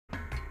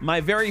My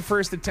very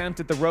first attempt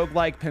at the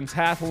Roguelike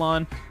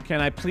Pentathlon.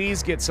 Can I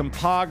please get some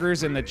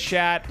poggers in the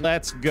chat?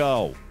 Let's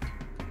go.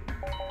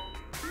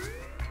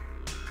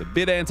 It's a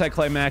bit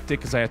anticlimactic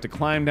because I have to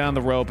climb down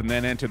the rope and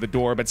then enter the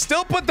door, but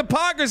still put the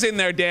poggers in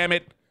there, damn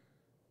it.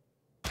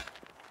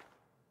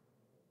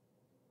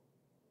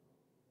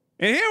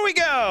 And here we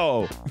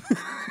go.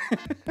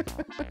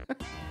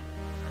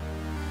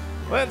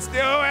 Let's do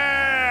it.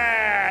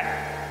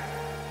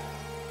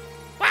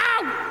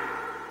 Wow.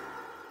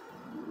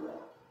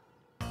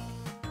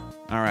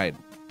 All right.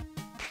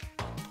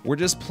 We're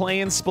just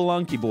playing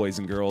Spelunky, boys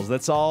and girls.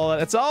 That's all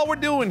we're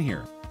doing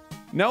here.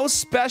 No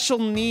special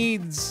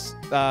needs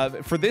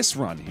for this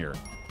run here.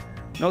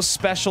 No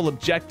special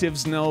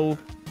objectives, no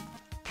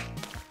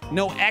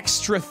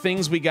extra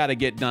things we got to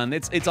get done.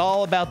 It's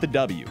all about the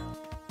W.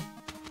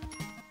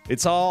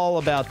 It's all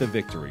about the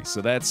victory.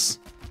 So that's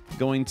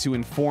going to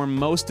inform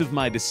most of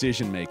my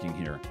decision making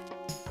here.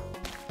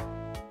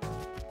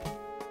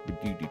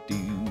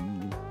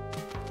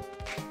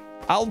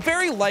 I'll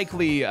very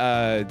likely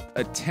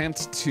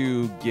attempt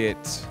to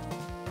get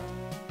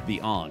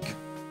the Ankh.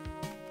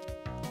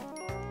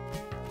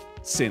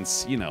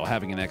 Since, you know,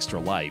 having an extra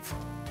life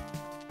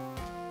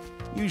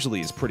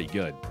usually is pretty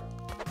good.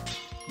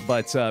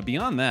 But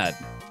beyond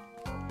that,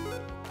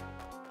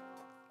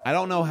 I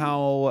don't know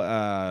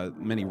how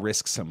many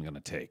risks I'm going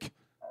to take.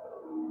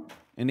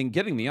 And in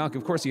getting the Ankh,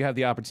 of course, you have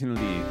the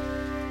opportunity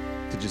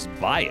to just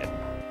buy it.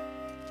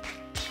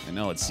 I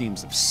know it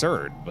seems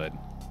absurd, but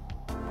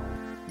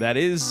that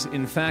is,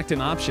 in fact, an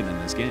option in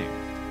this game.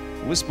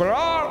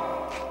 Whisperer!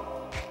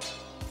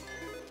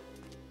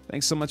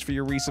 Thanks so much for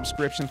your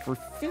resubscription for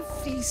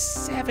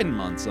 57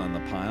 months on the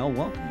pile.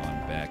 Welcome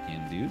on back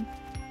in, dude.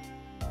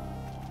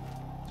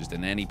 Just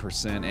an any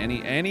percent,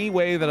 any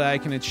way that I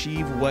can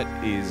achieve what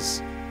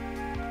is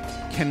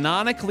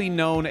canonically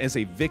known as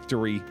a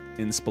victory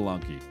in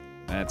Spelunky.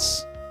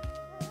 That's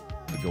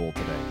the goal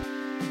today.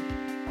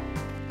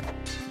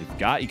 You've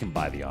got, you can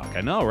buy the Ankh.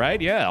 I know,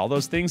 right? Yeah, all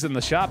those things in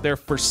the shop, they're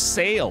for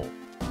sale.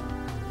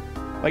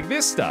 Like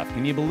this stuff.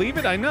 Can you believe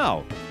it? I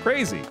know.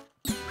 Crazy.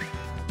 I'm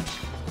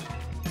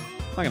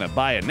not gonna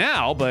buy it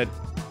now, but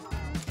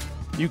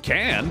you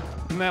can.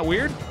 Isn't that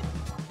weird?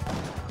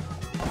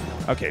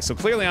 Okay, so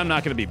clearly I'm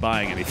not gonna be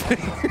buying anything.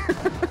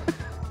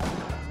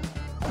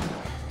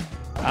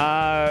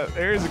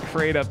 There's a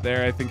crate up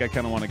there. I think I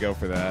kind of want to go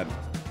for that.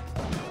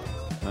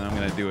 I'm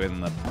gonna do it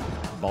in the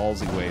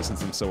ballsy way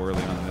since I'm so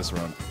early on in this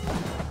run.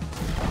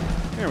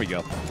 There we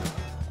go.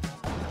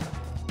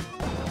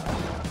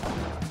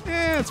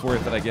 Eh, it's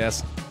worth it, I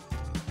guess.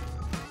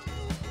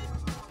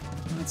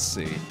 Let's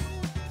see.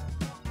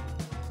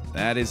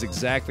 That is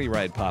exactly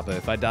right, Papa.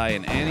 If I die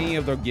in any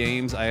of the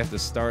games, I have to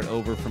start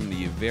over from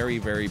the very,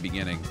 very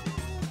beginning.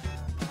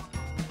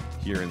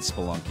 Here in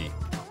Spelunky.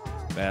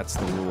 That's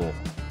the rule.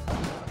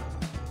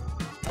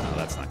 Oh,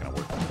 that's not gonna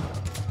work.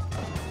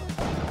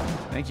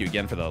 Thank you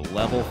again for the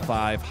level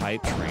 5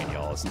 hype train,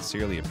 y'all. I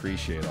sincerely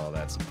appreciate all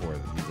that support.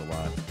 It means a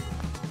lot.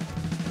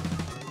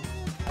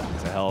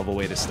 It's a hell of a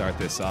way to start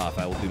this off.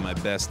 I will do my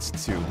best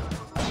to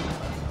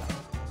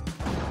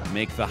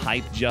make the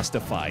hype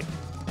justified.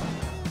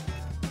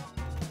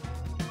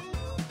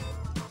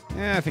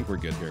 Yeah, I think we're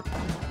good here.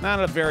 Not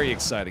a very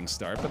exciting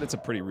start, but it's a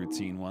pretty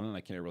routine one, and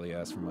I can't really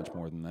ask for much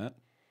more than that.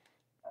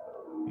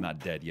 Not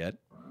dead yet.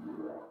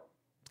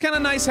 It's kind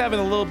of nice having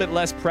a little bit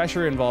less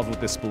pressure involved with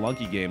this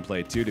Spelunky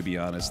gameplay, too, to be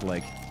honest.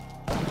 Like,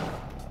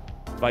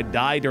 if I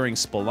die during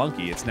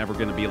Spelunky, it's never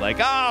going to be like,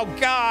 oh,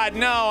 God,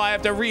 no, I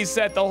have to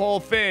reset the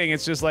whole thing.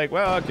 It's just like,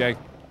 well, okay,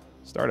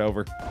 start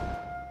over.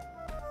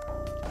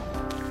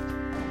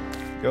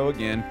 Go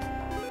again.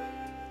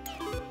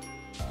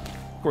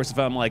 Of course, if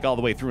I'm like all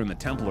the way through in the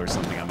temple or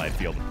something, I might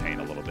feel the pain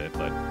a little bit,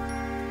 but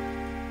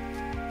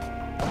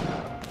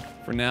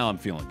for now, I'm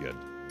feeling good.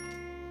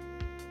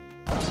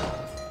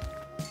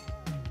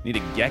 Need a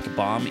Gek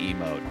Bomb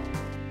emote.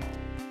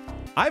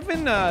 I've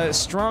been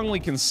strongly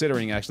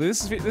considering, actually.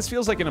 This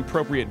feels like an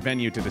appropriate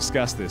venue to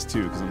discuss this,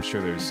 too, because I'm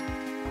sure there's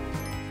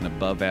an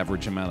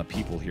above-average amount of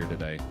people here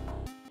today.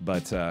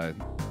 But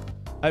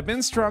I've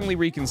been strongly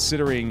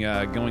reconsidering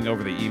going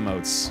over the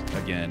emotes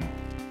again.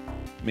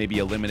 Maybe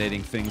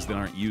eliminating things that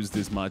aren't used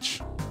as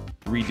much.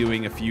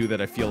 Redoing a few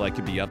that I feel like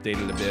could be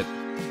updated a bit.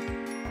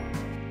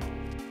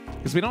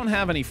 Because we don't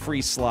have any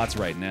free slots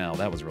right now.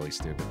 That was really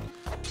stupid.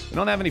 We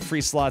don't have any free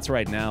slots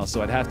right now,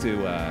 so I'd have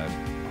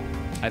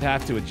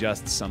to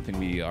adjust something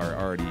we are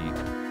already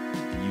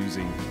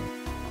using.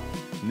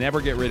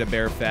 Never get rid of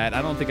Baer Fat.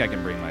 I don't think I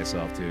can bring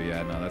myself to.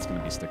 Yeah, no, that's going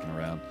to be sticking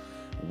around.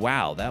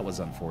 Wow, that was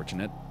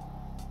unfortunate.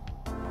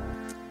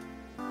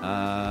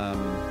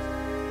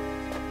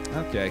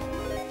 Okay.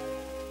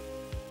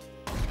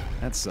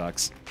 That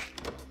sucks.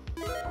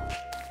 I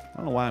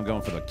don't know why I'm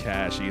going for the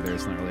cash either.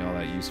 It's not really all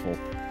that useful.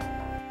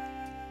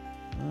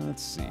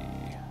 Let's see.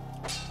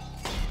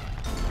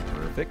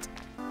 Perfect.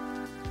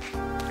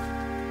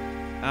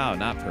 Oh,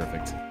 not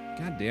perfect.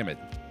 God damn it.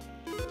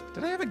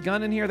 Did I have a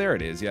gun in here? There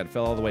it is. Yeah, it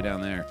fell all the way down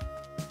there.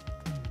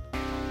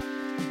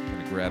 I'm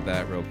gonna grab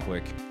that real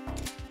quick.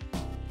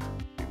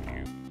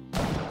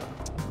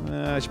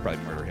 I should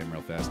probably murder him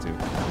real fast, too.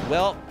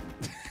 Well,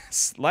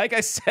 like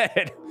I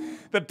said,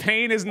 the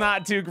pain is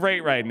not too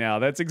great right now.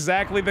 That's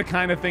exactly the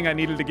kind of thing I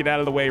needed to get out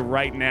of the way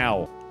right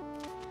now.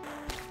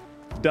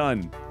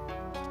 Done.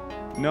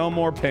 No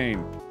more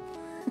pain.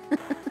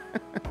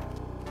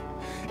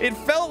 It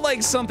felt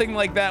like something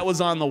like that was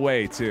on the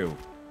way, too.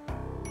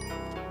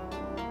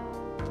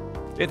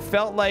 It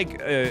felt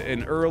like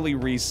an early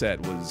reset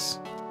was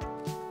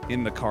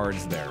in the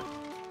cards there.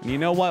 And you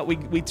know what?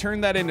 We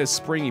turned that into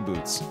springy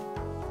boots.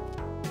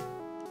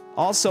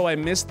 Also, I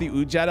missed the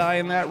Ujadai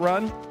in that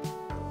run.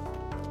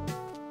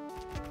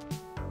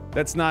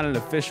 That's not an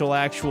official,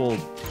 actual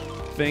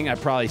thing. I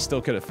probably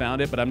still could have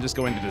found it, but I'm just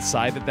going to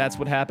decide that that's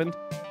what happened.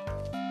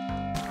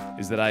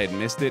 Is that I had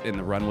missed it and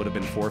the run would have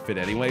been forfeit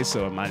anyway,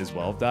 so it might as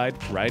well have died,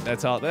 right?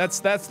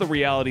 That's the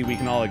reality we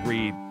can all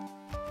agree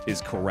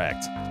is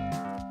correct.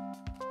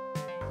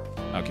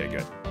 Okay,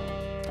 good.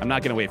 I'm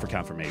not gonna wait for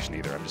confirmation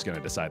either. I'm just gonna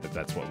decide that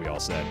that's what we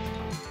all said.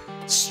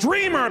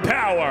 Streamer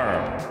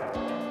power!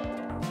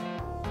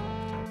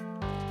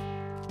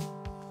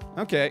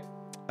 Okay.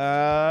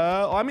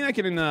 I mean, I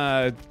can,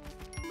 I've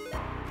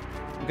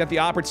got the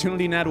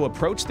opportunity now to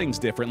approach things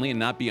differently and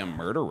not be a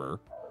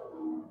murderer.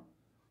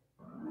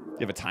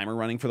 You have a timer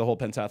running for the whole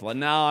pentathlon?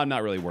 No, I'm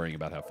not really worrying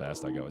about how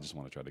fast I go. I just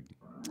want to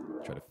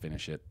try to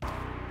finish it. Hi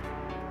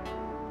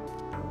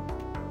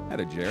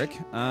there, Jarek.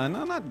 No,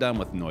 I'm not done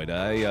with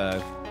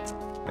Noida.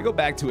 I go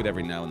back to it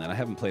every now and then. I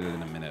haven't played it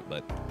in a minute,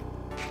 but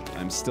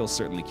I'm still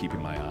certainly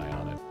keeping my eye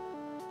on it.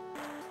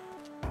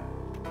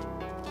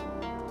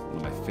 One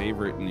of my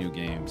favorite new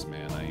games,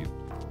 man. I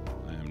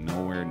am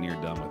nowhere near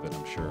done with it,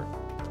 I'm sure.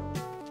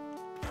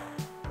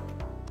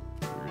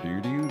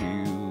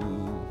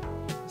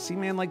 See,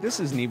 man, like,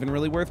 this isn't even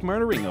really worth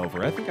murdering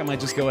over. I think I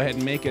might just go ahead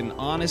and make an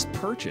honest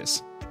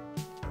purchase.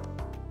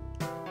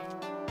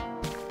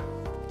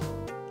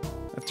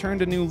 I've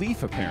turned a new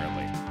leaf,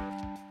 apparently.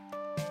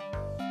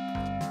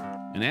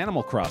 An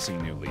Animal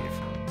Crossing new leaf.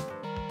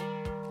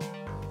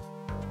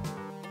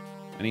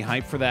 Any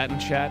hype for that in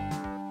chat?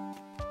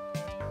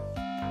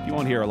 You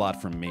won't hear a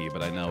lot from me,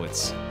 but I know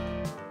it's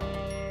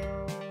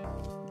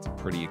a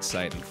pretty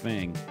exciting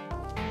thing.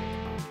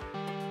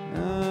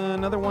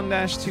 Another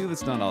 1-2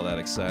 that's not all that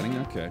exciting.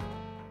 Okay.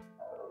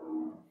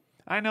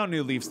 I know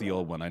New Leaf's the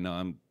old one. I know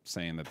I'm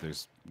saying that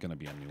there's gonna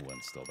be a new one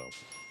still,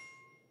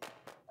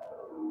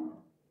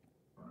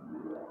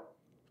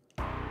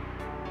 though.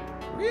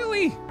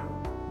 Really?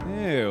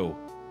 Ew.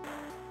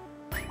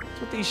 What's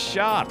with these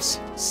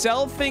shops?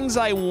 Sell things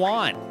I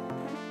want.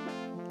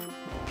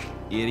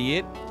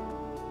 Idiot.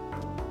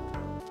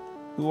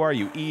 Who are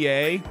you,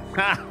 EA?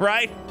 Ha,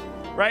 right?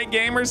 Right,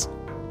 gamers?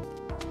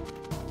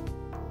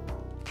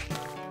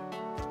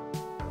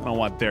 I don't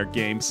want their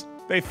games.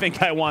 They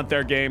think I want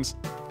their games.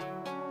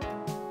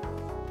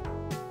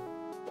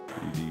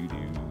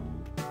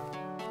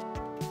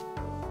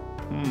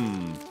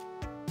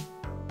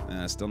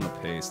 Still no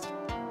paste.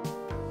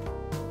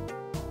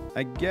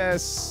 I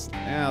guess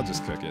I'll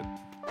just cook it.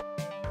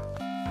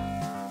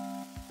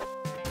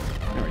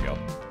 There we go.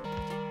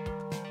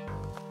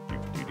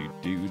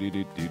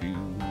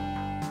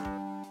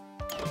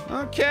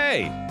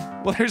 Okay.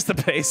 Well, there's the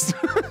paste.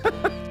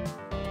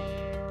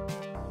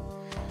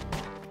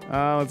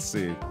 Let's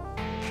see.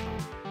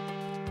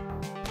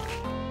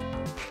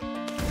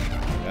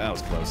 That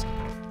was close.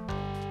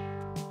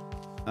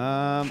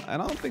 I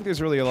don't think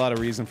there's really a lot of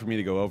reason for me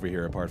to go over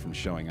here apart from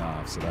showing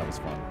off, so that was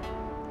fun.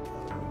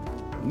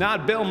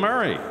 Not Bill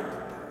Murray.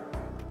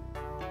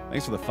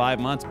 Thanks for the 5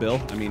 months,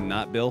 Bill. I mean,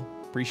 not Bill.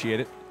 Appreciate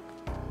it.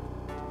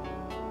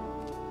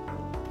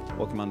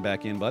 Welcome on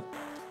back in, bud.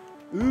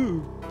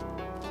 Ooh.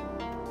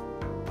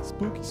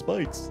 Spooky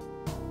spikes.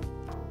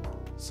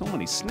 So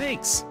many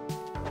snakes.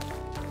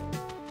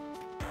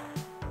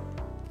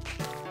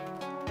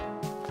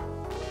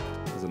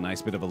 A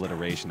nice bit of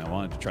alliteration. I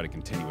wanted to try to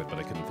continue it, but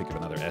I couldn't think of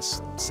another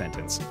S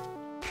sentence.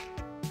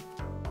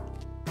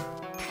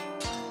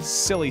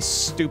 Silly,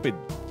 stupid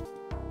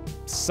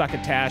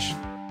succotash.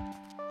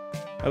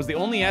 That was the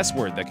only S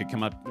word that could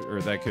come up, or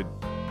that could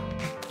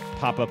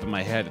pop up in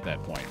my head at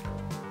that point.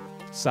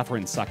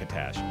 Suffering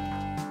succotash.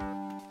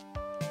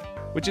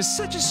 Which is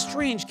such a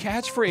strange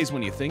catchphrase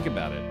when you think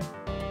about it.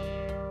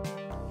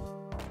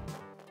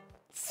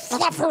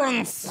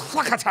 Suffering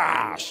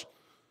succotash!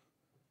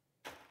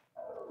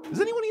 Does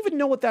anyone even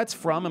know what that's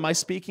from? Am I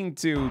speaking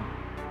to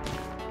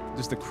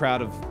just a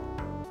crowd of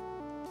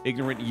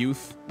ignorant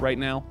youth right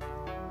now?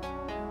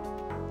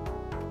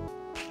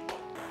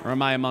 Or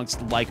am I amongst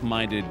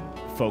like-minded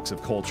folks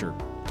of culture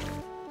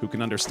who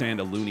can understand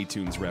a Looney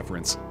Tunes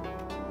reference?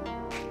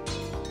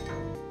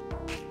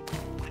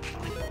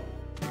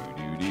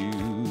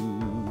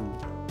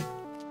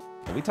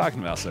 What are we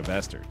talking about,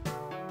 Sylvester?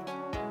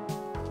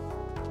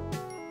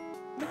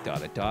 I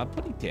got a dog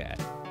putty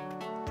cat.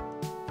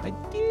 I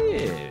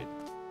did.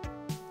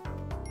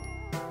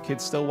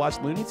 Kids still watch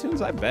Looney Tunes?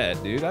 I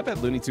bet, dude. I bet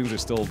Looney Tunes are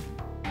still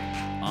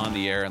on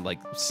the air at like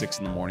 6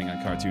 in the morning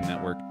on Cartoon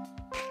Network.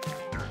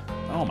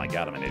 Oh my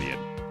god, I'm an idiot.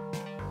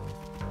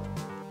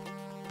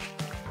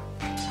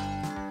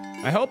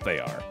 I hope they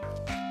are.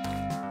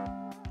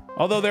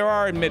 Although there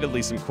are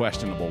admittedly some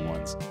questionable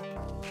ones.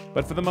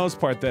 But for the most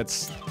part,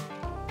 that's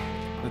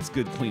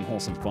good, clean,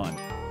 wholesome fun.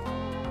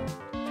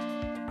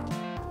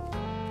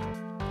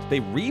 They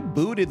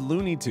rebooted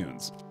Looney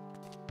Tunes.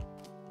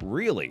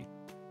 Really?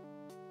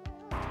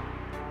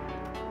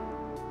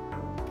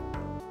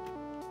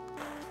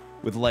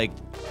 With, like,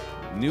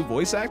 new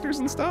voice actors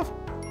and stuff?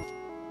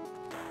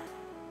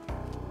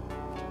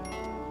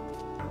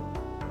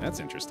 That's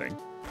interesting.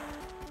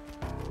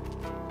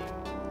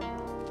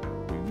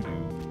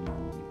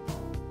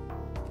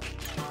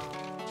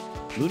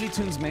 Looney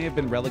Tunes may have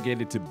been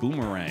relegated to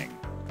Boomerang.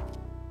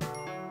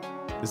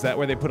 Is that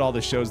where they put all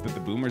the shows that the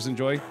boomers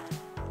enjoy?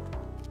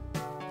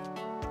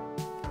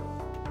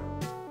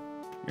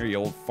 Here, you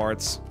old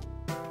farts.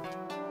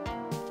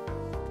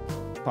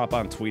 Pop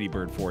on Tweety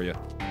Bird for you.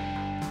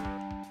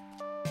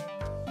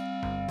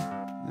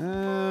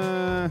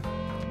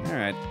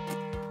 Alright.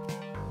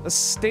 A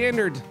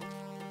standard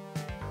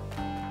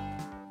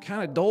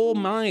kind of dull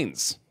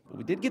minds. But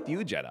we did get the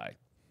Jedi.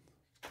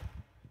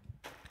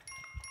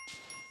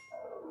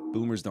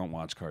 Boomers don't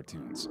watch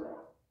cartoons.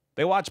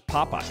 They watch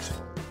Popeye.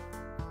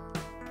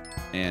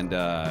 And,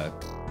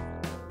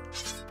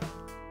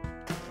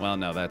 well,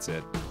 no, that's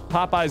it.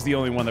 Popeye's the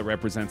only one that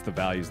represents the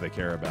values they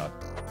care about.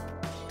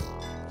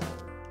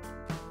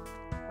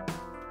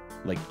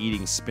 Like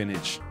eating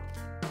spinach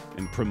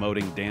and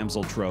promoting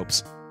damsel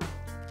tropes.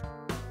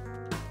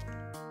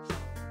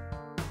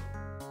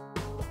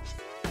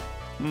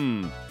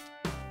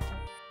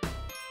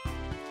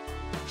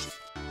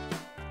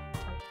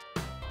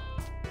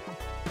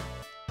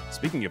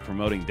 Speaking of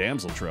promoting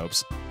damsel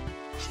tropes.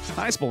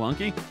 Hi,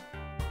 Spelunky.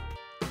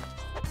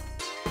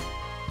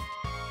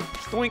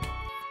 Doink.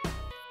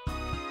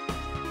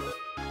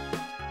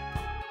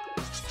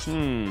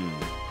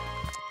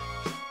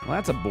 Well,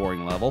 that's a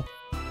boring level.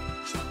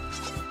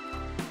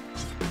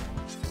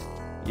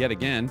 Yet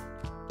again.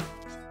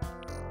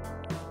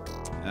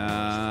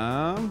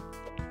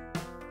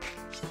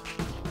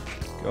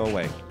 Go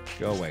away.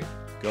 Go away.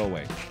 Go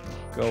away.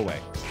 Go away.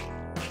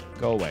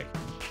 Go away.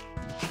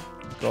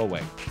 Go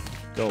away.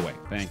 Go away.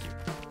 Thank you.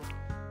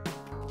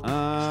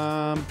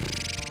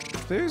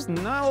 There's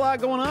not a lot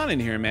going on in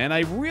here, man.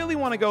 I really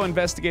want to go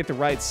investigate the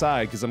right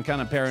side because I'm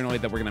kind of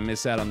paranoid that we're going to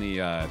miss out on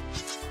the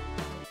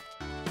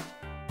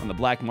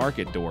black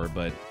market door,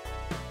 but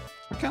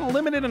we're kind of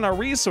limited in our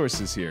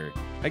resources here.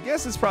 I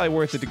guess it's probably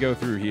worth it to go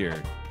through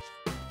here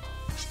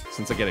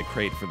since I get a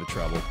crate for the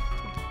trouble.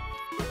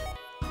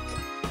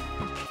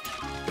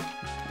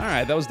 All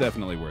right, that was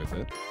definitely worth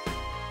it.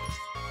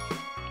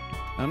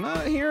 I'm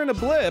not hearing a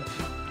blip.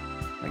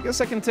 I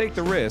guess I can take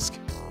the risk.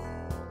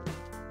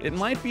 It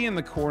might be in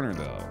the corner,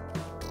 though.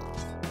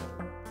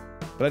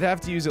 But I'd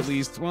have to use at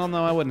least... Well,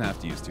 no, I wouldn't have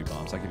to use 2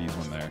 bombs. I could use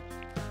one there.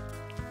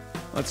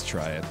 Let's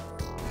try it.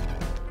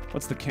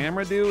 What's the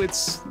camera do?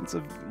 It's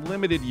a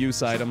limited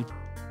use item.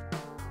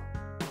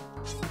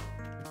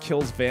 It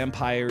kills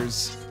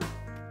vampires.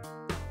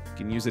 You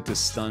can use it to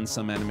stun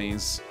some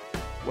enemies.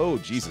 Whoa,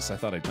 Jesus, I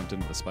thought I jumped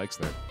into the spikes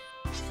there.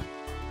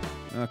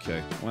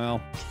 Okay,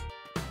 well...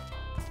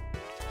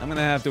 I'm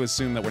gonna have to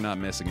assume that we're not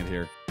missing it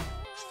here.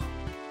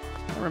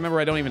 Remember,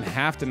 I don't even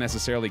have to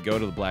necessarily go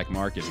to the black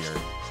market here.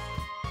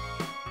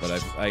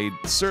 But I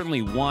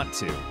certainly want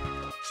to.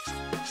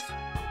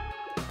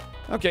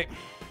 Okay.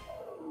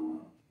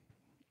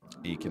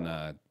 You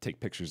can take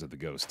pictures of the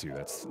ghost, too.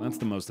 That's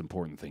the most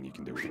important thing you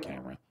can do with the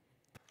camera.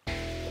 I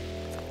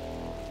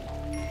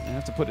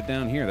have to put it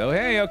down here, though.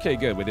 Hey, okay,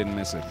 good. We didn't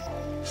miss it.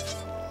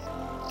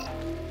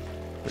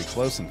 Pretty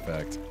close, in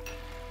fact.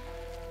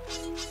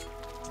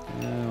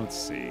 Let's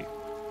see.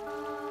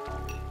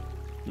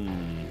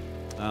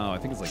 Oh, I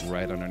think it's like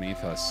right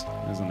underneath us,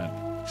 isn't it?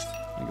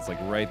 I think it's like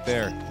right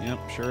there.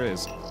 Yep, sure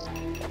is.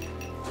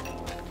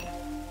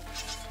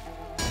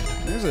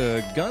 There's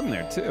a gun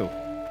there, too.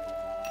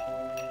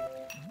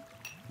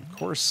 Of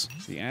course,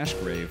 the ash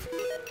grave.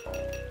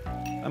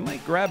 I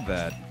might grab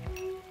that.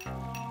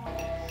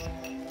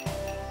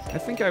 I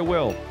think I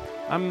will.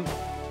 I'm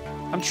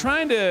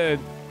trying to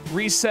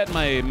reset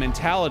my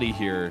mentality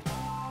here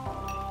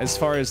as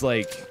far as,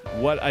 like,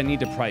 what I need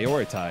to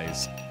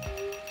prioritize.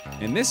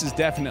 And this is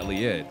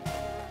definitely it.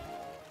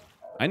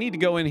 I need to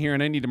go in here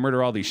and I need to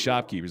murder all these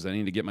shopkeepers. I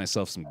need to get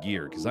myself some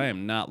gear, because I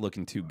am not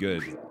looking too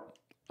good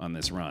on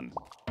this run.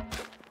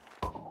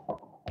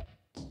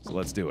 So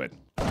let's do it.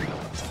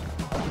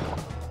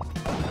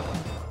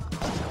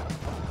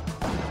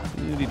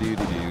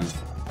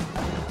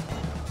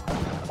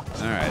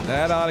 Alright,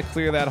 that ought to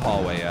clear that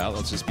hallway out.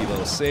 Let's just be a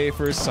little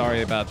safer.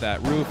 Sorry about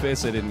that,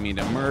 Rufus. I didn't mean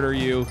to murder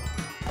you.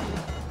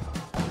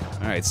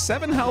 Alright,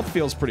 7 health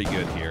feels pretty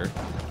good here.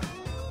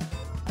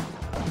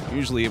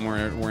 Usually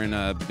we're in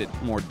a bit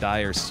more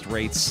dire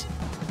straits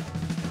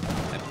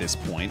at this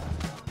point.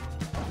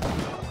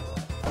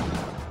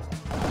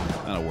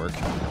 That'll work.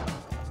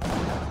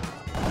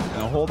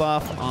 Gonna hold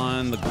off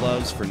on the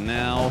gloves for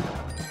now.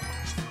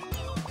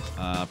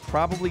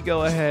 Probably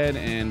go ahead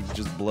and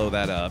just blow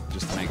that up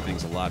just to make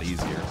things a lot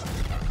easier.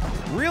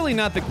 Really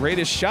not the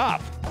greatest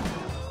shop.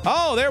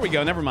 Oh, there we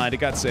go. Never mind. It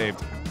got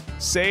saved.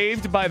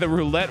 Saved by the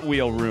roulette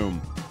wheel room.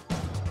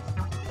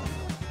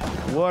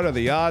 What are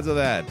the odds of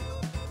that?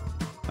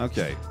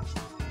 Okay.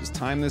 Just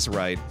time this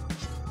right.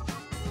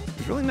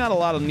 There's really not a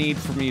lot of need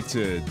for me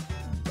to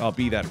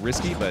be that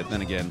risky, but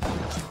then again,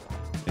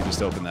 they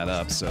just opened that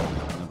up, so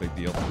no big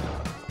deal.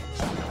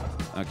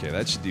 Okay,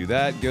 that should do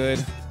that.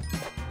 Good.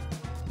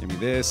 Give me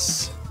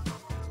this.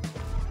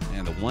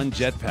 And the one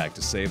jetpack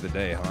to save the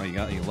day, huh?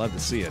 You love to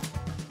see it.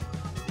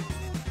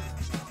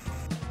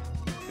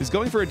 Is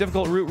going for a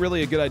difficult route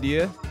really a good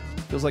idea?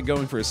 Feels like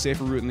going for a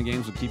safer route in the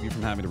games would keep you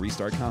from having to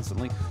restart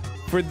constantly.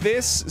 For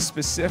this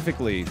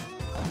specifically,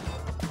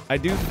 I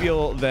do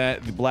feel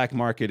that the black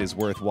market is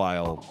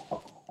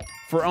worthwhile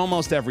for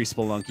almost every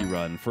Spelunky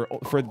run,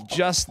 for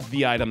just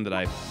the item that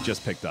I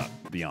just picked up,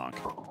 the Ankh.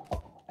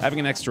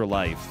 Having an extra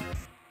life.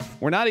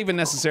 We're not even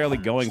necessarily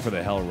going for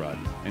the Hell Run.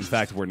 In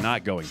fact, we're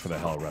not going for the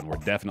Hell Run. We're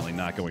definitely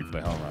not going for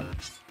the Hell Run.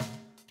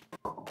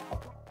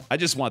 I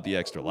just want the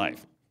extra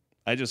life.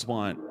 I just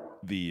want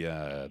the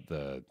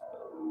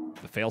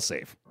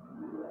failsafe.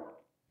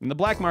 And the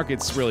black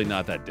market's really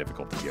not that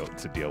difficult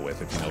to deal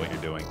with if you know what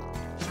you're doing.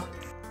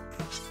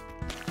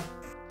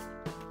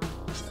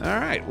 All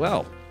right,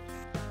 well,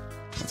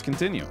 let's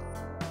continue.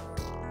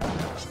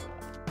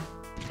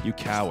 You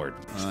coward.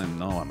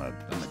 No, I'm a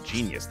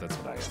genius. That's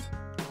what I am.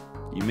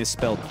 You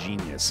misspelled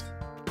genius.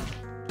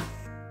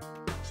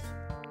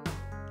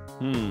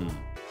 Does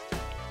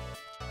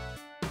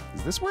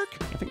this work?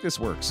 I think this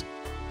works.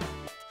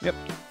 Yep.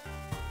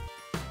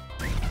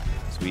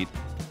 Sweet.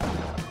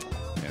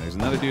 Yeah, there's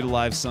another dude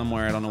alive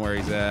somewhere. I don't know where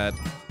he's at.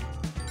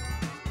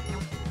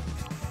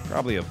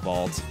 Probably a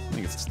vault. I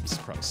think it's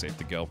probably safe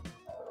to go.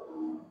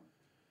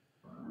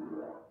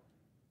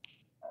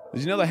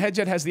 Did you know the head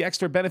jet has the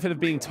extra benefit of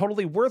being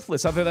totally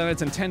worthless other than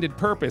its intended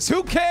purpose?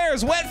 Who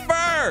cares? Wet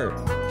fur!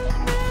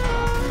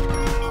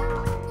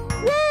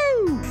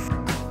 Woo!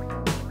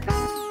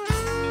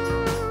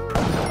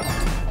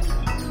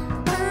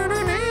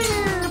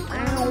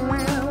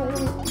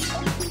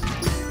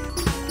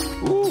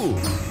 Ooh.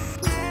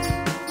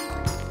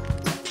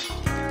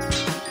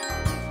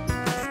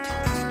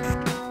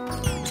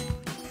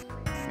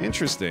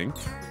 Interesting.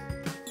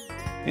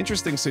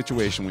 Interesting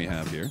situation we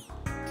have here.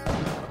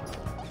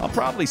 I'll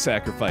probably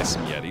sacrifice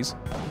some Yetis.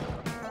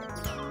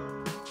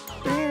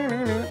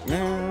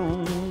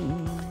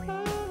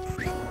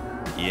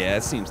 Yeah,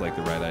 it seems like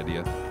the right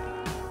idea.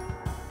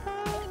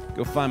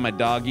 Go find my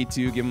doggy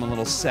too, give him a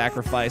little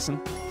sacrificing.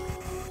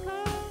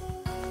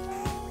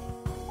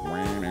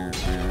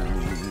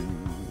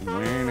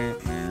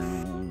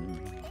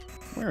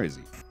 Where is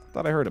he?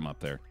 Thought I heard him up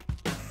there.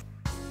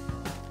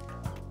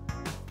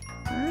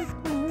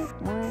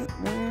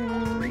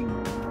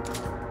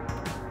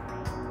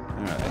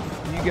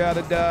 You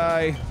gotta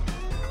die.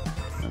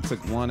 I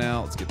took one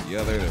out. Let's get the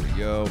other. There we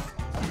go.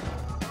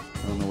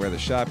 I don't know where the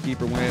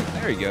shopkeeper went.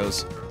 There he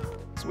goes.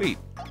 Sweet.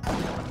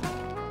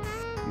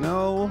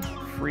 No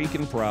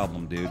freaking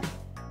problem, dude.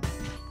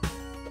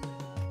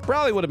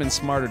 Probably would have been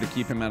smarter to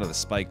keep him out of the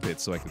spike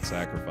pit so I could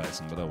sacrifice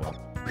him, but oh well.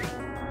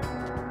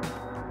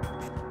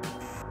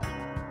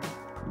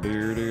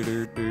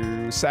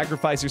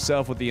 Sacrifice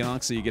yourself with the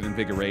Ankh so you get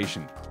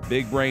invigoration.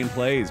 Big brain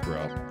plays,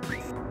 bro.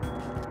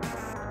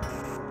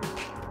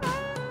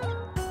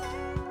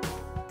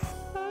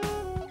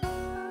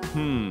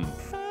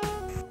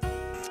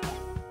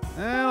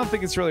 I don't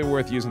think it's really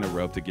worth using a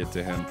rope to get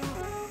to him.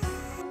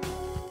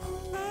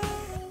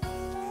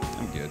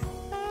 I'm good.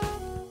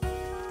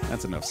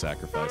 That's enough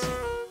sacrificing.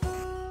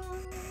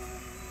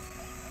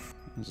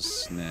 I'll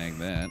just snag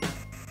that.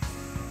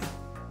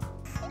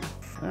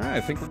 Alright,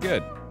 I think we're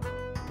good.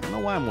 I don't know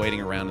why I'm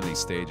waiting around in these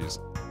stages.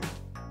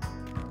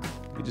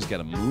 We just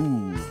gotta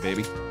move,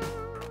 baby.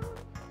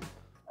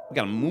 We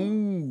gotta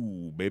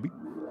move, baby.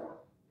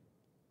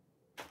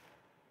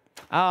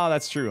 Oh,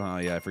 that's true, huh?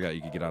 Yeah, I forgot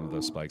you could get onto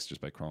those spikes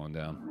just by crawling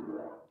down.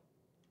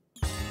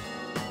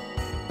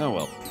 Oh,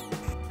 well.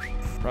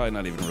 Probably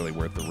not even really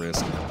worth the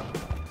risk.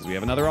 Because we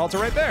have another altar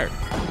right there.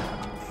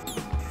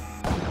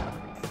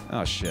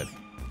 Oh, shit.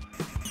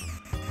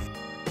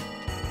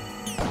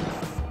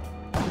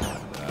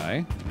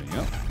 Die. There you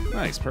go.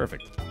 Nice,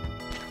 perfect.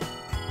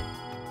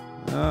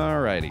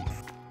 Alrighty.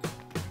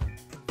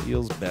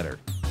 Feels better.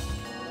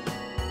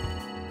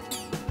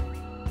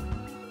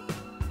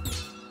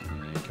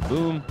 And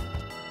kaboom.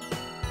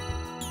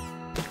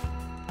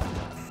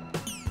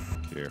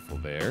 Careful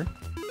there.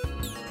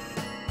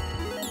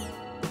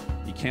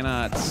 You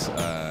cannot,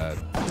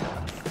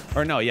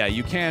 or no, yeah,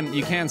 you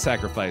can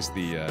sacrifice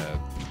the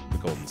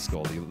golden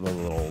skull, the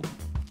little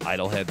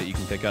idol head that you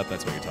can pick up.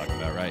 That's what you're talking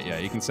about, right? Yeah,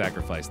 you can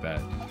sacrifice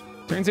that.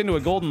 Turns into a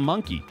golden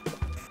monkey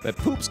that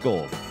poops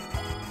gold.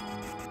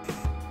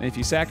 And if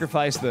you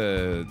sacrifice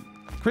the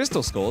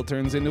crystal skull, it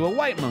turns into a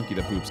white monkey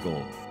that poops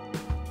gold.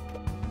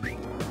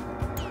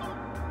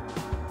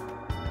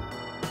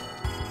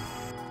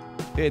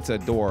 It's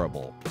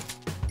adorable.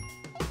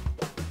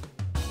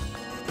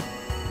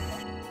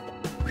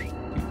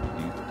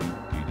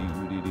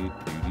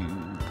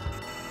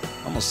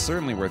 Almost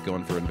certainly worth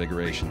going for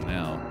invigoration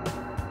now.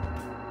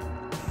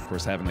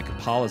 course, having the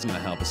Kapala is going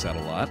to help us out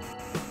a lot.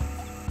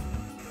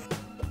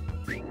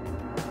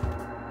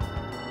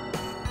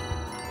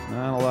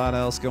 Not a lot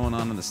else going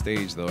on the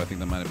stage, though. I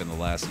think that might have been the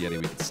last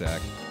Yeti we could sack.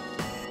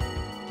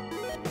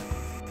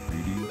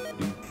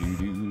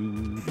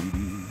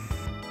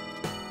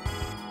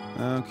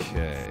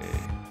 Okay.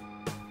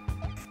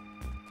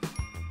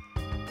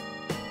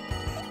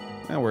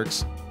 That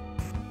works.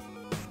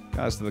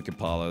 Got us to the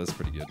Kapala. That's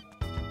pretty good.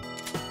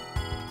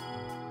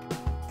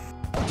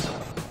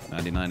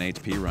 99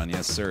 HP run.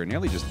 Yes, sir.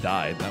 Nearly just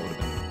died. That would have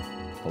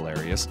been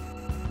hilarious.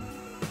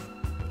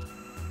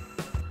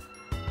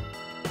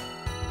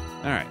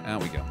 All right,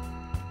 out we go.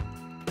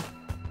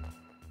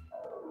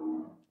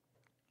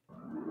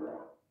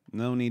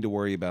 No need to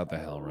worry about the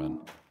hell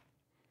run.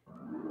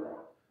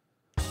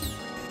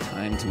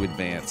 Time to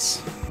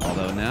advance.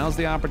 Although now's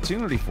the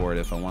opportunity for it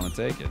if I want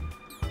to take it.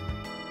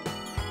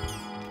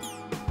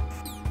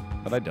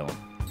 But I don't.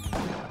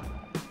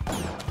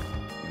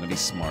 I'm gonna be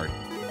smart.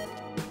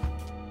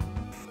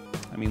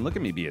 I mean, look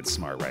at me being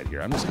smart right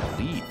here. I'm just gonna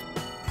leave,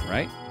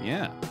 right?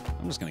 Yeah,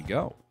 I'm just gonna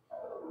go.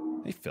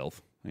 Hey,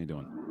 Filth. How you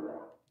doing?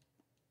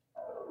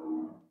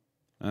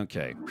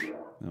 Okay,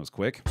 that was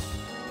quick.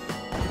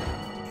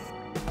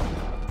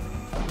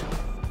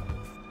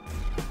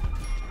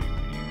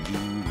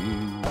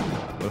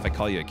 What if I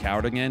call you a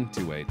coward again?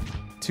 Too late.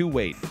 Too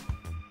late.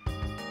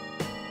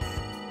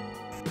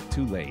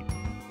 Too late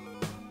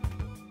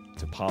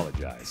to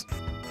apologize.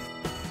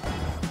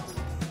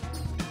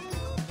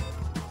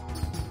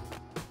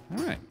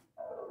 All right,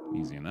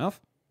 easy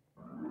enough.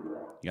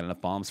 You got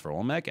enough bombs for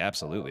Olmec?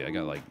 Absolutely. I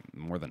got like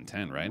more than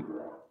 10, right?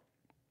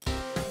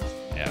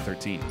 Yeah,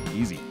 13.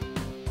 Easy.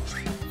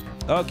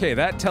 Okay,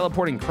 that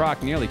teleporting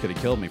croc nearly could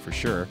have killed me for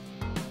sure.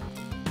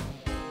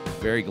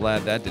 Very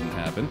glad that didn't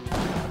happen.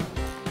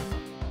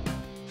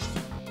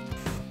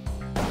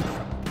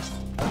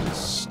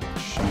 Just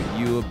shoot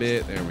you a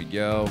bit. There we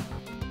go.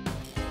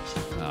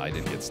 Oh, I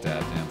didn't get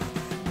stabbed, damn.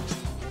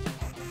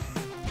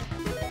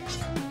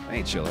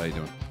 Hey, chill. How you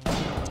doing?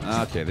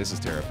 Okay, this is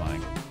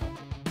terrifying.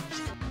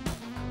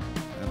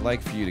 I'd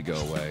like for you to go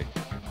away.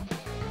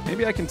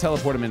 Maybe I can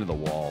teleport him into the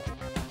wall.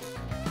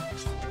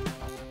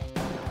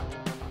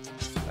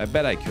 I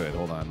bet I could.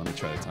 Hold on, let me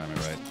try to time it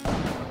right.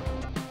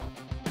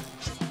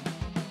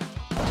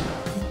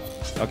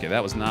 Okay,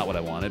 that was not what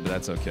I wanted, but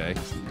that's okay.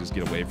 Just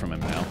get away from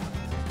him now.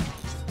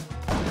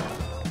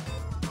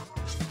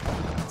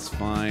 It's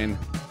fine.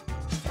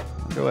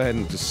 I'll go ahead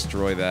and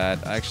destroy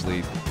that.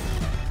 Actually,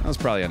 that was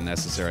probably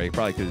unnecessary. I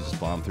probably could have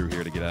just bombed through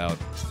here to get out.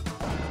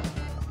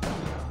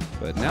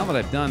 But now that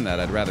I've done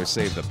that, I'd rather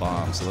save the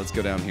bomb. So let's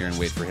go down here and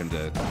wait for him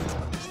to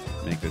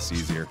make this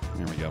easier.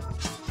 Here we go.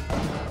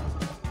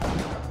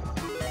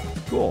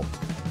 Cool.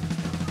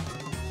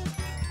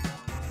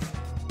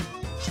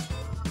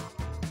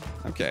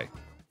 Okay.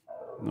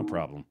 No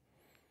problem.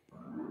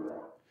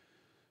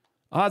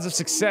 Odds of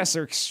success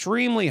are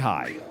extremely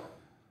high.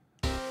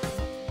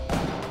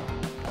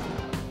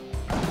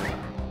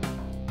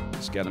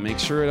 Just gotta make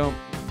sure I don't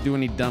do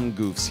any dumb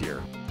goofs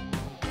here.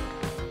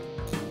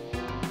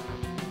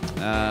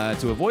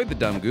 To avoid the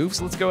dumb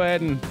goofs, let's go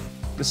ahead and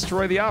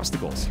destroy the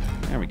obstacles.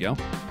 There we go.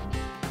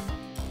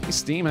 Hey,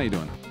 Steam, how you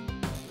doing?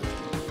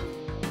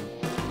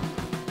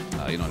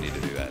 You don't need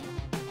to do that.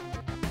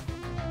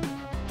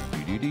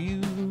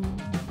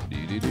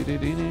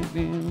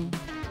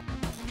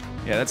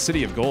 Yeah, that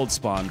City of Gold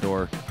spawn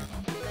door.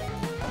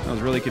 That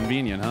was really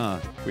convenient, huh?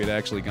 If we had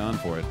actually gone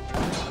for it.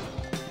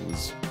 It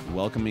was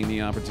welcoming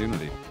the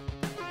opportunity.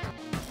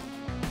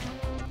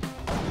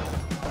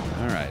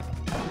 Alright.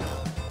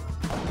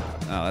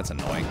 Oh, that's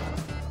annoying.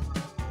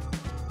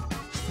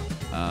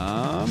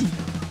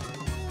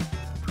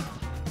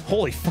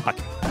 Holy fuck.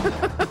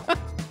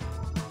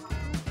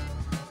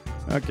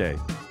 Okay,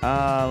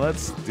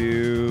 let's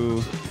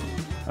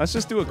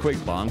just do a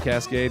quick bomb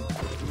cascade.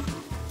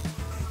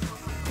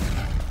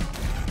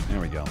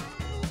 There we go.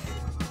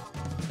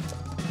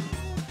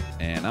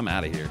 And I'm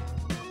out of here.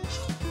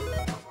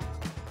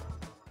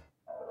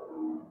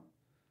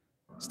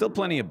 Still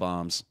plenty of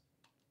bombs.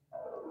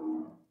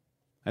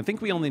 I think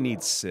we only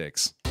need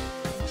 6.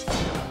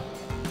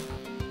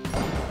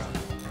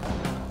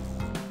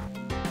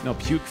 No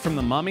puke from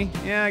the mummy?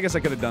 Yeah, I guess I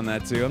could have done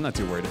that too. I'm not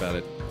too worried about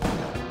it.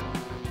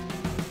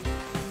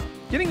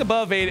 Getting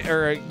above 8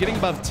 or getting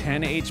above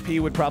 10 HP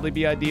would probably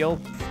be ideal,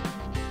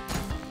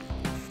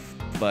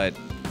 but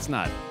it's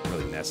not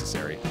really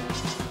necessary.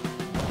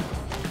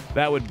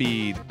 That would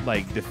be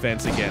like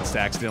defense against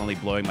accidentally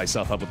blowing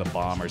myself up with a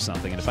bomb or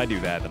something, and if I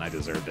do that, then I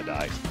deserve to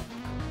die.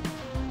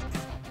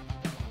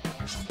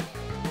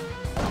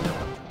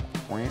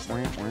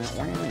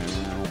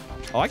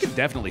 Oh, I could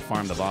definitely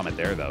farm the vomit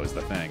there, though, is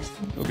the thing.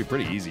 It would be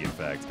pretty easy, in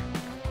fact.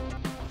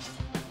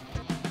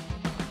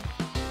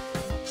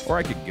 Or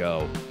I could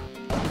go.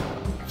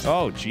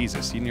 Oh,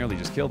 Jesus, he nearly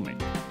just killed me.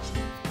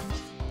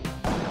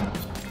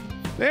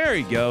 There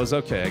he goes.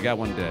 Okay, I got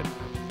one dead.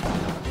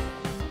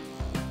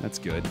 That's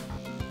good.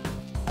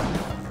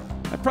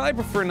 I'd probably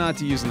prefer not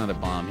to use another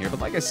bomb here, but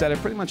like I said, I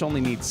pretty much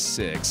only need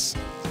 6.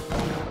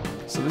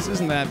 So this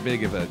isn't that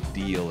big of a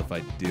deal if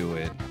I do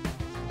it.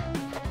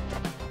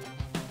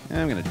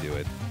 I'm gonna do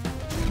it.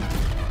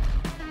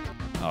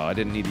 Oh, I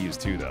didn't need to use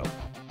 2, though.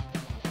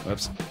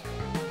 Whoops.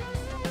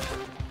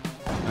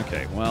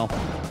 Okay, well.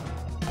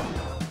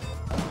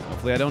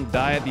 Hopefully I don't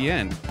die at the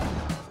end.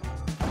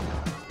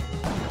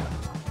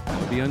 That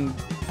would be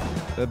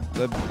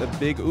a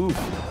big oof.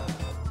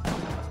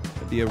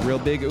 That'd be a real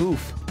big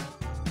oof.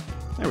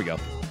 There we go.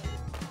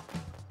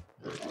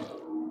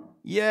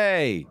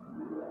 Yay!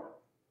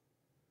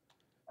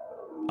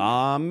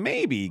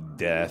 Maybe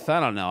death. I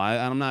don't know.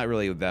 I'm not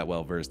really that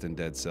well versed in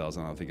Dead Cells.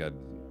 I don't think I'd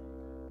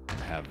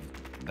have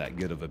that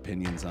good of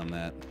opinions on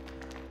that.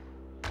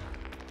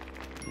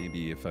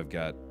 Maybe if I've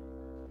got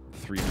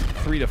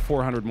 300 to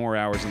 400 more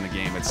hours in the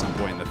game at some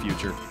point in the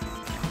future.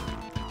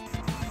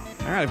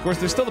 All right, of course,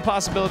 there's still the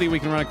possibility we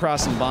can run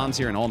across some bombs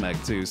here in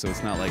Olmec, too, so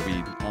it's not like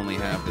we only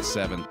have the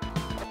 7.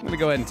 I'm going to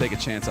go ahead and take a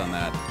chance on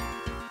that.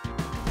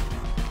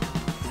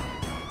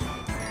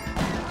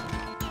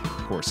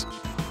 Of course.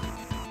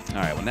 All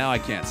right, well, now I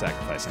can't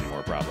sacrifice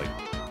anymore, probably.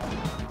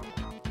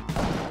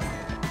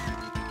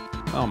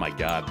 Oh, my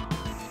God.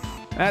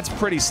 That's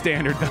pretty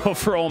standard, though,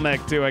 for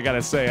Olmec, too, I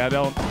gotta say. I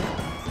don't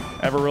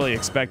ever really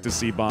expect to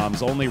see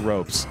bombs. Only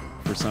ropes,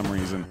 for some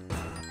reason.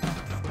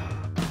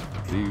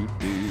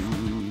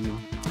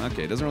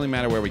 Okay, it doesn't really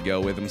matter where we go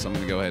with them, so I'm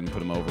gonna go ahead and put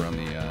them over on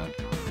the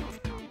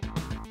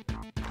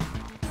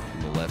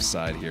left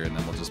side here, and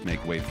then we'll just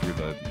make way through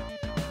the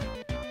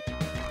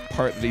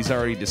part that he's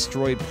already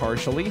destroyed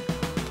partially.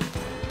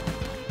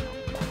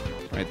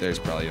 Right there's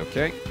probably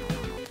okay.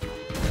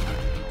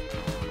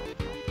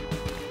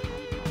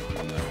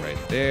 And then right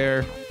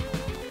there.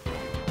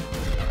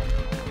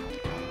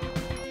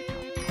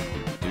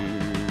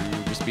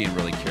 Just being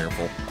really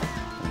careful.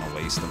 I'm gonna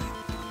waste them.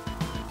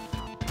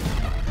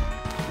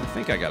 I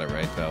think I got it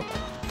right though.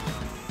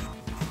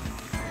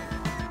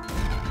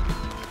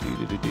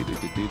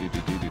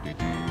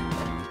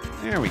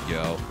 There we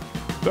go.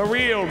 The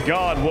real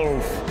God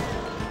Wolf.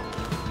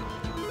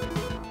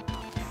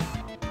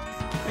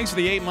 Thanks for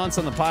the 8 months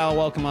on the pile.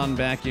 Welcome on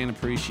back in.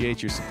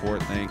 Appreciate your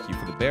support. Thank you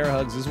for the bear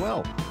hugs as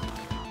well.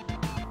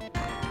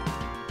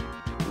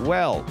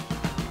 Well,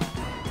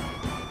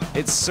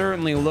 it's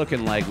certainly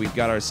looking like we've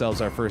got ourselves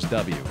our first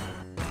W.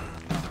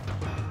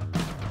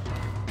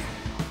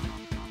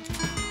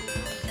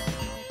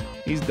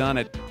 He's done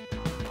it.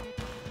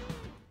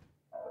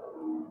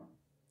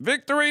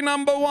 Victory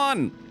number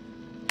 1.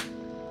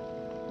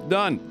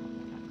 Done.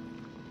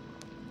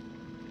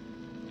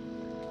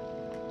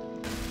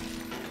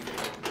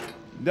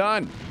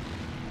 Done.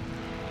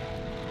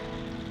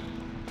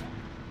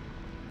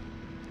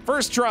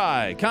 First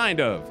try, kind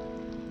of.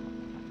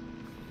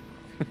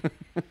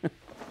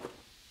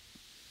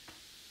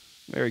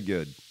 Very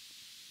good.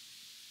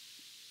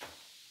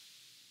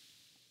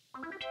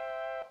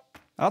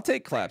 I'll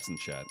take claps in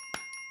chat.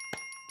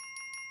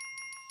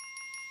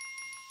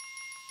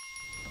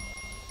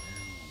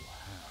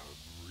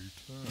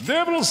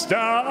 Devil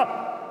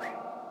Star!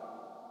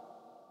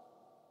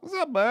 What's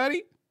up,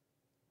 buddy?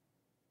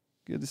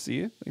 Good to see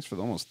you. Thanks for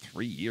the almost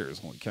 3 years.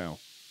 Holy cow.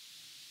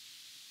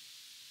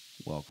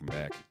 Welcome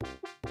back.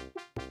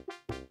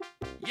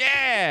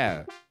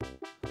 Yeah!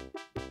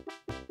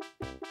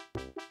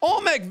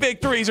 Olmec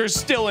victories are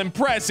still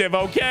impressive,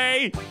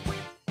 okay?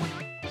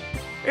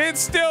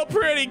 It's still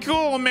pretty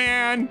cool,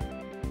 man.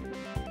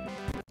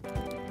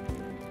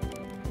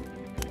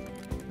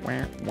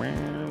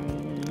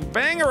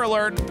 Banger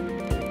alert.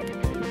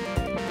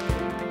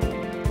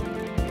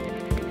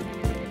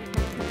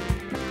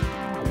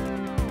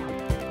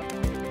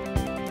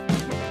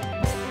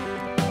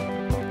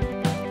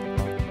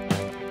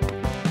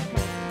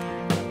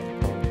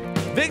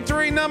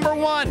 Victory number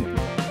 1.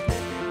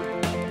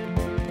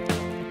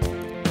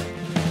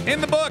 In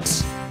the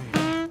books.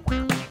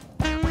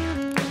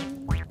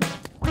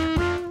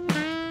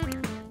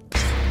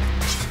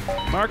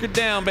 Mark it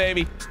down,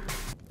 baby.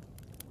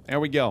 There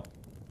we go.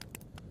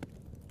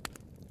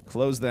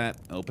 Close that.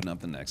 Open up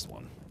the next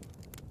one.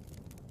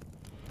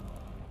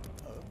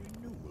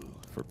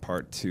 For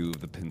part 2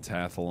 of the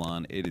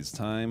Pentathlon, it is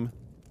time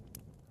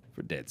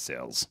for Dead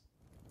Cells.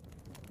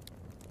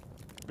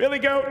 Billy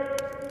Goat!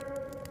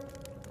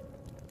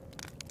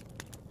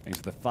 Thanks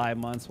for the 5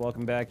 months.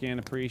 Welcome back in.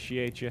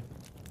 Appreciate you.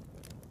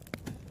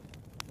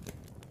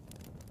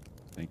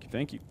 Thank you,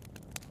 thank you.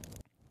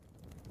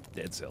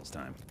 Dead Cells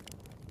time.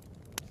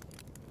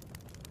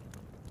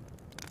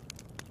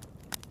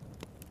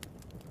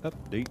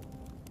 Update.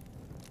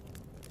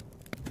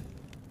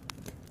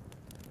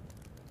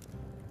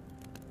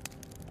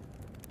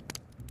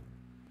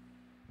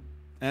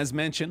 As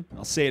mentioned,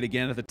 I'll say it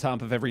again at the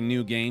top of every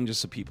new game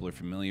just so people are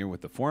familiar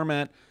with the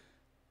format.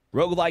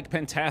 Roguelike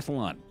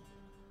Pentathlon.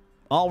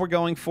 All we're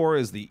going for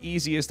is the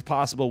easiest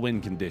possible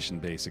win condition,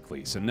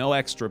 basically. So no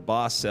extra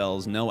boss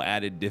cells, no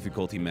added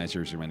difficulty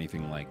measures or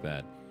anything like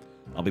that.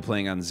 I'll be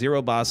playing on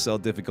 0 boss cell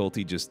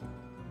difficulty, just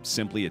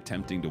simply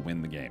attempting to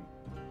win the game.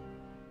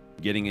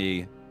 Getting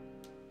a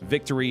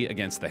victory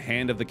against the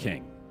hand of the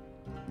king.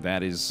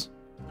 That is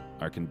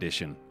our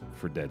condition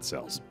for Dead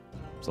Cells.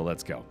 So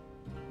let's go.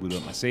 Boot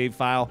up my save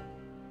file.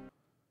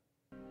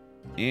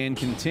 And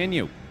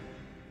continue.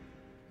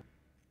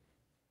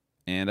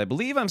 And I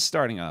believe I'm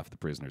starting off the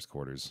prisoner's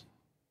quarters.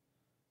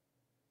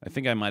 I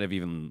think I might have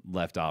even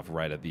left off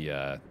right at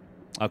the,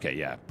 Okay,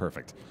 yeah,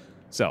 perfect.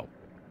 So,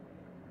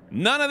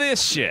 none of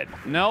this shit.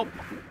 Nope.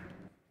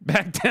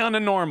 Back down to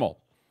normal.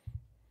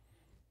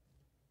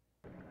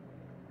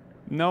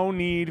 No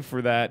need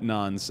for that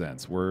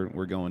nonsense. We're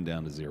going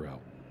down to 0.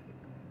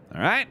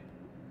 All right?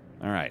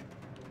 All right.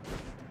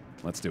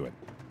 Let's do it.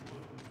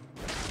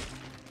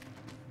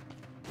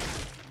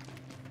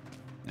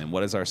 And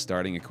what is our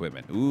starting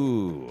equipment?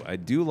 Ooh, I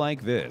do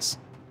like this.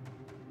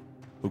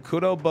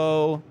 Hokuto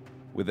bow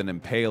with an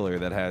impaler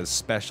that has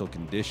special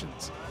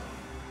conditions.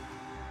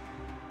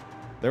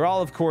 They're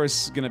all, of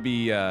course, going to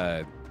be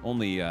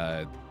only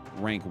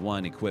rank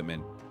 1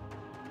 equipment.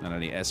 Not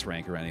any S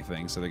rank or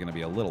anything, so they're going to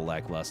be a little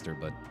lackluster,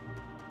 but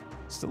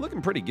still looking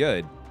pretty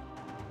good.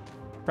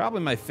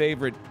 Probably my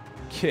favorite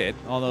kit,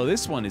 although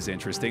this one is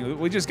interesting.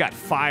 We just got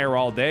fire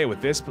all day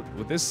with this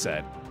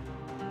set.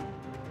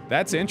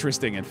 That's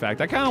interesting, in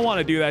fact. I kind of want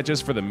to do that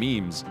just for the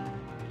memes.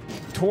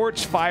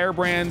 Torch,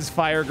 Firebrands,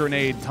 Fire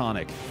Grenade,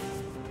 Tonic.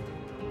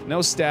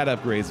 No stat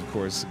upgrades, of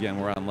course. Again,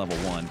 we're on level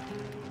 1.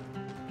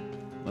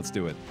 Let's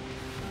do it.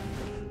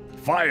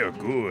 Fire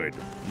good.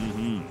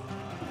 Mm-hmm.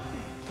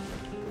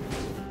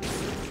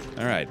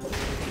 All right.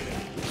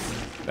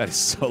 That is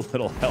so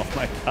little health.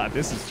 My God,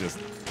 this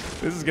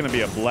is going to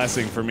be a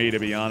blessing for me, to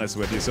be honest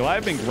with you. So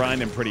I've been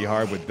grinding pretty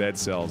hard with Dead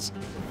Cells.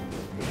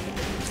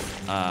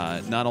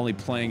 Not only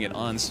playing it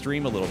on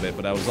stream a little bit,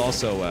 but I was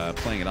also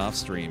playing it off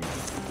stream,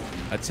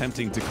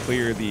 attempting to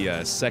clear the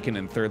 2nd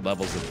and 3rd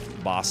levels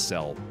of Boss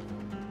Cell.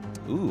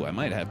 Ooh, I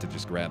might have to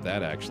just grab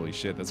that, actually.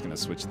 Shit, that's going to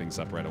switch things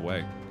up right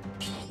away.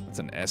 That's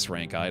an S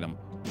rank item.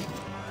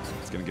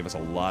 It's going to give us a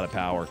lot of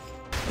power.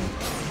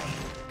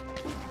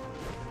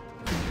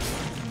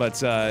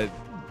 But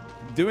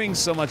doing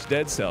so much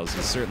Dead Cells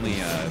has certainly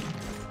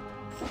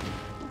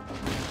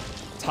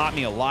taught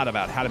me a lot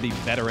about how to be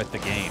better at the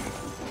game.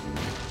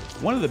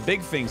 One of the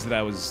big things that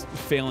I was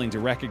failing to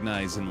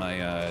recognize in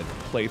my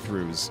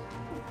playthroughs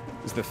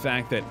is the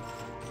fact that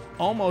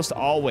almost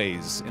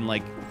always, in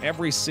like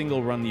every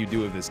single run you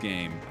do of this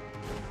game,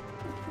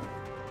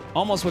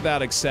 almost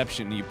without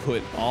exception, you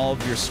put all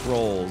of your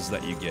scrolls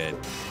that you get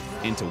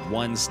into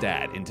one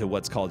stat, into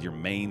what's called your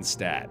main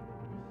stat.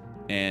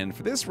 And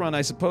for this run,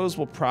 I suppose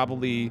we'll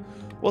probably...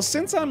 Well,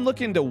 since I'm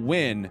looking to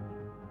win,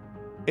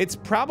 it's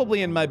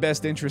probably in my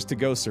best interest to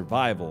go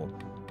survival,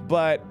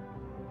 but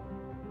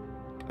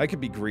I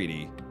could be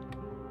greedy.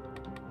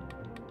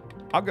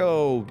 I'll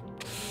go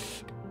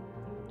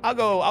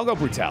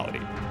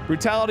brutality.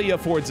 Brutality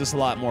affords us a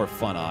lot more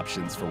fun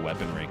options for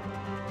weaponry.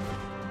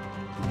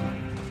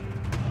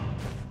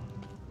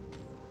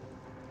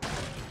 I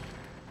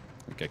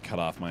think I cut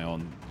off my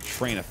own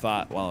train of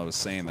thought while I was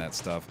saying that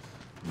stuff.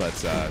 But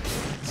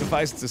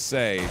suffice to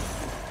say,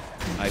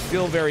 I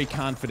feel very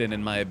confident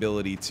in my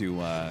ability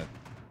to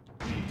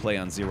play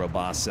on 0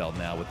 boss cell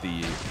now with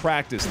the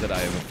practice that I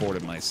have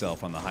afforded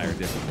myself on the higher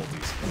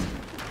difficulties.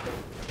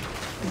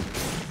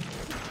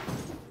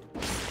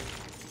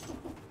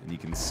 And you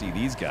can see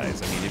these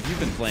guys. I mean, if you've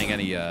been playing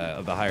any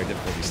of the higher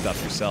difficulty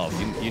stuff yourself,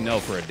 you know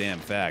for a damn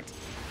fact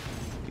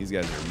these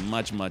guys are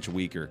much, much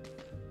weaker.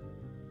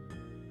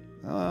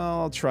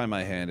 I'll try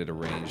my hand at a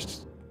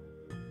ranged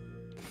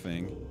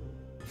thing.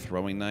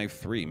 Throwing knife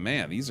 3.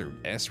 Man, these are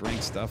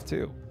S-rank stuff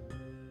too.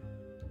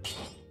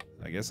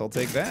 I guess I'll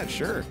take that,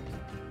 sure.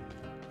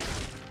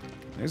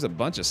 There's a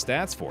bunch of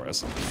stats for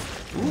us.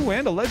 Ooh,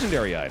 and a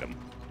legendary item.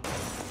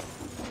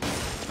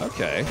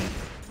 Okay.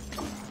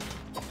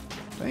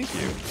 Thank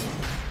you.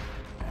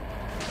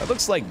 That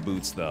looks like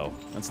boots, though.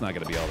 That's not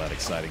going to be all that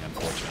exciting,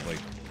 unfortunately.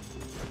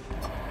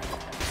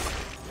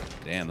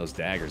 Damn, those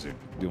daggers are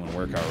doing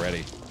work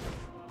already.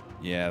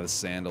 Yeah, the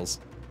sandals.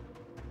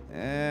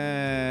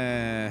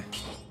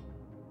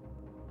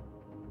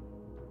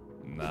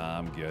 Nah,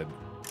 I'm good.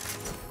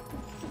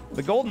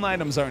 The golden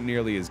items aren't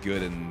nearly as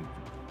good in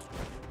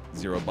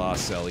 0 boss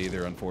cell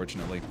either,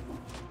 unfortunately.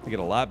 They get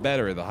a lot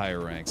better at the higher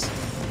ranks.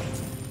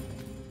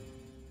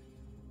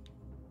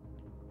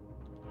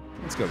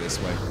 Let's go this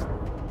way.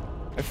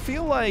 I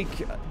feel like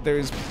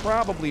there's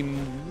probably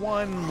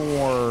one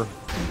more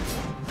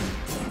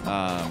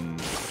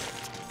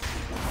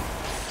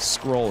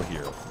scroll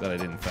here that I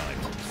didn't find.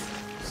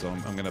 So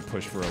I'm going to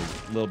push for a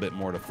little bit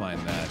more to find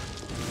that.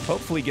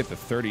 Hopefully get the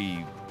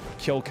 30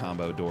 kill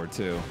combo door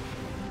too.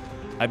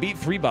 I beat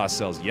 3 boss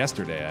cells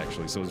yesterday,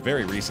 actually, so it was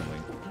very recently.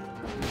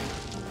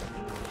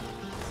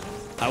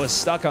 I was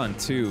stuck on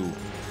 2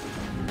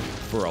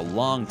 for a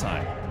long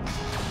time.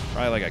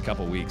 Probably like a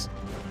couple weeks.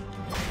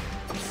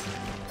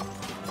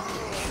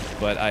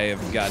 But I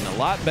have gotten a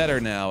lot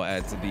better now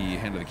at the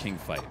Hand of the King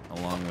fight,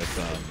 along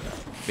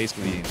with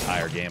basically the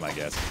entire game, I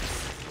guess.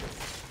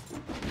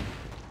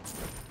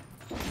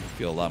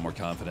 Feel a lot more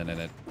confident in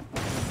it.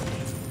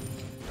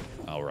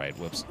 All right,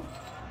 whoops.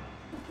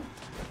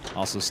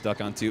 Also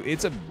stuck on 2.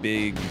 It's a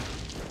big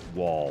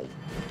wall.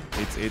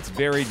 It's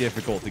very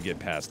difficult to get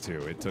past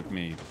 2. It took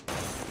me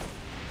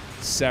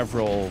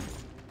several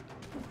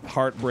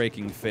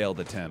heartbreaking failed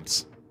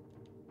attempts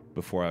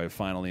before I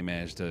finally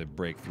managed to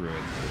break through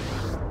it.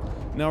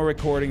 No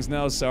recordings,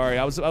 no, sorry.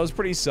 I was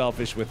pretty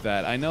selfish with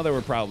that. I know there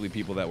were probably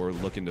people that were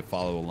looking to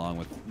follow along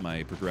with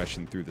my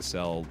progression through the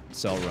cell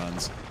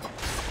runs.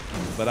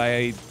 But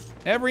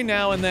every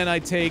now and then I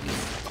take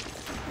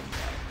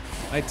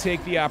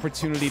the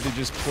opportunity to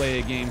just play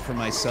a game for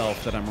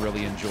myself that I'm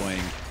really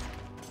enjoying.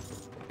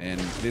 And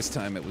this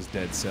time it was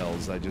Dead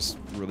Cells. I just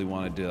really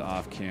wanted to,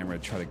 off camera,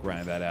 try to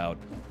grind that out.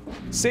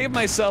 Save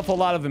myself a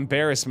lot of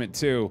embarrassment,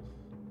 too.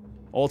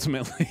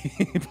 Ultimately,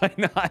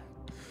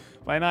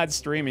 by not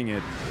streaming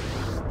it.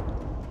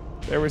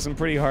 There were some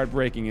pretty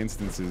heartbreaking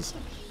instances.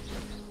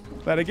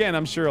 That, again,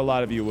 I'm sure a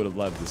lot of you would have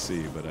loved to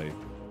see, but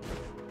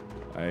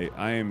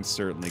I am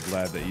certainly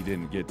glad that you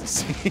didn't get to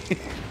see.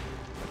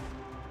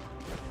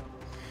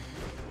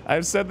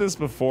 I've said this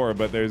before,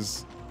 but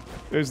there's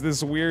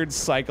this weird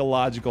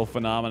psychological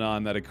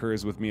phenomenon that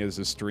occurs with me as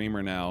a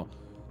streamer now,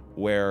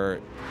 where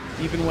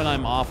even when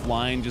I'm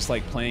offline, just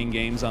like playing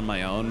games on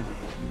my own,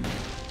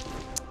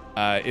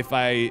 if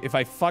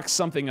I fuck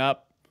something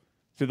up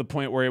to the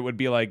point where it would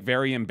be like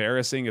very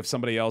embarrassing if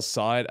somebody else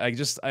saw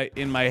it,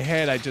 in my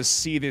head I just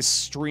see this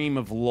stream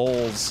of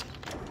lols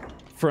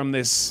from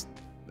this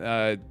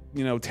you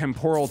know,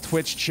 temporal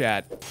Twitch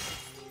chat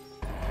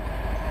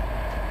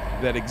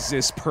that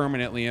exists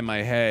permanently in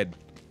my head.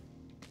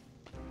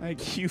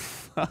 Like, you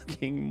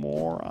fucking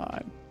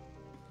moron.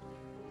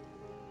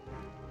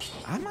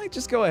 I might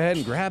just go ahead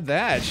and grab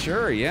that.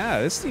 Sure,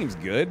 yeah, this seems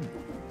good.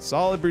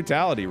 Solid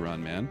brutality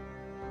run, man.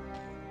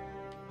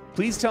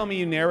 Please tell me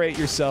you narrate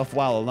yourself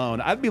while alone.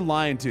 I'd be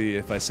lying to you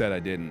if I said I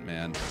didn't,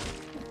 man.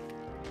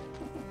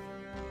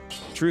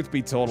 Truth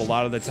be told, a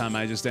lot of the time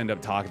I just end up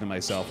talking to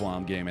myself while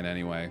I'm gaming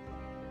anyway.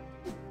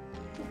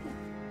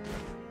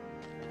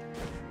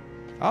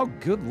 Oh,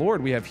 good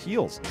lord, we have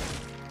heals.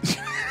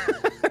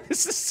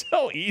 This is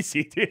so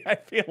easy, dude. I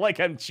feel like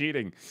I'm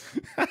cheating.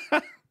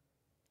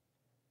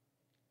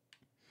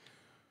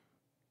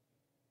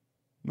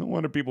 No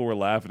wonder people were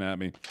laughing at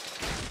me.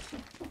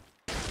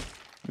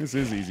 This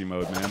is easy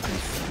mode, man.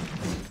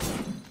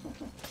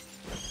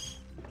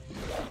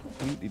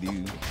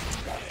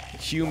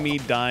 Cue me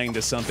dying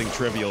to something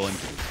trivial in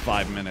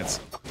 5 minutes.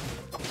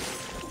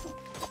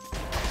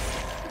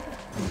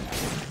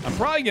 I'm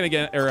probably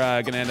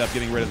gonna end up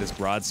getting rid of this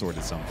broadsword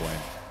at some point,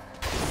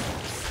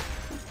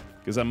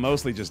 because I'm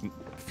mostly just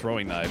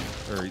throwing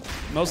knife, or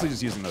mostly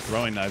just using the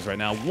throwing knives right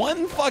now.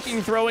 One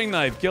fucking throwing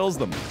knife kills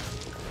them.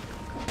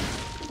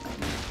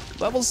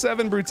 Level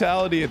 7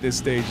 brutality at this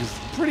stage is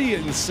pretty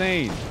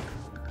insane.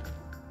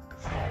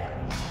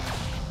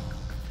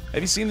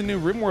 Have you seen the new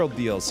RimWorld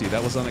DLC?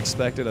 That was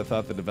unexpected. I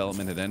thought the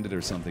development had ended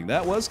or something.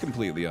 That was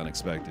completely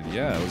unexpected.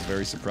 Yeah, I was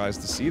very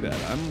surprised to see that.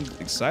 I'm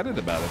excited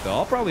about it, though.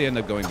 I'll probably end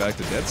up going back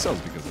to Dead Cells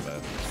because of that.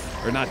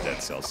 Or not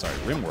Dead Cells, sorry,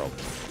 RimWorld.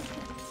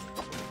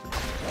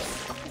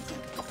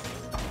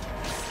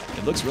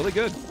 It looks really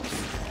good.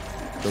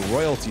 The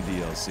royalty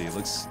DLC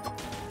looks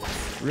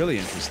really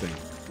interesting.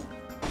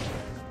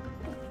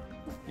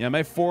 Yeah,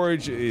 my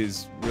forge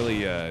is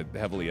really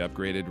heavily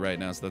upgraded right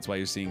now, so that's why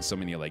you're seeing so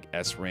many like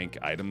S-rank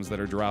items that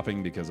are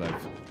dropping, because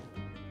I've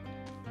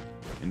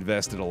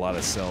invested a lot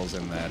of cells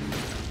in that.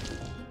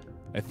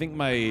 I think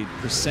my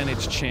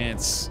percentage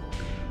chance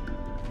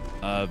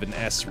of an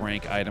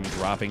S-rank item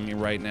dropping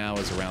right now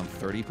is around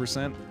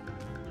 30%.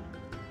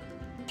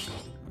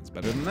 That's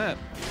better than that.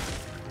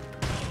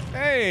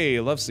 Hey,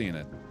 love seeing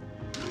it.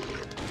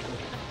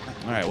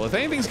 Alright, well, if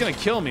anything's gonna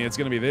kill me, it's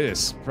gonna be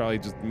this. Probably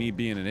just me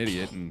being an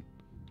idiot and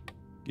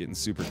getting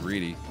super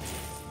greedy.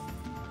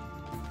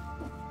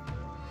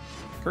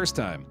 Curse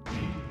time. I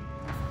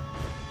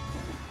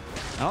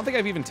don't think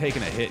I've even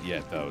taken a hit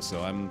yet, though,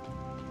 so I'm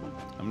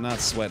not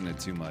sweating it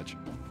too much.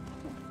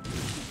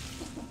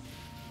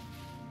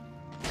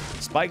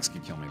 Spikes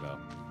could kill me, though.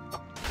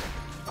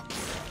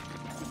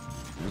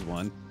 There's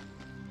one.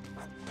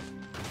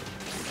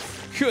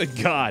 Good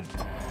God!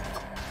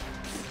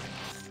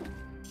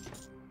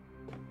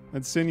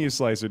 That sinew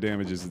slicer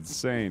damage is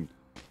insane.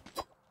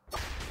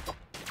 There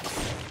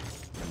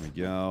we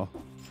go.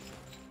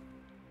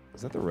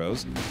 Is that the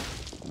rose?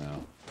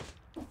 No.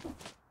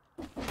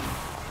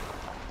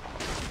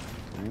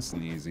 Nice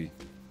and easy.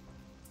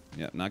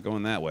 Yep, not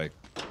going that way.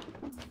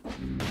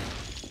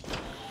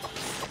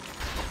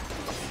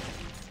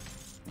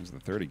 There's the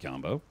 30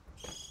 combo.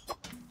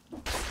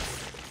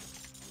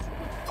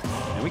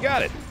 And we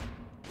got it.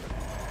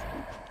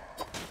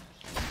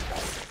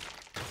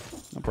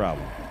 No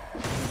problem.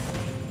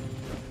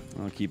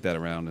 I'll keep that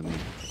around in the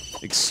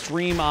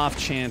extreme off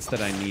chance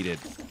that I need it.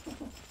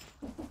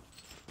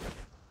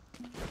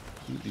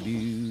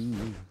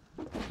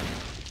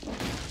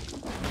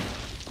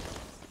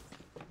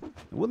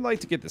 I would like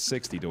to get the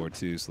 60 door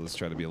too, so let's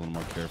try to be a little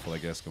more careful, I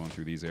guess, going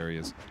through these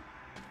areas.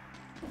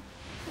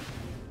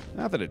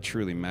 Not that it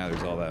truly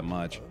matters all that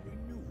much.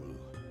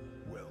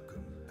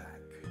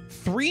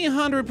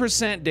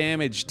 300%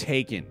 damage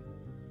taken.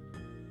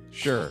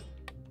 Sure.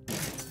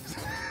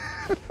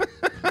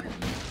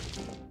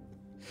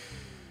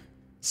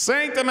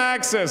 Sanctum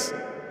Axis!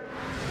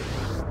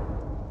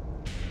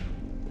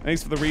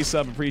 Thanks for the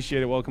resub,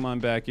 appreciate it. Welcome on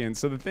back in.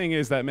 So the thing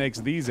is, that makes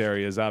these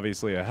areas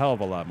obviously a hell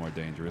of a lot more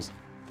dangerous.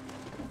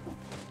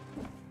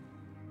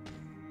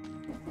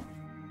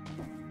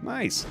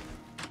 Nice.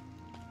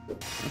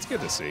 That's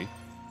good to see.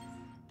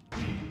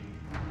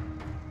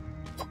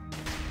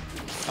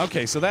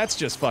 Okay, so that's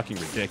just fucking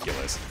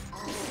ridiculous.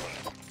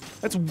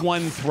 That's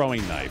one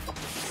throwing knife.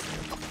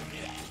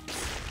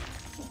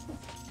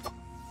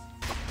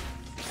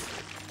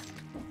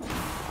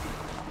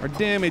 Our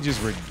damage is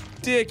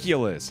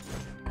ridiculous.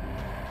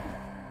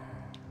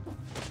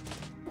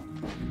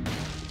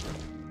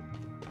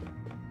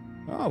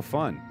 Oh,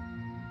 fun.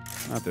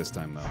 Not this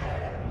time, though.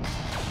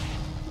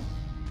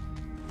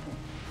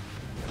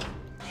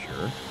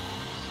 Sure.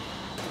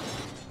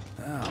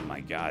 Oh,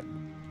 my God.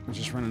 I'm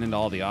just running into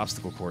all the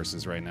obstacle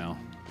courses right now.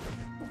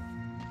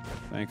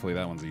 Thankfully,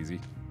 that one's easy.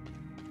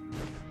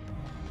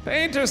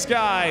 Painter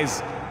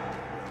Skies!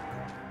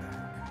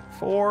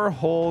 4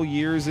 whole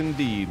years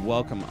indeed.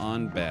 Welcome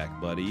on back,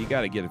 buddy. You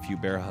got to get a few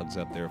bear hugs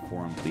up there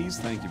for him. Please,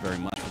 thank you very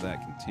much for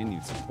that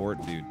continued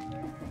support, dude.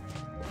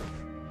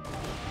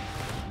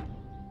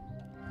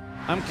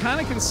 I'm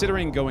kind of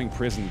considering going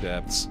prison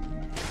depths.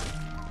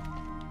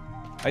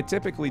 I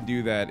typically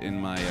do that in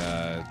my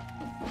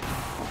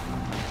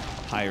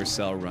higher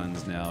cell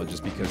runs now,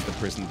 just because the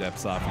prison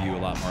depths offer you a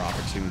lot more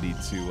opportunity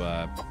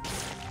to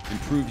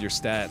improve your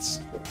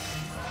stats.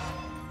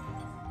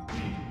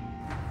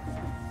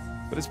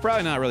 But it's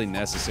probably not really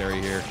necessary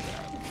here.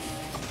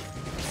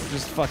 I'm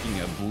just fucking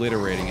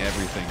obliterating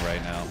everything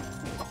right now.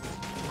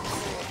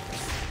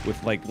 With,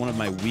 like, one of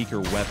my weaker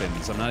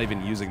weapons. I'm not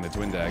even using the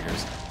twin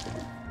daggers.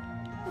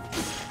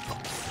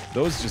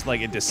 Those just,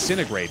 like, it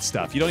disintegrates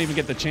stuff. You don't even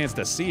get the chance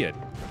to see it.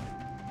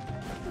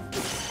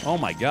 Oh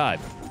my God.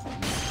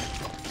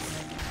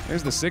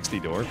 There's the 60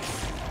 door.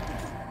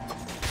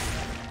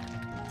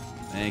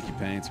 Thank you,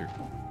 Painter.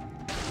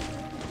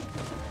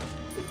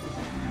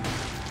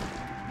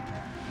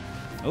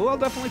 Oh, I'll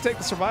definitely take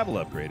the survival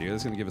upgrade here.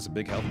 This is going to give us a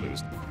big health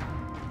boost.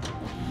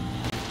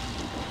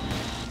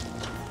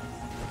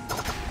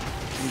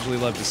 Usually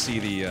love to see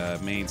the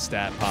main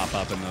stat pop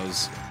up in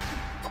those.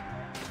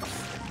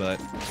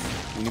 But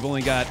when you've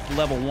only got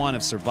level 1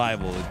 of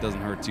survival, it doesn't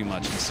hurt too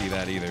much to see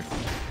that either.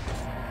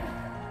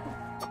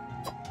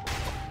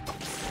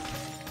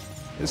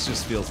 This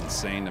just feels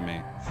insane to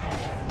me.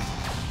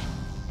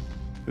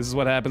 This is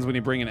what happens when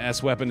you bring an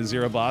S weapon to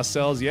 0 boss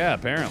cells? Yeah,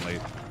 apparently.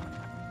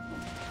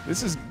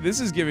 This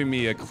is giving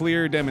me a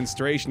clear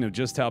demonstration of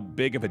just how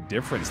big of a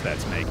difference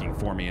that's making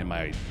for me in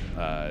my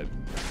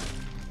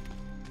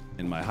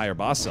higher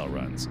boss cell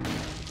runs.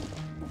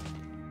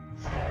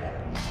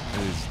 It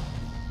is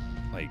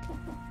like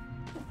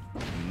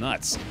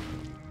nuts.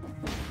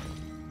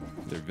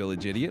 Their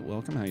village idiot,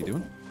 welcome. How you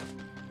doing?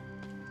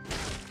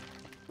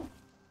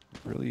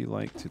 Really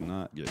like to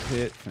not get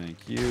hit.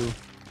 Thank you.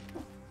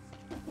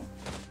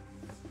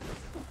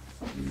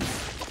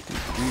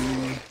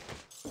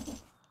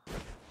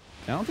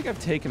 I don't think I've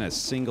taken a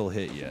single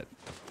hit yet.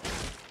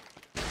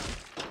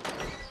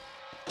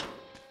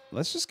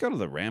 Let's just go to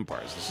the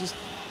ramparts. Let's just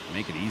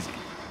make it easy.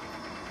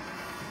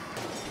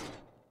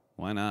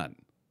 Why not?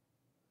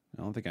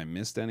 I don't think I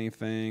missed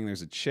anything.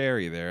 There's a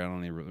cherry there. I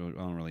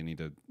don't really need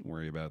to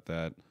worry about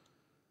that.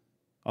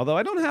 Although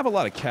I don't have a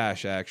lot of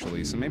cash,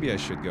 actually, so maybe I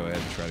should go ahead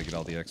and try to get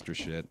all the extra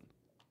shit.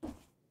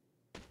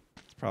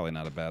 It's probably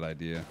not a bad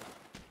idea.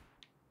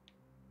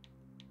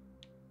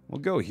 We'll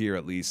go here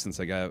at least,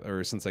 since I got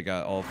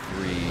all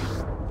 3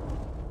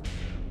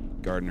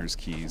 gardener's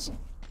keys.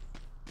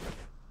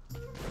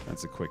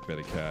 That's a quick bit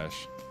of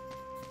cash.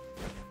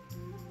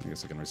 I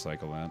guess I can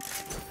recycle that.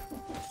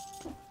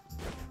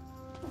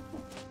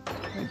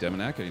 Hey,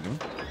 Demonac, how you doing?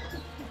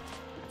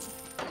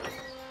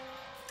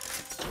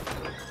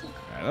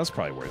 Alright, that was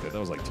probably worth it. That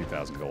was like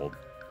 2,000 gold.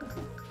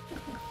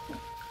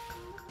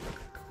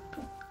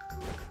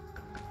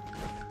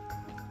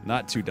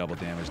 Not 2 double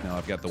damage now.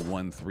 I've got the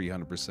 1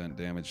 300%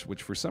 damage,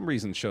 which for some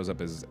reason shows up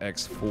as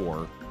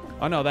X4.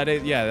 Oh no, that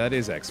is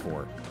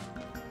X4.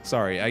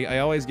 Sorry, I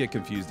always get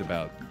confused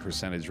about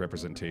percentage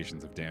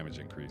representations of damage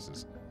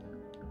increases.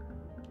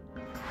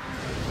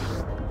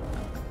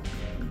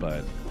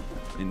 But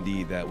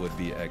indeed, that would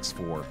be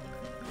X4.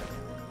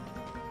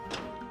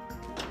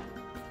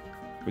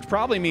 Which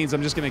probably means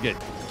I'm just gonna get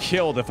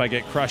killed if I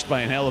get crushed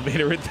by an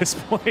elevator at this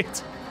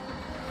point.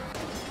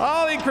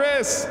 Holy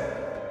Chris!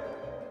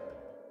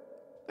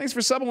 Thanks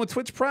for subbing with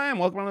Twitch Prime.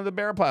 Welcome on to the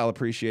Bear Pile.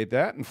 Appreciate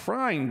that. And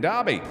Frying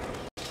Dobby.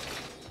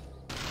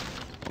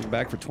 Welcome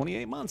back for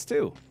 28 months,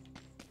 too.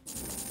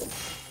 Says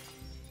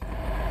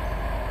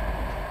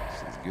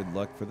good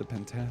luck for the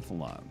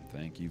pentathlon.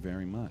 Thank you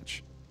very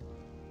much.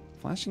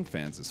 Flashing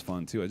fans is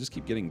fun, too. I just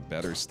keep getting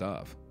better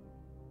stuff.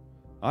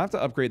 I'll have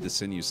to upgrade the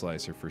sinew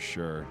slicer for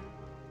sure.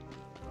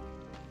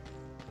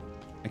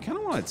 I kind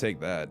of want to take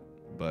that,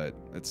 but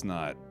it's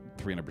not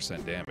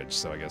 300% damage,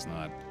 so I guess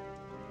not.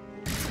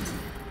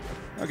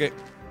 Okay.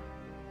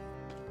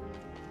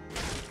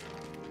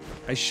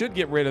 I should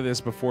get rid of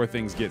this before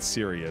things get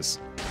serious.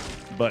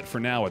 but for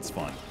now it's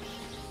fun.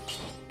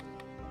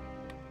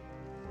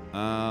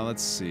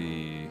 Let's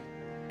see.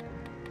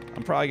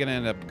 I'm probably gonna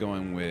end up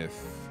going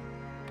with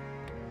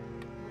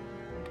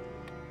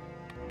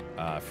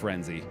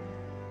Frenzy.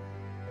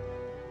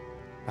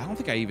 I don't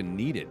think I even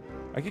need it.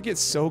 I could get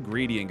so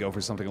greedy and go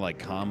for something like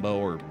Combo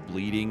or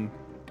Bleeding.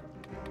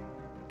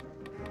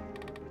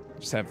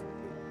 Just have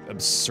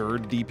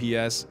absurd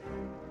DPS.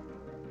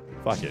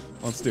 Fuck it.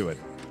 Let's do it.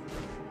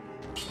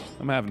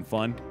 I'm having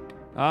fun.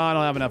 Oh, I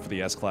don't have enough for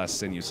the S-Class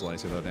Sinew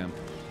Slicer, though, damn.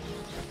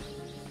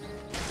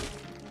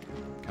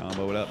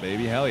 Combo it up,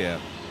 baby. Hell yeah.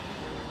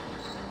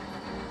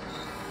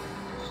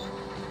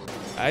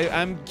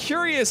 I'm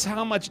curious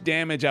how much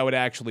damage I would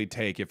actually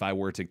take if I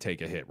were to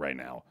take a hit right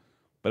now.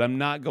 But I'm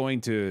not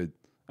going to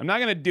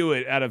do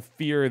it out of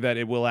fear that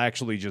it will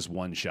actually just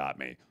one-shot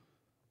me.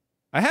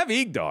 I have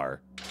Igdar.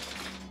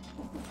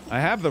 I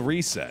have the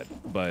reset,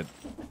 but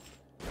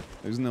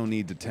there's no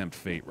need to tempt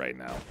fate right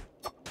now.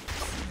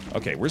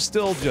 Okay, we're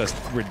still just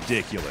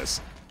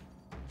ridiculous.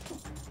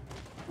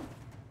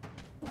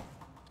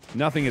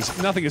 Nothing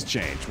has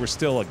changed. We're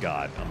still a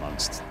god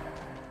amongst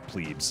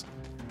plebes.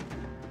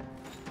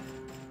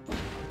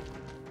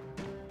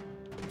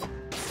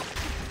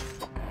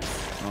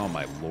 Oh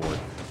my lord.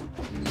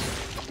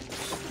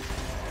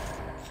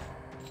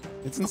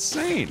 It's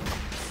insane.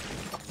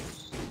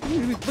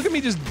 Look at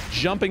me just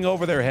jumping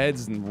over their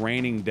heads and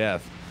raining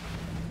death.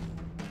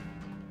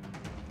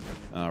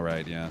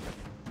 Alright, yeah.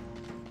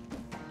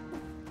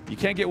 You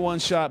can't get one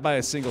shot by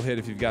a single hit.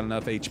 If you've got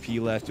enough HP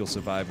left, you'll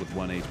survive with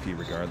 1 HP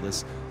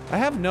regardless. I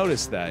have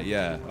noticed that,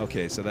 yeah.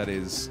 Okay, so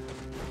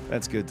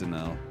that's good to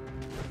know.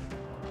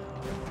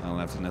 I don't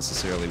have to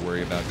necessarily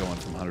worry about going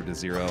from 100 to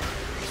 0.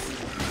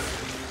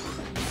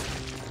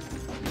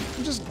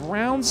 I'm just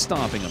ground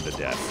stomping them to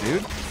death,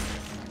 dude.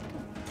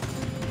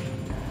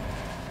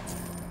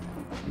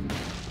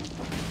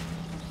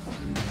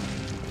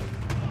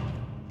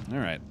 All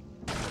right.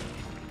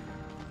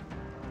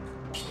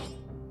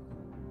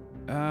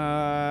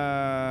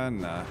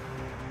 Nah.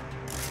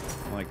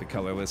 I like the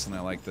colorless and I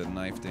like the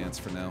knife dance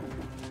for now.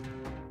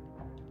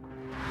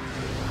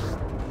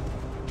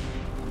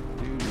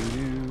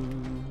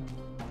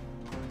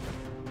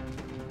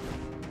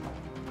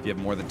 If you have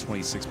more than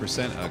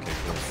 26%, okay,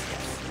 cool.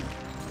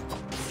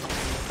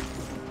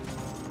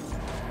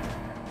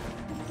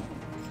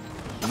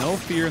 No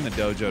fear in the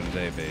dojo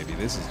today, baby.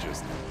 This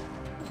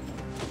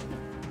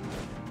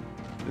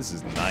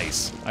is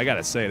nice. I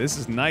gotta say, this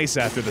is nice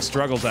after the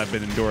struggles I've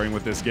been enduring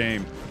with this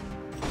game.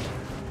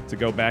 To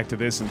go back to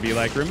this and be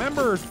like,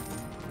 remember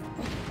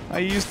I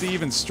used to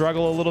even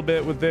struggle a little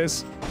bit with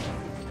this?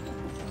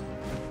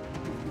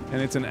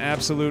 And it's an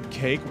absolute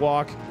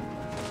cakewalk.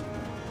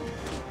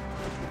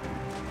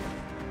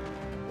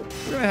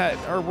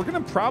 We're gonna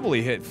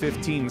probably hit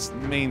 15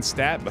 main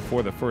stat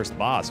before the first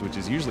boss, which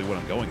is usually what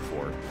I'm going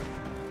for.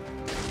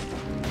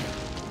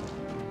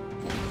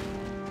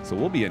 So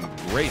we'll be in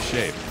great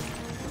shape.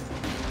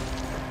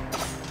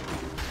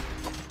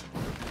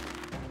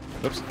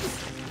 Oops.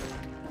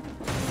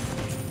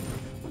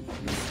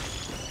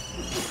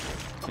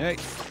 Yay.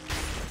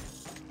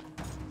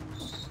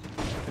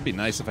 It'd be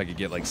nice if I could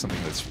get like something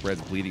that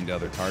spreads bleeding to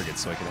other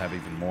targets so I could have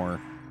even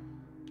more,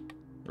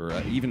 or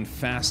even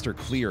faster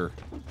clear.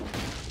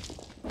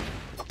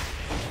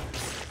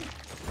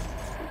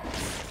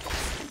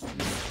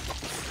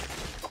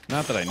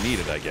 Not that I need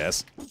it, I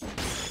guess.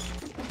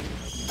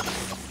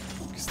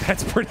 Because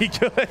that's pretty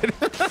good.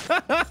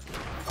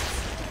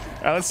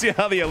 Alright, let's see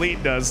how the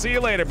elite does. See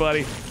you later,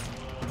 buddy.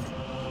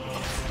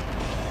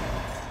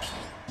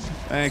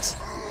 Thanks.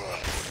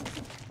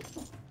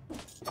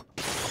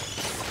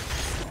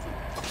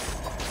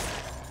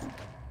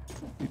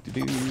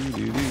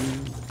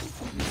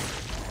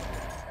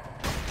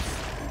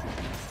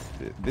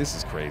 This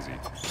is crazy.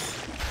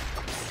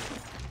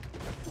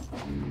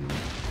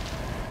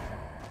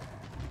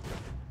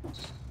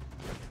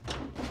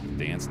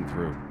 Dancing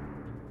through.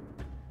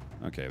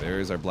 Okay,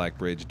 there's our Black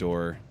Bridge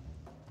door.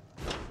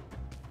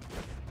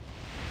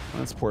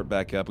 Let's port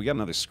back up. We got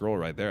another scroll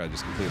right there I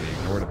just completely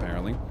ignored,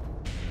 apparently.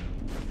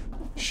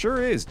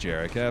 Sure is,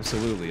 Jarek,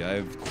 absolutely.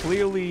 I've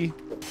clearly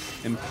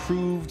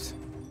improved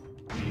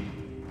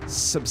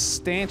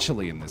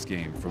substantially in this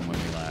game from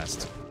when we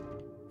last...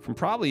 From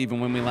probably even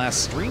when we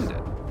last streamed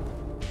it.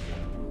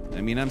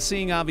 I mean, I'm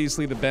seeing,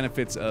 obviously, the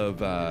benefits of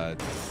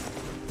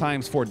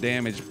 ×4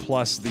 damage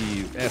plus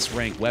the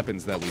S-rank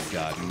weapons that we've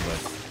gotten,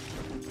 but...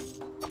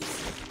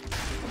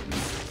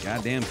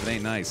 Goddamn, if it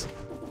ain't nice.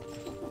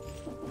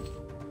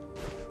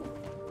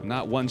 I'm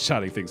not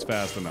one-shotting things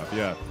fast enough,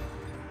 yeah.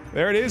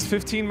 There it is,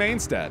 15 main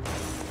stat.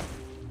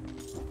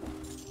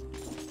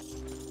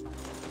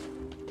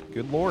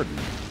 Good lord.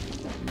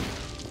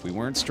 We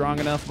weren't strong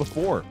enough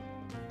before.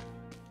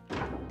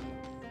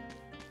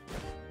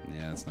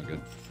 Yeah, that's not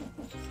good.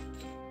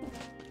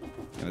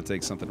 Gonna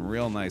take something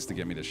real nice to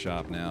get me to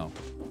shop now.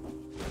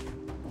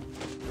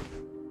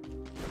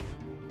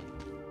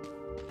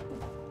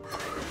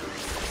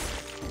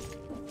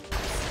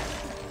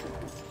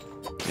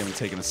 You haven't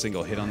taken a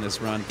single hit on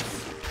this run.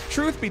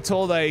 Truth be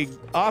told, I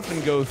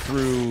often go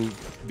through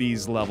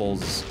these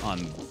levels on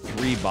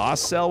 3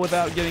 boss cell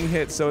without getting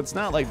hit, so it's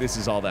not like this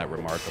is all that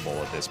remarkable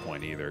at this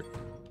point either.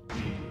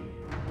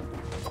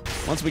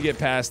 Once we get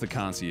past the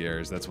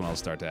concierge, that's when I'll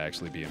start to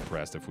actually be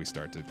impressed if we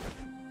start to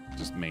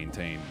just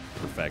maintain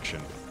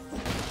perfection.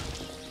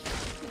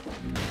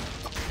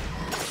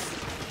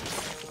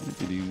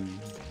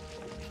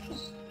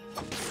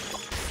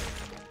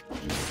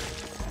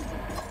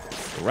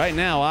 Right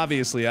now,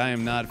 obviously, I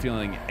am not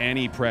feeling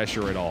any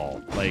pressure at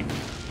all. Like,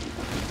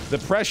 the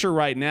pressure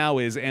right now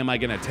is, am I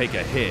gonna take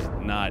a hit,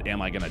 not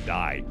am I gonna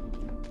die?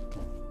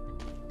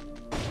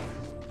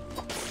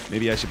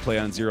 Maybe I should play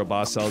on 0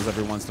 boss cells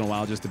every once in a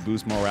while just to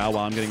boost morale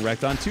while I'm getting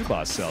wrecked on 2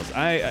 boss cells.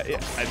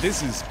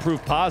 This is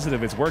proof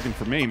positive it's working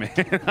for me,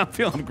 man. I'm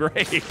feeling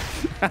great.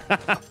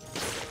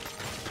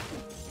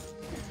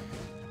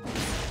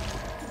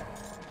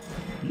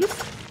 Yep.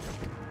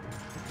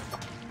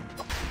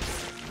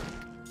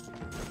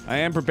 I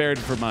am prepared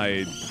for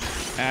my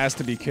ass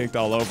to be kicked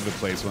all over the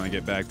place when I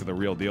get back to the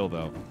real deal,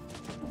 though.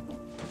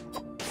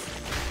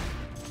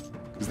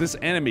 Because this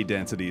enemy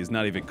density is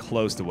not even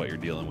close to what you're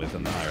dealing with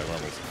in the higher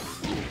levels.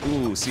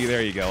 Ooh, see,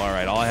 there you go. All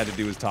right, all I had to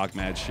do was talk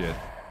mad shit.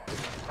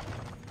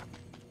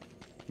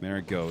 There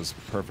it goes.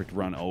 Perfect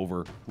run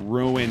over.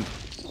 Ruined.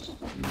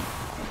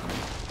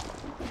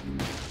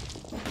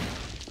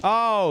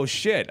 Oh,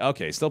 shit.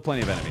 Okay, still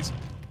plenty of enemies.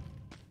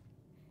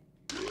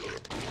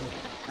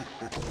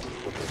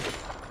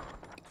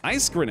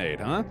 Ice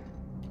grenade, huh?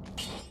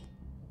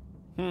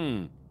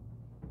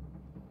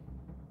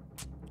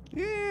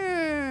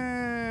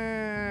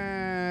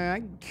 Yeah,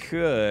 I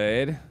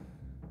could.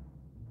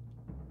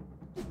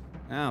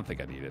 I don't think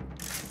I need it.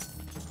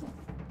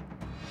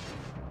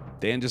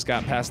 Dan just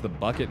got past the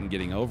bucket and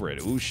getting over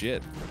it. Ooh,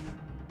 shit.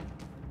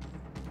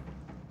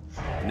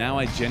 Now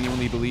I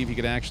genuinely believe he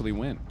could actually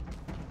win.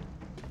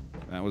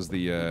 That was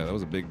the that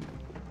was a big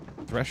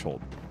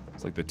threshold.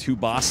 It's like the 2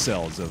 boss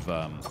cells of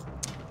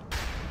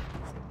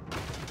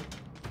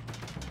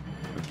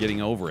getting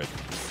over it.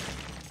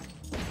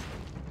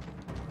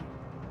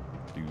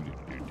 Here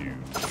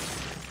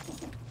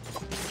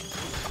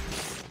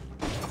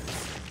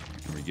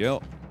we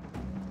go.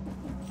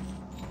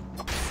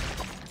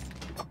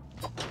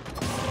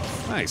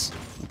 Nice.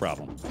 No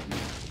problem.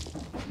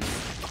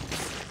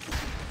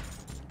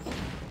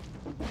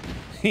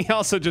 He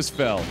also just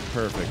fell.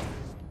 Perfect.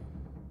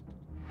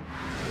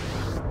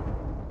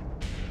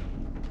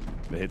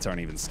 The hits aren't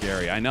even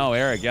scary. I know,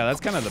 Eric. Yeah,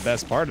 that's kind of the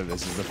best part of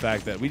this, is the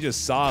fact that we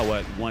just saw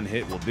what 1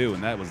 hit will do,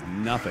 and that was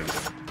nothing.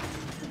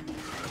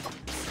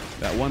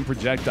 That 1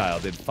 projectile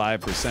did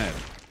 5%,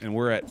 and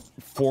we're at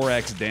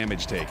 4x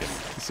damage taken.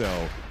 So,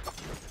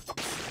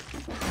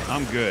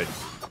 I'm good.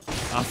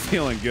 I'm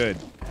feeling good.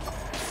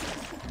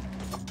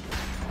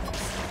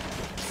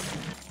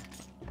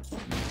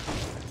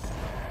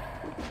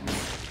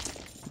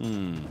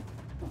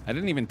 I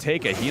didn't even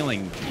take a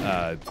healing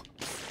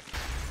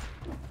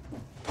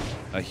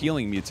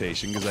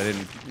mutation because I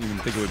didn't even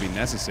think it would be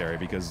necessary,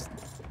 because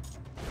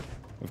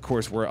of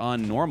course we're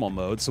on normal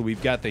mode, so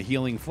we've got the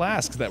healing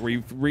flasks that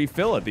we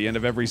refill at the end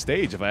of every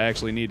stage. If I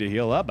actually need to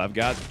heal up, I've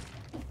got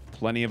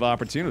plenty of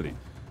opportunity.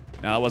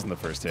 Now, it wasn't the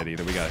first hit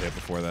either. We got hit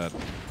before that.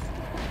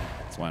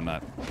 That's why I'm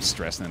not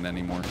stressing it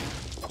anymore.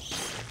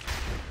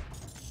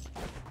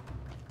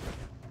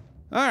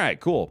 Alright,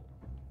 cool.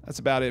 That's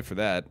about it for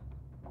that.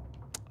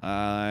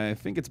 I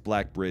think it's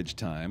Black Bridge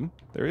time.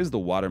 There is the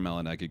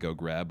watermelon I could go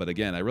grab, but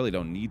again, I really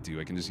don't need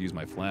to. I can just use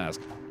my flask.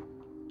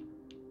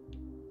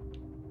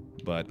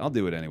 But I'll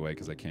do it anyway,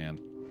 because I can.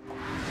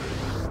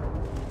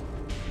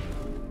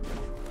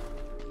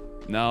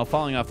 No,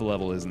 falling off the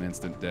level isn't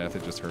instant death.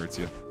 It just hurts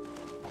you.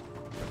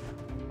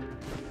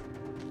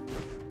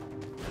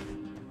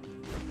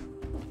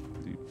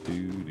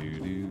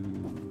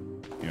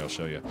 Here, I'll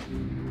show you.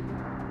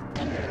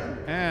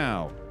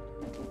 Ow.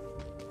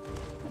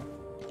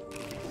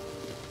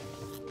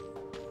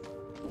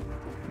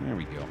 There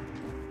we go.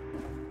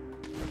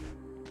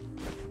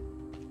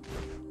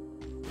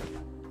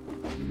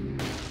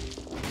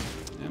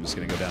 I'm just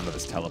gonna go down to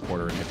this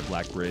teleporter and hit the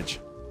Black Bridge.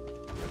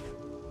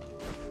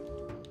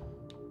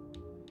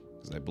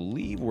 Because I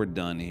believe we're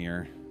done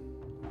here.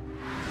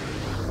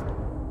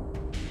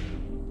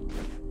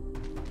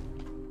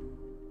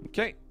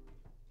 Okay.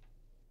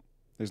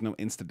 There's no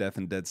insta-death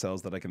in Dead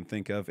Cells that I can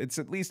think of. It's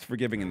at least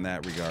forgiving in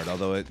that regard,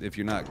 although if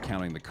you're not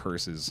counting the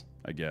curses,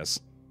 I guess.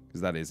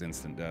 Because that is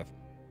instant death.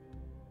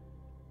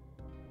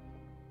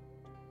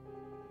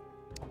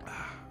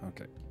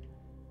 Okay.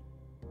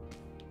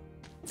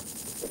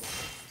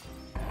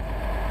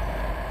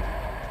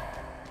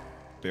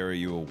 Baer, are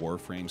you a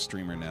Warframe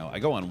streamer now? I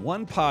go on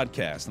 1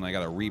 podcast and I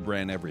gotta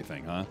rebrand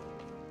everything, huh?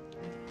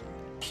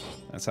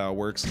 That's how it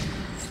works.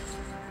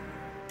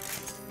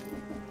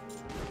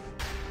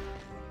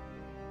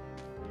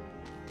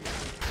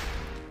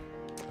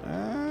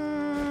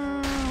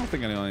 I don't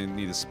think I only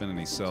need to spin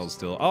any cells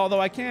still. Although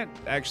I can't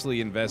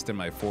actually invest in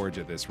my forge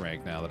at this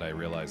rank now that I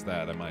realize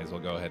that. I might as well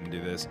go ahead and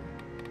do this.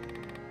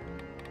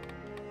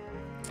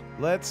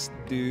 Let's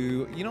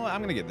do... You know what?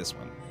 I'm going to get this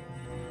one.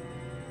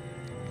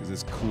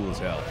 Because it's cool as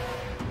hell.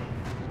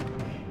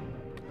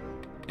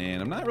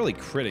 And I'm not really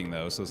critting,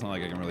 though, so it's not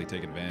like I can really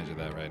take advantage of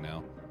that right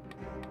now.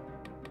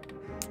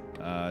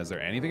 Is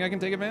there anything I can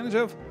take advantage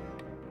of?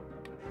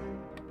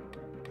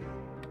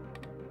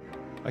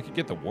 I could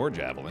get the War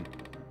Javelin.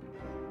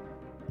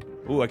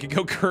 Ooh, I could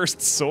go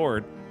Cursed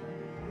Sword.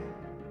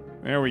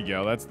 There we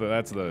go. That's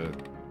the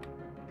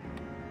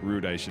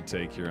route I should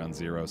take here on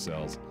 0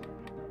 cells.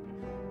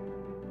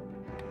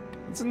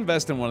 Let's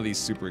invest in one of these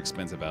super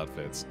expensive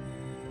outfits.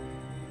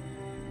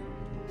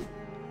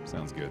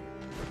 Sounds good.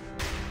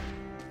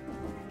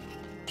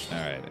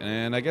 Alright,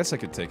 and I guess I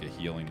could take a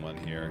healing one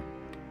here.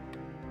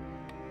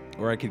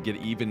 Or I could get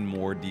even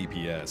more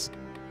DPS.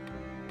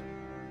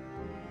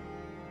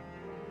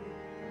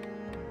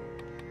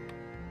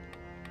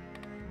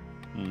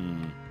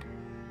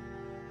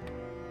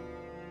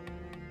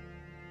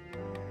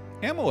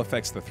 Ammo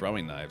affects the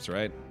throwing knives,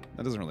 right?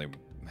 That doesn't really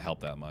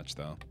help that much,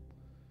 though.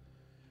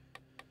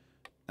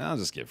 I'll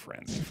just get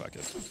Frenzy, fuck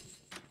it.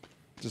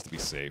 Just to be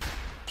safe.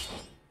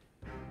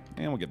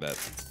 And we'll get that.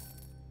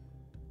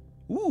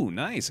 Ooh,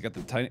 nice. I got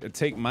the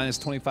take minus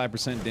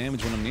 25%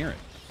 damage when I'm near it.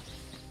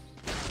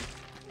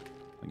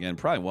 Again,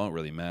 probably won't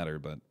really matter,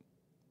 but...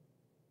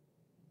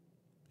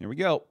 Here we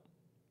go.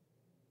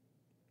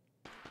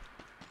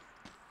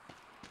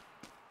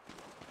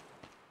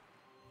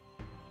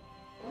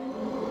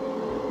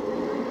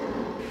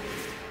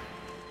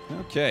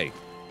 Okay.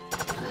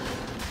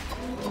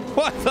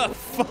 What the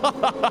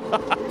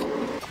fuck?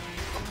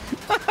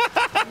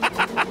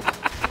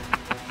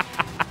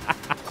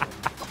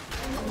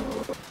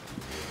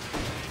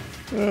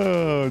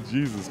 Oh,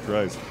 Jesus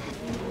Christ.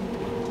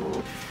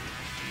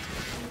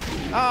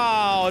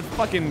 Oh, it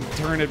fucking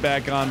turned it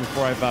back on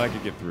before I thought I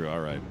could get through.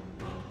 All right.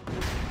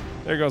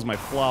 There goes my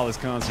flawless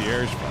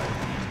concierge fight.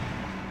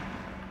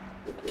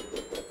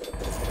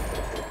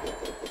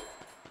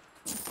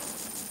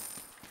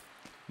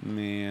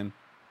 Man.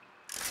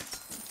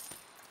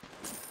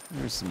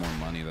 There's some more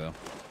money, though.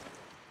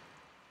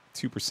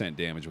 2%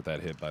 damage with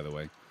that hit, by the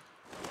way.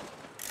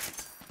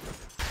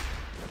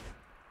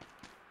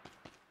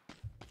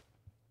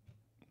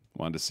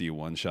 Wanted to see you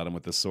one-shot him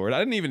with the sword. I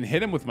didn't even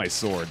hit him with my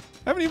sword.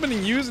 I haven't even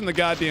been using the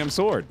goddamn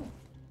sword.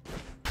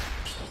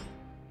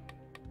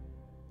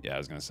 Yeah, I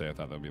was gonna say, I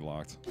thought that would be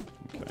locked.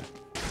 Okay.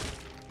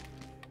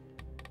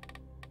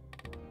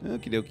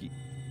 Okie dokie.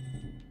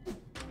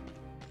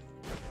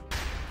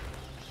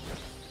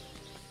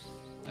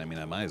 I mean,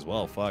 I might as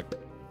well, fuck.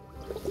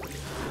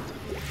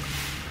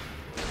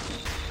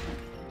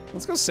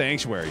 Let's go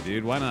Sanctuary,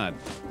 dude. Why not?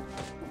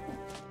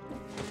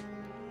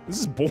 This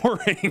is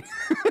boring.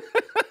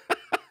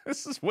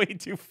 This is way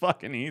too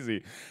fucking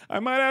easy. I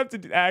might have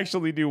to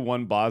actually do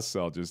one boss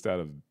cell just out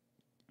of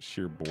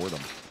sheer boredom.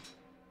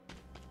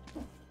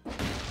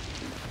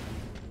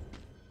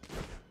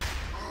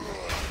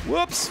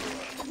 Whoops!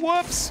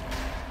 Whoops!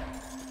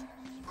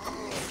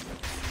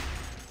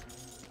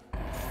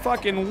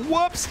 Fucking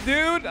whoops,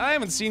 dude! I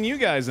haven't seen you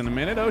guys in a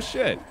minute. Oh,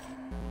 shit.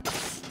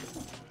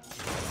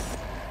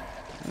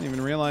 I didn't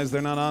even realize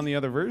they're not on the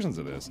other versions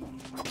of this.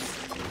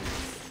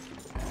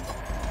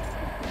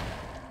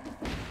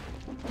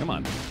 Come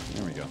on.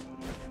 There we go.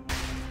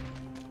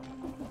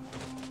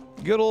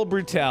 Good old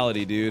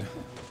brutality, dude.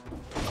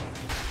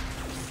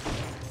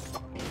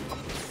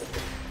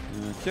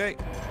 Okay.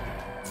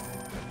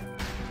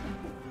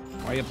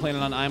 Why are you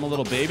planning on I'm a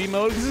Little Baby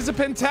mode? Because it's a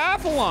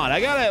pentathlon. I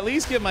gotta at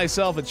least give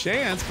myself a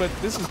chance, but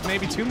this is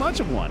maybe too much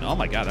of one. Oh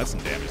my god, that's some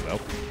damage, though.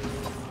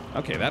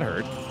 Okay, that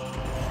hurt.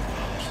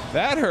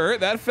 That hurt.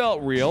 That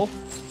felt real.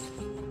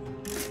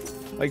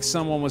 Like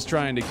someone was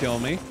trying to kill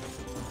me.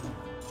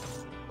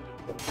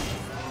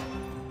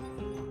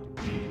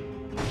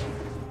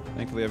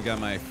 Thankfully, I've got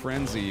my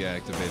frenzy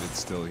activated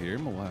still here,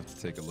 but we'll have to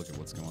take a look at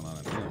what's going on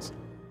in this.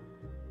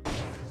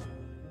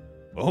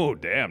 Oh,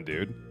 damn,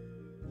 dude.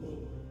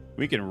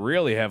 We can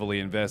really heavily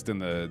invest in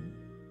the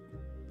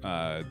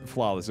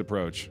flawless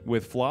approach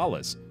with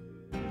flawless.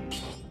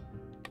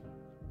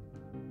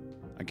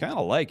 I kind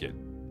of like it.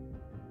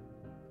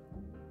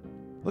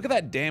 Look at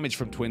that damage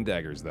from twin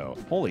daggers, though.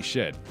 Holy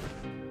shit.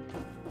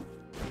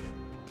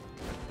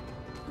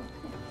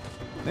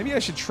 Maybe I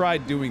should try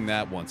doing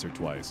that once or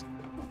twice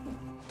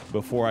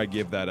before I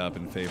give that up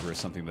in favor of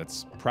something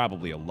that's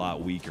probably a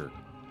lot weaker.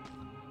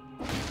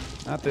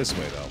 Not this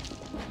way, though.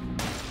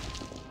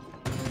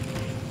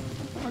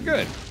 Oh,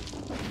 good.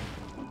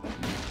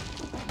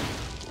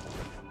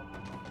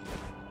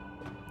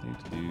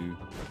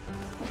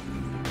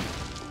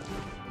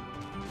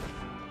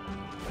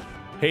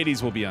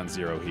 Hades will be on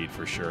 0 heat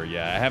for sure.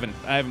 Yeah, I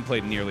haven't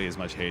played nearly as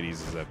much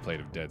Hades as I've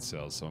played of Dead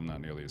Cells, so I'm not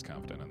nearly as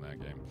confident in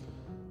that game.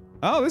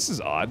 Oh, this is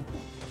odd.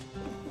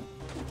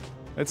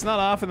 It's not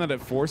often that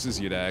it forces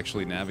you to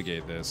actually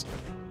navigate this.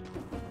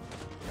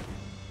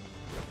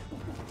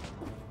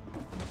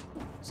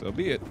 So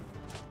be it.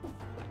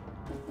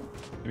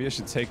 Maybe I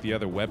should take the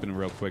other weapon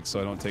real quick so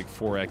I don't take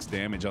 4x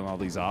damage on all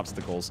these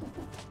obstacles.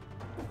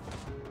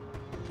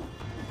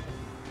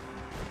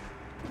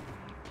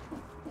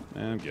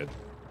 I'm good.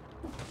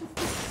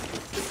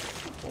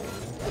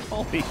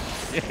 Holy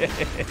shit.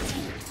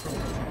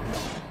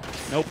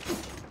 Nope.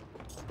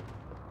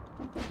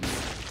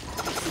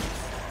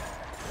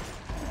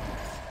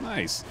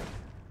 Nice.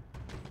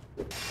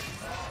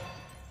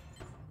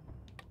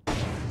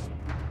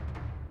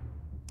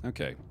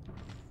 Okay.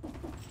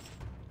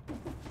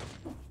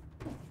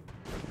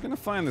 I'm gonna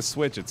find the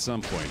switch at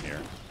some point here.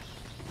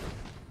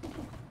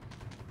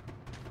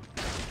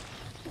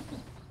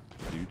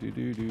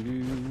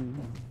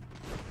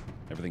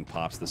 Everything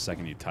pops the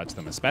second you touch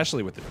them,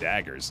 especially with the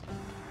daggers.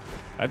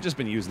 I've just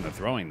been using the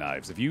throwing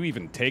knives. If you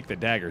even take the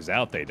daggers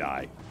out, they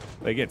die.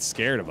 They get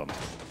scared of them.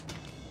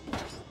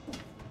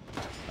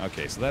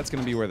 Okay, so that's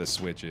going to be where the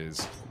switch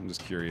is. I'm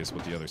just curious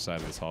what the other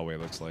side of this hallway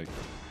looks like.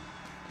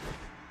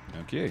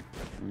 Okay,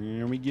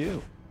 here we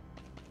go.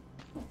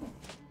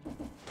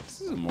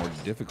 This is a more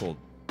difficult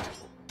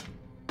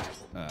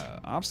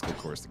obstacle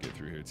course to get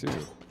through here, too.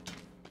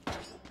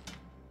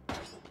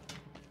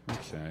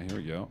 Okay, here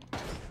we go.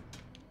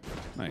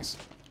 Nice.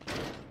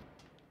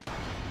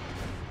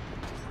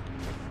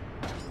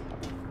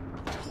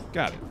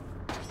 Got it.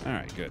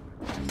 Alright, good.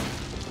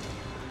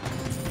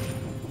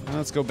 Now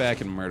let's go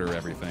back and murder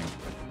everything.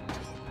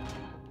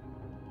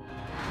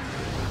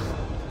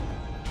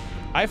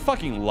 I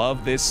fucking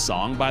love this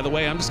song, by the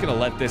way. I'm just gonna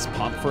let this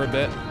pump for a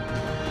bit.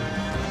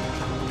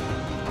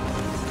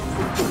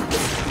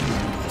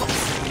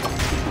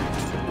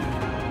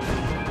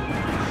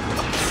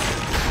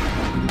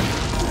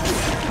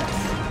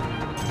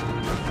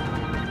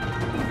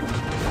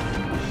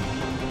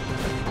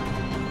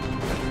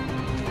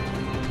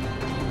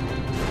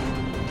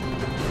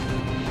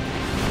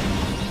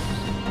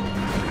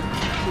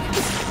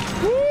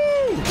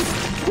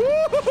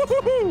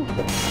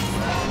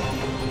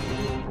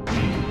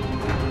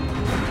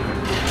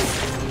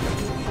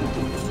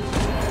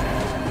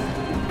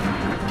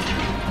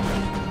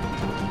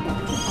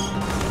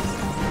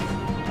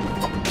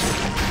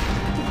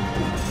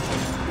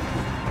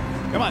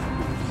 Come on.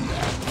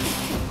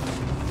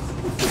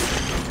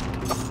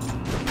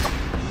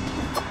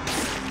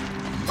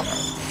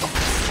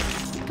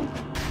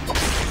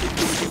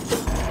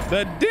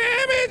 The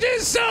damage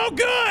is so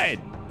good!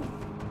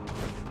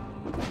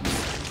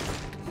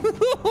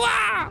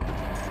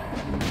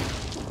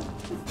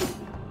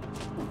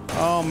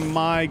 Oh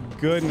my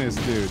goodness,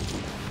 dude.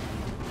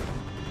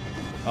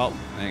 Oh,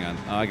 hang on.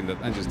 Oh, I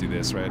can just do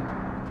this, right?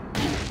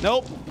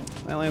 Nope.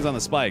 That lands on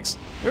the spikes.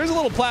 There's a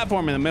little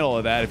platform in the middle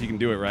of that if you can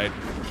do it right.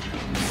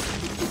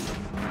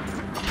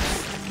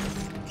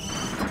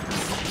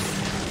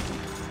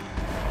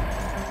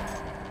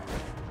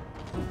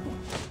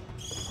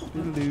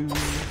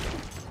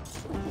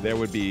 There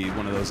would be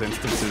one of those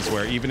instances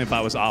where even if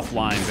I was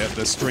offline,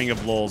 the string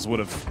of lulls would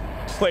have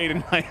played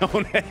in my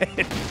own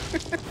head.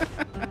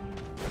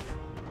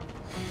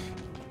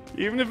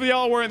 Even if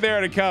y'all weren't there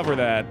to cover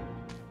that,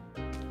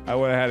 I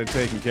would have had it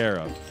taken care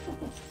of.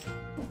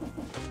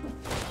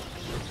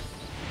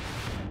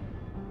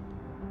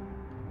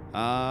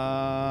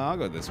 I'll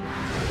go this way.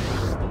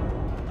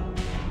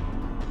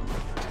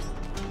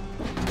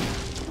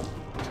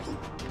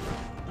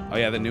 Oh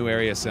yeah, the new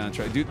area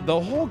soundtrack. Dude, the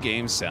whole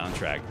game's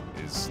soundtrack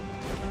is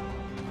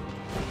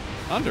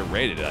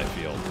underrated, I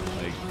feel.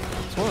 Like,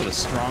 it's one of the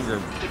stronger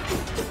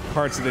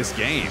parts of this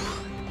game.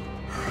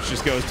 Which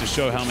just goes to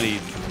show how many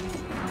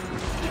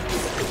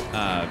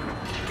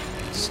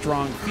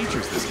strong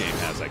features this game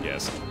has, I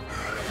guess.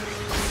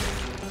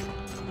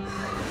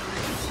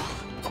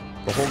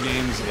 The whole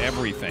game's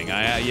everything.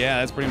 Yeah,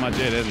 that's pretty much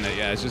it, isn't it?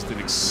 Yeah, it's just an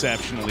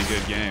exceptionally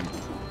good game.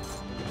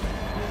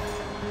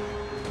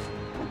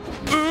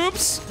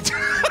 Oops!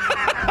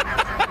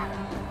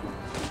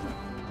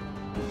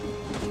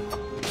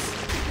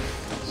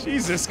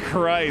 Jesus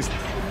Christ.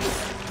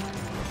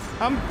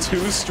 I'm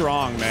too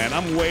strong, man.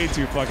 I'm way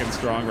too fucking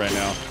strong right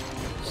now.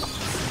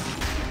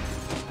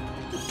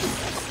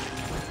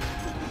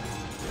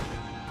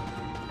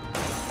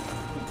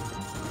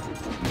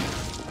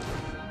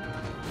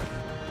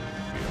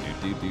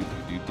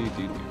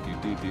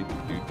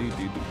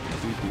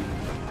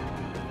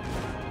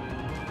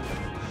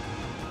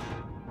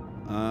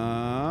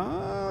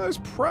 There's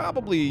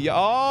probably...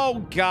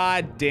 Oh,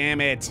 god damn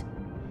it.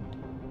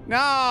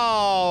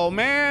 No,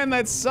 man,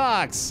 that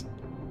sucks.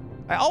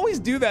 I always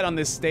do that on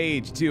this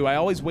stage, too. I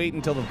always wait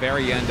until the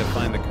very end to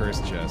find the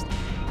cursed chest.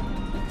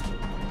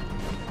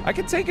 I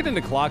could take it into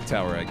Clock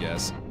Tower, I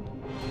guess.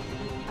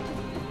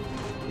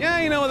 Yeah,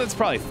 you know what? That's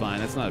probably fine.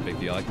 That's not a big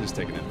deal. I can just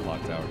take it into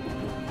Clock Tower.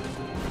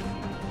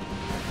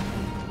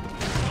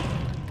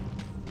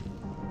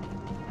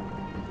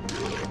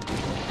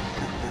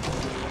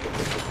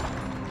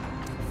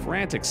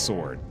 Frantic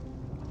Sword.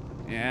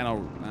 Yeah, I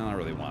don't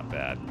really want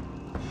that.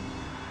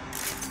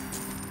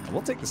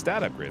 We'll take the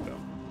stat upgrade, though.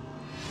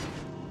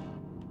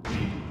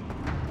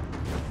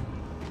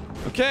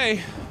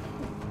 Okay.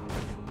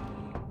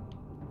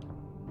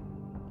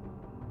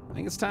 I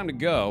think it's time to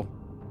go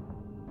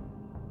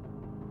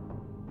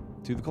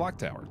to the Clock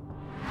Tower.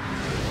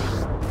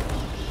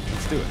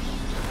 Let's do it.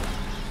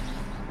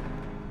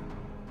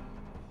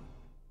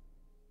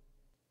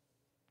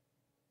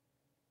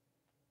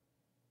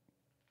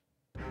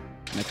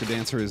 Master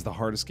Dancer is the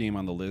hardest game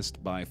on the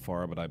list by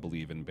far, but I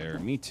believe in Baer.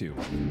 Me too.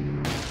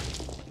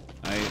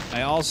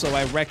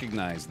 I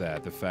recognize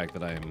that, the fact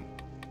that I am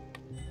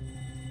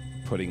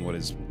putting what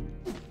is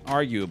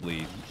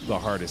arguably the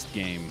hardest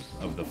game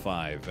of the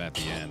 5 at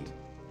the end.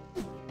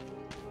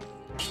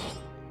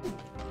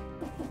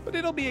 But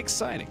it'll be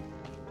exciting.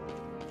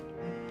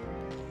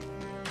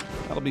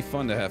 That'll be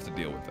fun to have to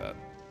deal with that.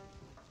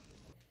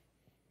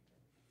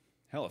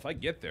 Hell, if I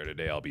get there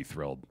today, I'll be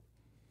thrilled.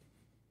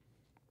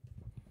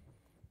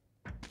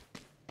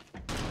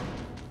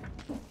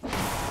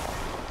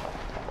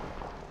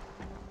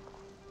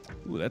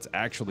 Ooh, that's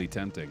actually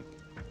tempting.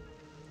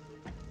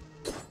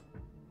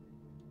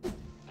 I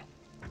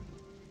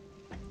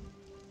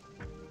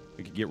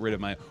could get rid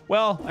of my...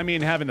 Well, I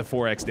mean, having the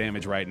 4x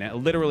damage right now,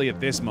 literally at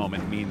this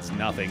moment, means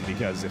nothing,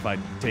 because if I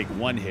take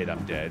one hit,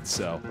 I'm dead,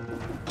 so...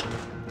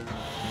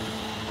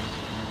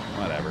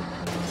 Whatever.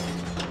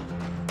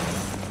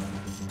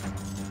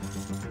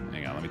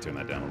 Hang on, let me turn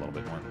that down a little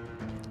bit more.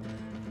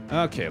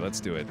 Okay, let's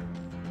do it.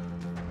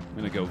 I'm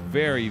gonna go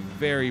very,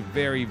 very,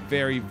 very,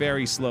 very,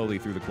 very slowly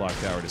through the clock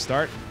tower to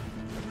start.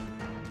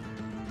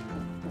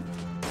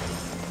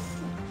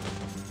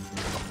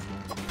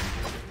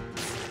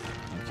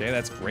 Okay,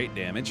 that's great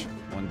damage.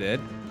 One dead.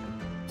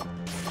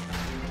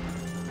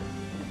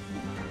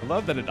 I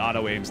love that it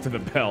auto-aims to the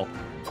bell.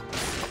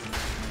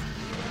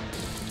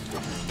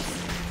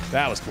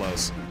 That was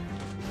close.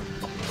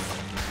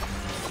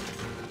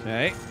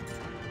 Okay.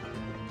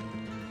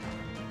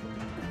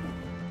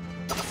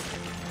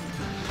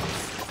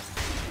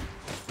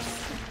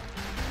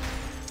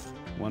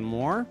 One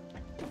more.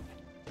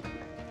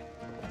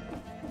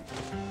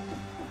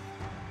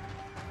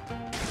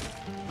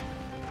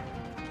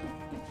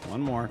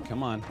 One more,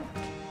 come on.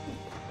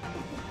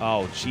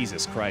 Oh,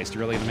 Jesus Christ, you're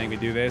really gonna make me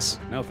do this?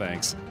 No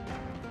thanks.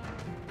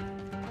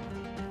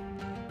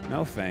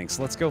 No thanks.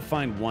 Let's go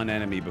find one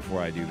enemy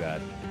before I do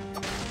that.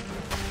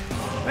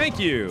 Thank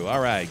you!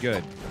 Alright,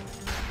 good.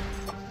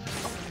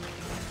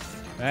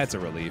 That's a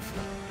relief.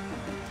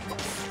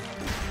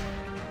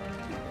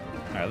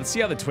 Alright, let's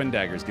see how the twin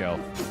daggers go.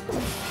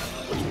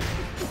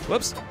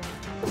 Whoops.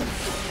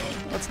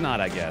 Let's not,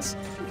 I guess.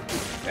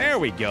 There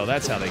we go,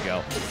 that's how they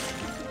go.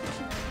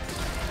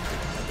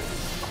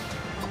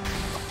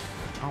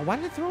 Oh, why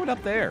did it throw it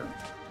up there?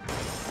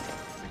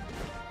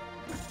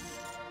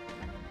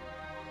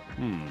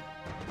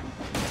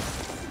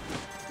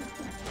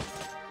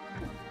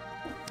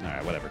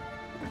 Alright, whatever.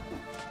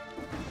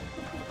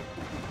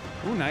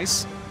 Ooh,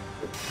 nice.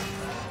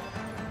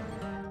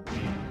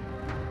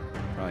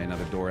 Probably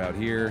another door out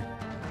here.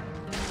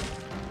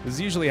 This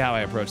is usually how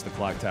I approach the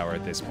clock tower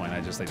at this point.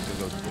 I just like to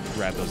go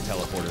grab those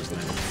teleporters and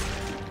then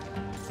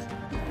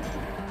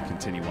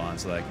continue on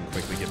so that I can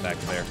quickly get back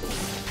to there.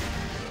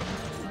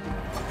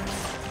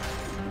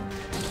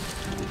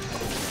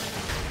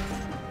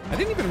 I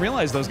didn't even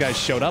realize those guys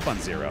showed up on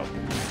 0.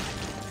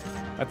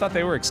 I thought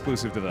they were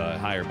exclusive to the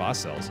higher boss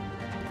cells.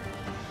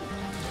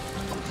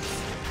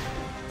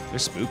 They're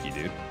spooky,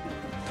 dude.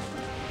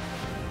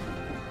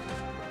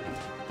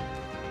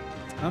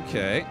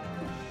 Okay.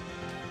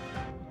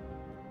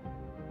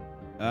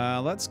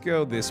 Let's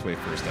go this way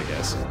first, I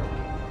guess.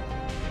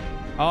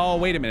 Oh,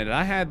 wait a minute.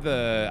 I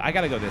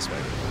gotta go this way.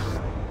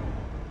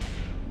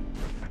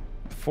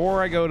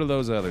 Before I go to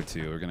those other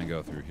two, we're gonna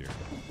go through here.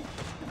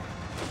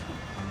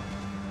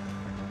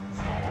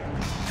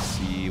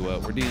 See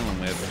what we're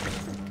dealing with.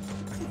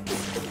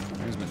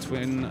 There's my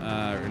twin,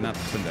 or not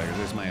the twin dagger.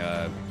 There's my,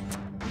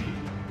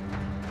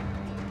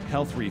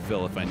 health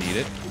refill if I need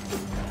it.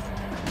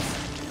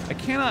 I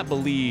cannot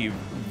believe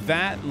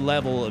that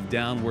level of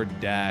downward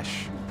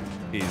dash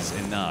is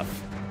enough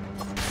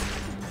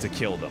to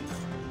kill them.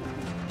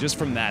 Just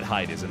from that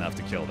height is enough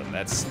to kill them.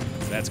 That's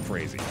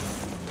crazy.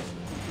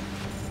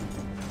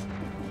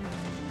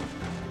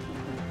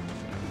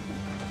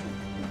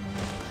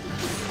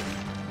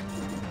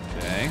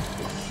 Okay.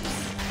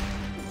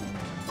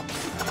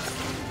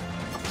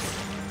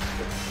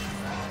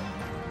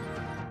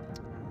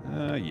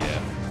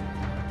 Yeah.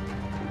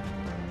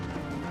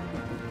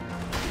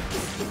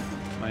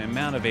 My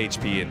amount of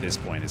HP at this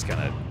point is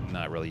kind of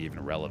not really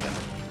even relevant.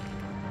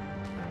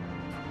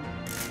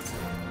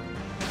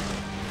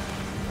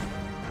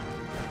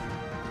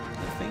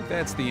 I think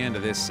that's the end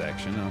of this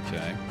section.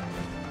 Okay.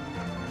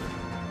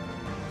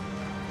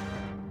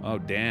 Oh,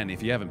 Dan,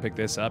 if you haven't picked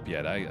this up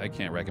yet, I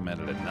can't recommend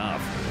it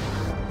enough.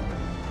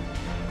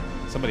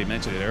 Somebody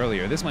mentioned it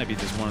earlier. This might be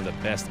just one of the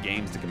best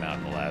games to come out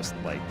in the last,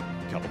 like,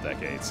 couple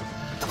decades.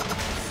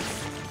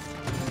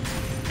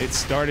 It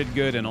started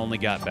good and only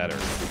got better.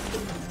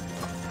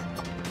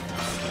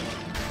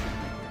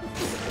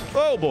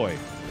 Oh, boy.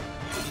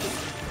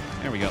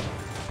 There we go.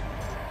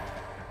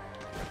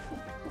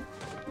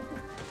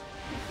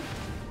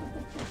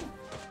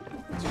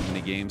 Too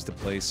many games to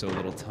play, so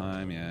little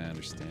time. Yeah, I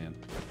understand.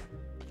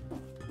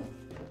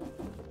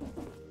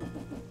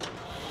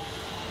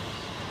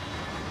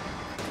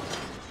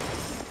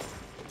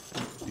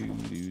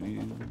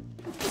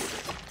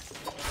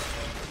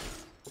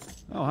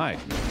 Oh, hi.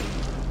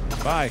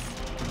 Bye.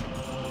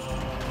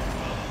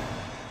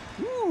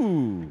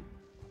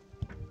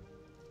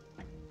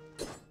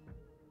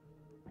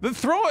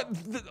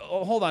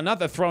 Hold on, not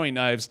the throwing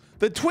knives.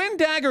 The twin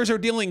daggers are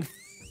dealing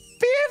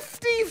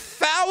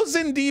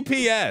 50,000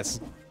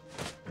 DPS.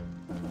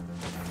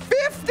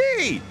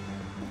 50!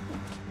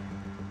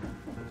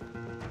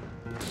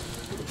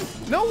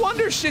 No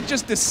wonder shit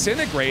just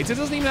disintegrates. It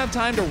doesn't even have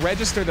time to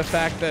register the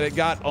fact that it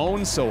got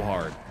owned so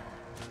hard.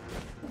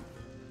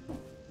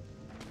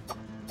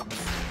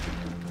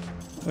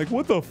 Like,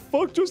 what the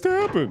fuck just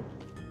happened?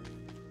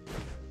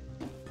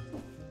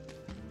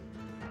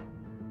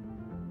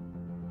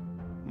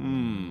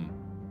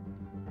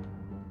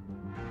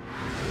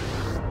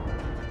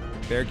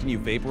 Baer, can you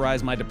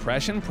vaporize my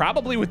depression?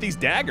 Probably with these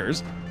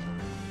daggers.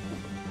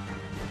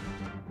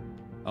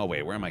 Oh,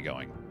 wait, where am I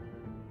going?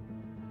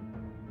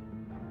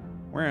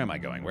 Where am I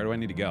going? Where do I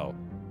need to go?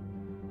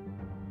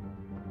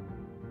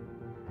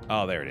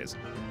 Oh, there it is.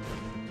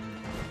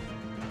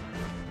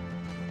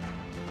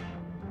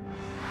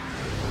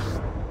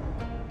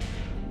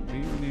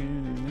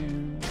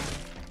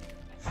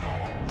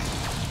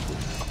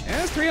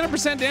 And it's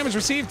 300% damage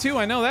received too,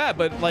 I know that,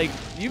 but like,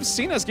 you've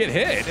seen us get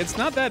hit. It's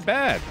not that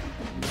bad.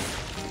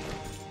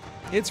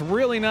 It's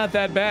really not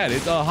that bad.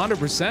 It's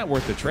 100%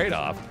 worth the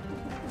trade-off.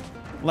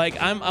 Like,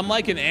 I'm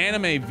like an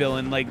anime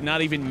villain, like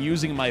not even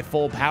using my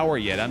full power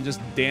yet. I'm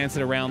just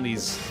dancing around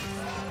these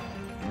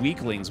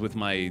weaklings with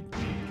my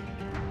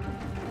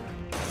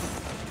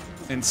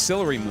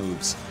ancillary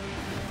moves.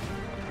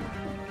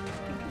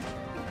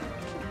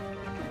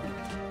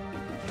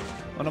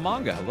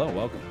 Onamanga, hello,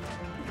 welcome.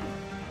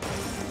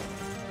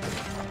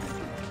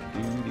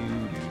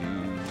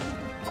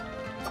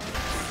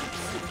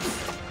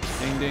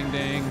 Ding, ding,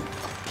 ding.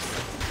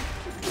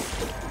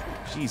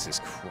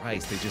 Jesus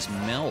Christ, they just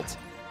melt.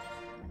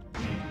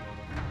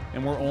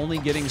 And we're only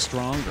getting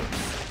stronger.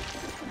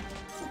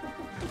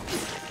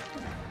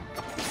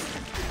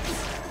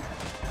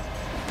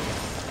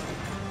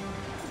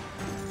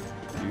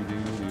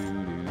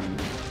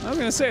 I was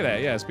gonna say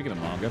that, yeah, speaking of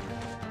manga.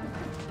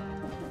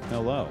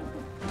 Hello.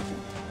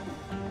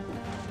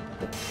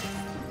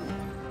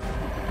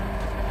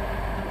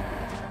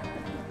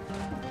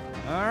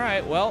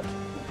 Alright, well,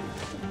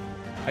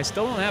 I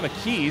still don't have a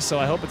key, so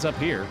I hope it's up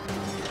here.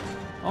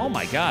 Oh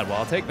my god, well,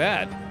 I'll take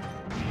that.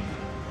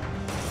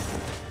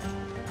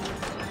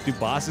 Do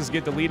bosses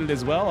get deleted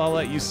as well? I'll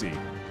let you see.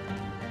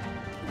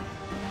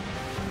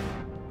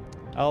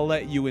 I'll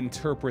let you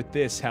interpret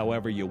this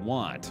however you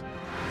want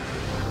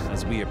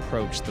as we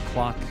approach the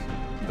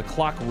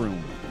clock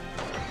room.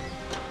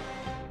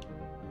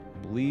 I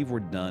believe we're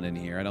done in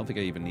here. I don't think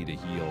I even need a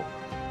heal.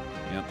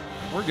 Yep,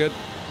 we're good.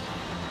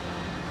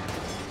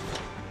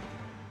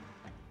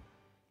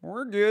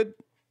 We're good.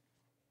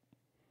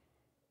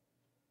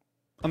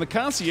 On the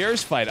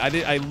concierge fight,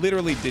 I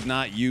literally did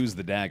not use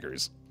the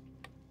daggers.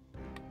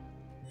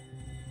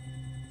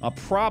 I'll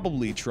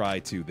probably try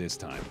to this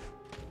time.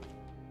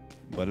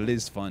 But it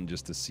is fun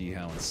just to see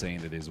how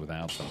insane it is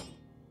without them.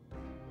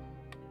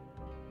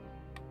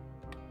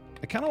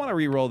 I kind of want to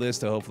re-roll this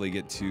to hopefully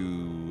get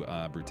to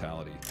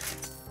brutality.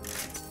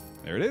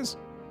 There it is.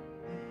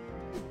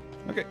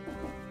 Okay.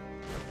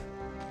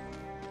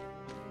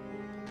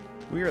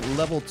 We are at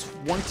level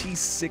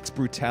 26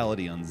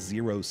 brutality on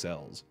 0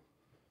 cells.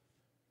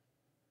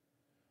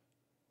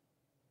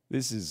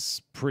 This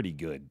is pretty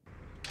good.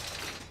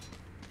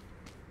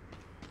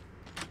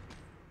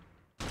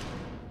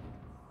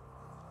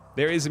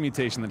 There is a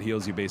mutation that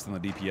heals you based on the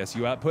DPS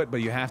you output,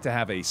 but you have to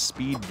have a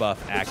speed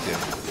buff active.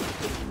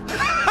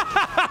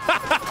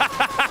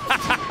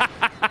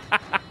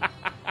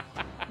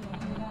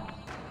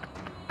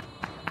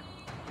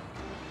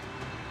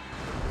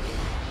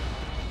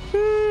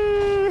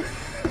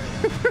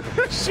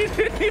 She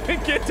didn't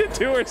even get to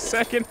do her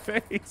second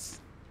phase.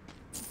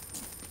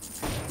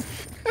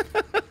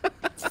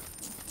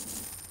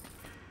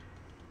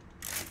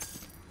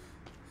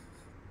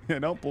 Yeah,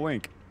 don't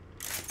blink.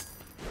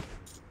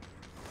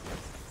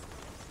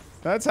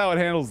 That's how it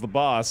handles the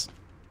boss.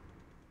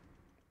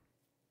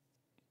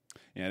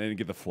 Yeah, I didn't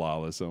get the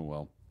flawless. Oh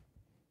well.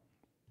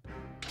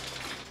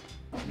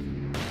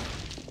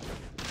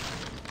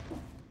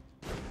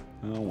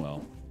 Oh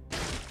well.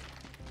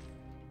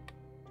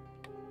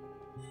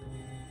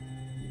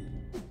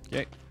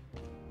 Okay.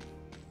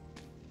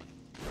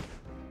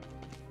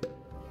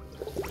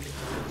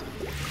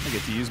 I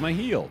get to use my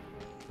heal.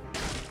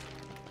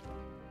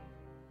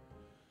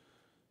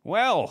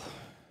 Well,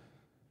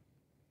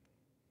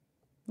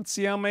 let's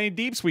see how many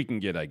deeps we can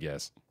get, I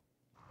guess.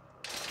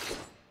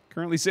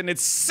 Currently sitting at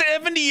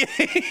 78.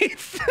 It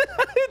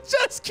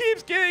just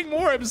keeps getting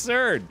more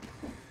absurd.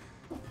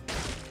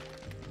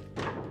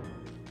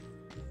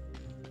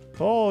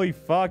 Holy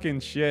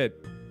fucking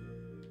shit.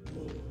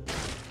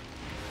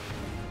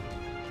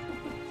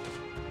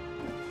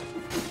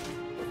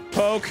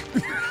 Poke.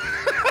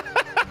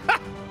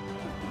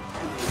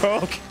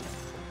 Poke.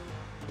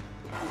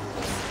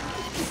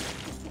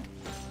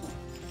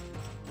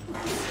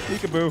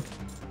 Peekaboo.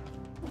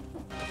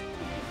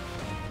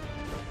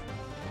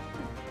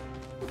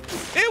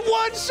 It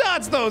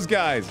one-shots those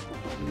guys.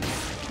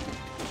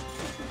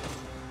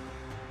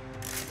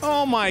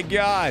 Oh my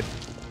god.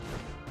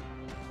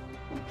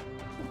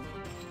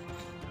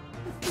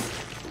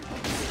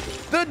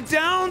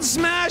 down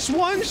smash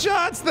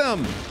one-shots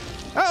them!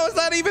 How is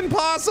that even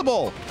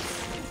possible?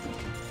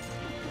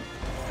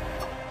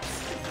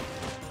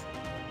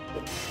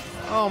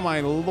 Oh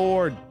my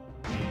lord.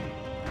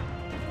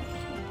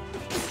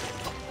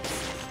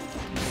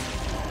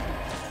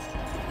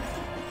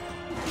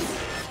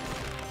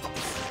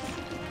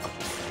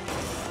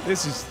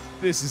 This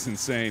is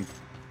insane.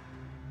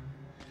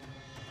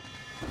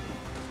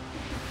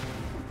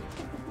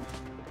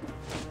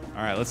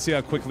 All right, let's see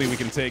how quickly we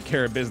can take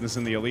care of business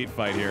in the elite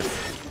fight here.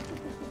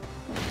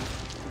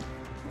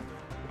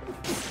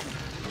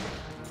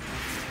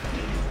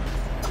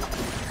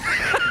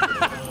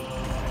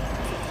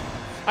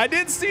 I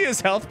did see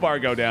his health bar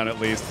go down at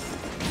least.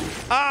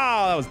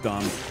 Ah, that was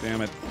dumb.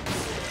 Damn it.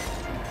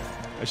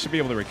 I should be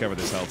able to recover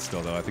this health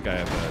still, though. I think I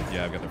have the...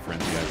 Yeah, I've got the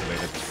frenzy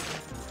activated.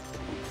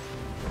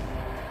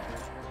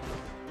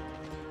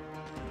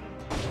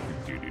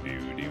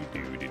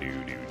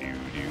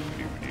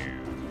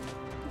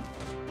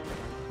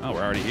 Oh,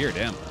 we're already here.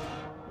 Damn.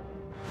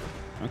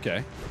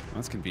 Okay.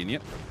 That's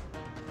convenient.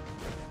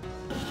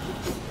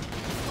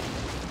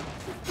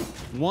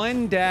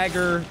 One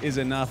dagger is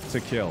enough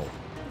to kill.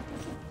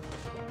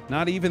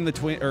 Not even the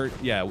twin, or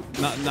yeah,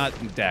 not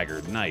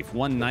dagger, knife.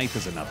 One knife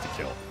is enough to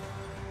kill.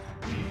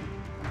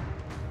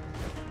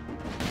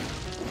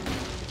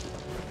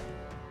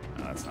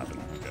 Oh, that's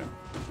nothing. Okay.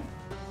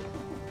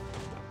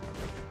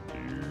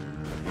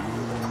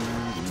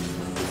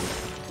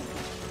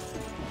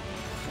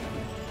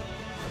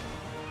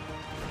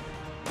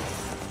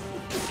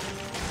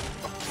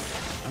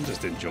 I'm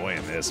just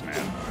enjoying this,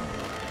 man.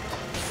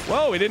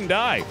 Whoa, he didn't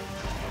die.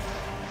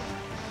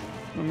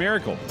 What a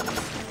miracle.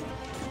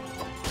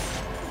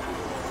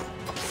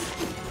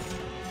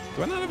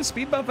 Do I not have a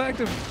speed buff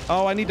active?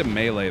 Oh, I need to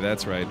melee,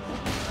 that's right.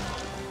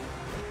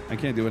 I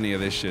can't do any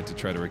of this shit to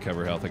try to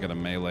recover health. I gotta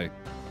melee.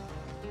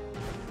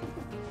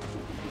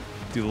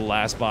 Do the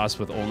last boss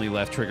with only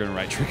left trigger and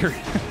right trigger.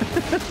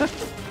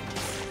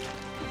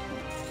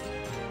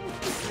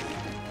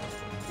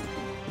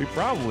 We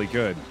probably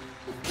could.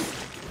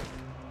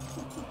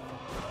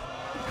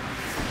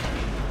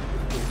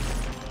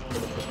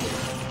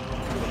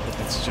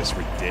 It's just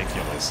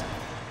ridiculous.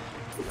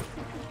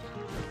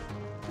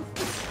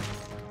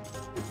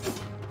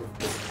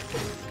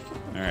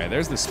 Alright,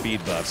 there's the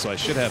speed buff, so I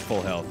should have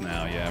full health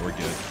now. Yeah, we're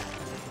good.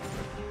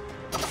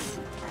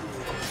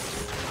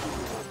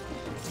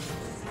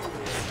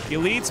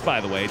 Elites,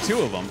 by the way, 2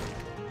 of them.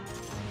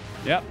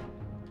 Yep.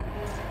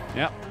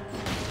 Yep.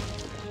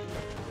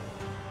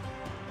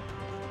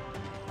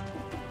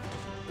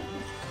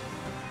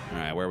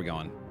 Alright, where are we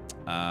going?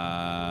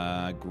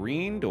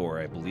 Green door,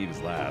 I believe, is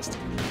last.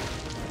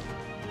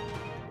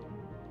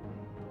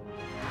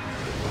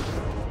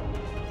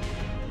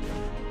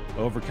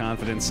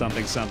 Overconfidence,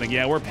 something, something.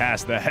 Yeah, we're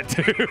past that,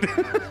 dude.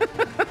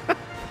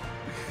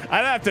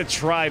 I'd have to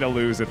try to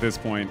lose at this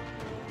point.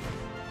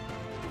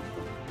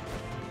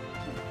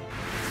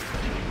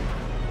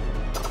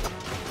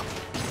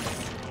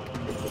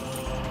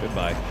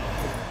 Goodbye.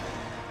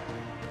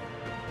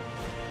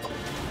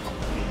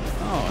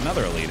 Oh,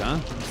 another elite, huh?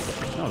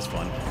 That was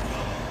fun.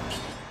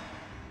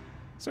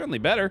 Certainly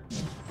better.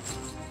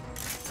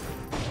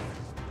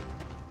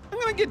 I'm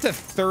gonna get to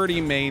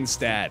 30 main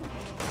stat.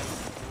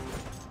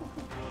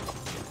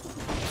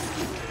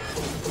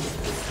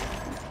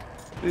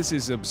 This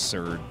is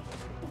absurd.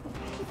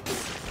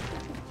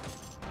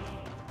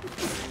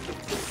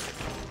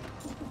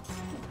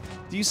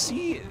 Do you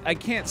see? I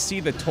can't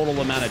see the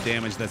total amount of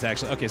damage that's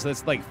actually... Okay, so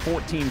that's like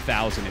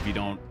 14,000 if you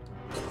don't...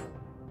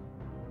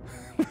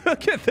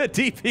 Look at the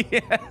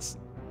DPS.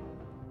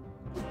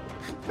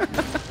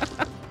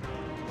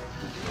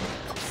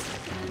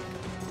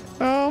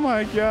 Oh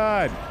my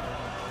god.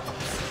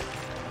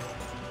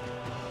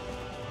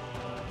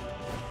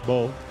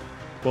 Bull.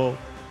 Bull.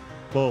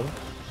 Bull.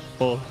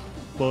 Bull.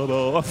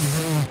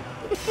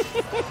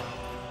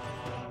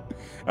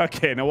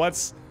 Okay, now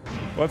what's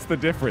the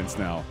difference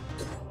now?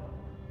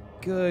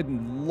 Good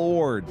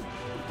lord.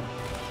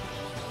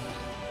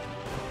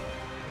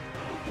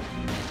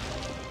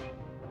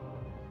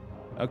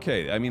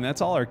 Okay, I mean that's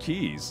all our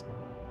keys,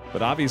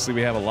 but obviously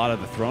we have a lot of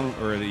the throne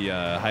or the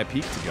high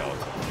peak to go.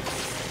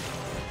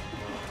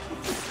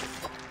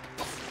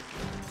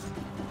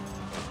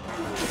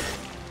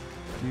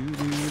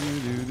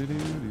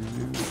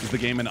 Is the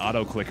game an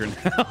auto clicker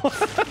now?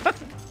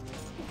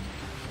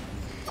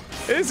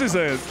 It's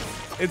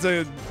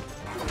a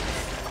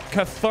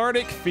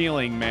cathartic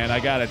feeling, man, I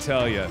gotta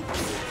tell you.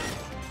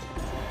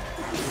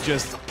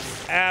 Just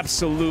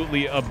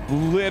absolutely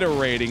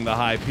obliterating the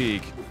high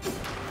peak.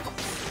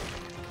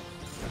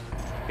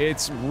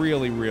 It's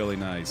really, really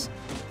nice.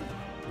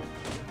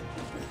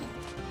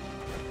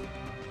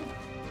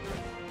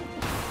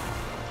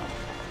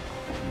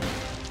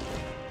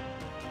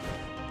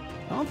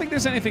 I don't think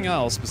there's anything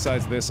else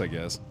besides this, I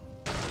guess.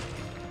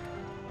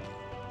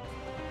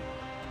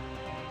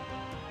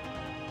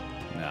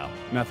 No,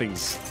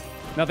 nothing's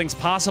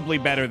possibly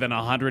better than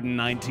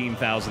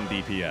 119,000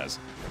 DPS.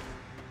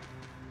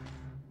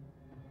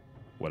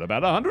 What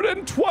about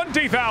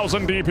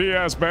 120,000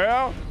 DPS,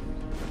 Baer?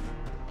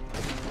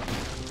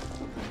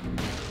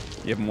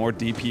 You have more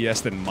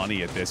DPS than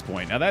money at this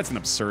point. Now that's an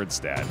absurd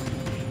stat.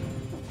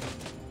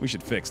 We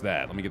should fix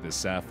that. Let me get this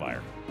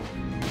sapphire.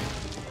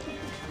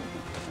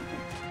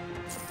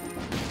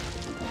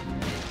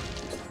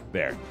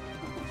 There.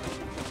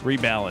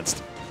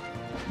 Rebalanced.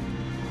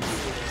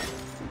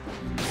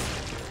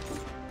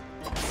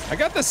 I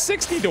got the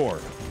 60 door.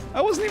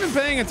 I wasn't even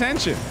paying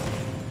attention.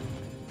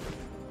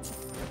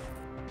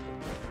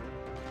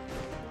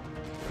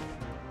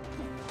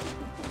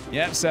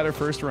 Yep, set our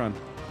first run.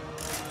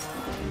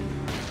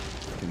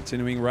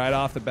 Continuing right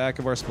off the back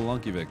of our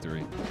Spelunky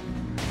victory.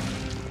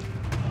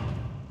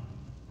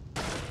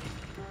 You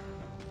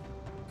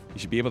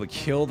should be able to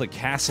kill the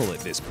castle at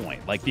this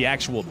point. Like the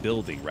actual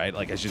building, right?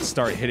 Like I should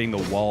start hitting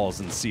the walls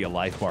and see a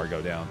life bar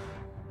go down.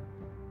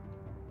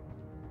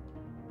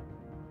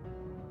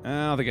 I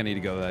don't think I need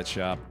to go to that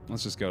shop.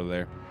 Let's just go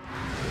there.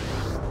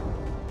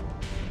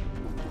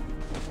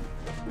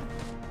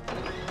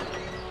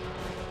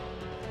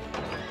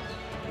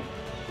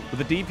 With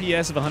a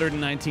DPS of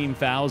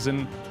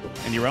 119,000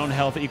 and your own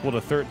health equal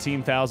to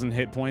 13,000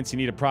 hit points, you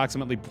need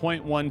approximately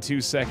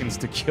 0.12 seconds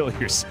to kill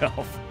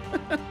yourself.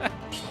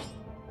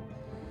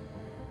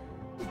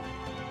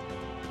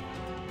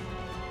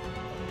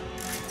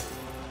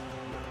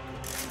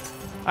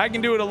 I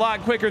can do it a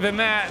lot quicker than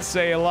that,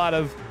 say a lot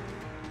of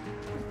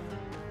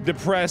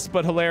depressed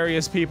but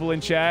hilarious people in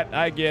chat.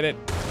 I get it.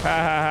 Ha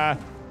ha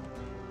ha.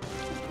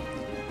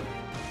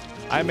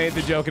 I made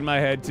the joke in my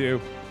head too.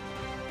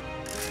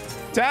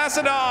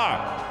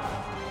 Tassadar!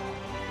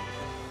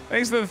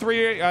 Thanks for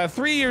the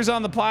 3 years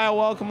on the pile.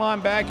 Welcome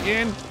on back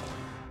in.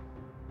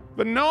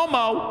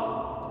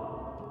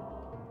 Bonomo!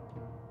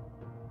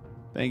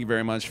 Thank you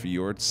very much for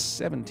your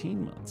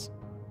 17 months.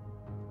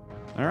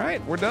 All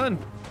right, we're done.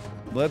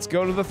 Let's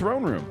go to the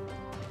throne room.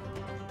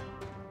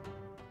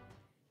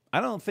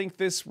 I don't think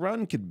this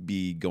run could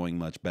be going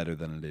much better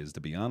than it is, to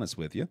be honest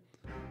with you.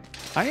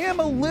 I am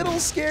a little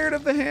scared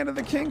of the Hand of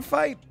the King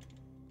fight.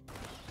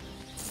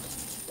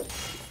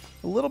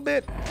 A little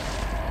bit.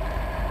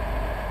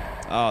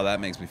 Oh, that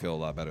makes me feel a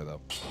lot better,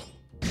 though.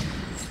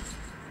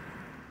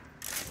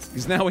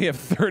 Because now we have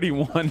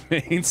 31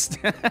 main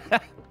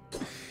stat.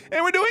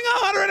 And we're doing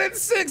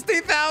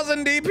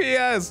 160,000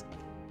 DPS.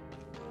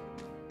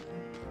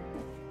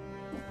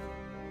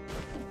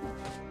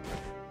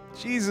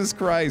 Jesus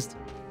Christ.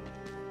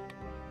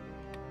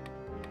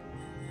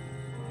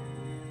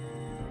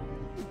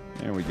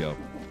 There we go.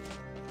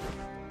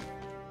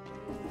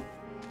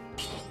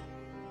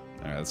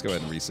 All right, let's go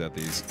ahead and reset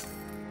these.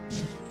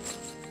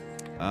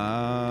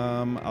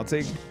 I'm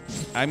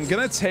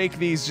gonna take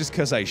these just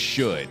because I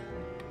should.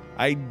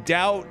 I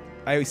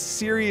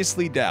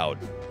seriously doubt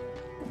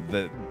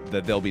that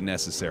they'll be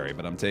necessary,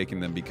 but I'm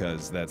taking them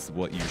because that's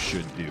what you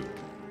should do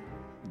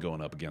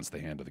going up against the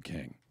Hand of the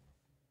King.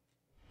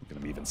 Look at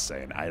him even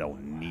saying, I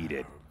don't need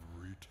it.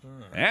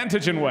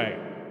 Antigen Way.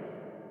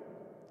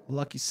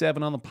 Lucky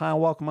 7 on the pile.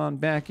 Welcome on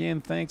back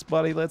in. Thanks,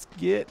 buddy. Let's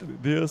get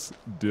this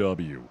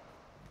W.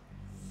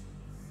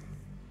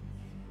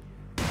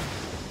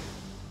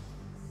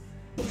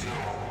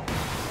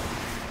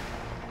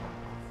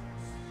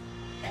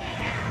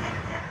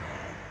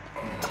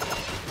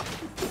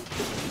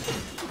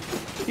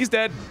 He's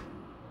dead.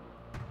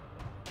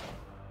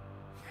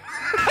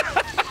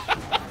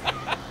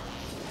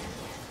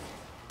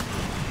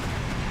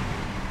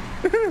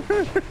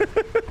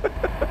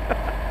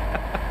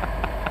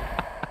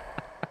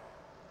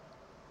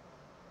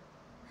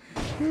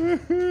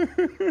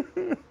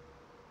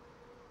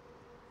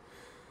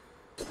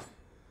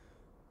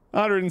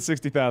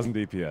 $160,000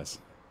 DPS,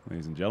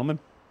 ladies and gentlemen.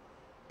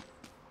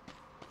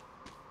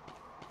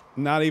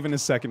 Not even a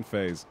second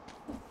phase.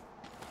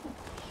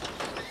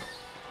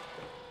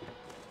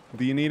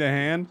 Do you need a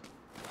hand?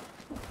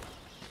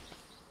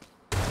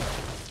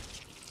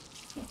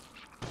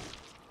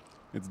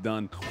 It's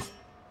done.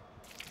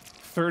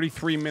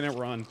 33-minute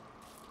run.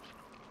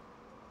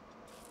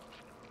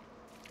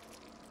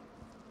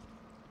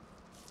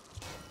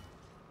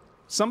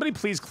 Somebody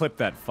please clip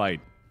that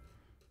fight.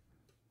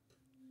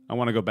 I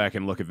want to go back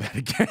and look at that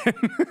again.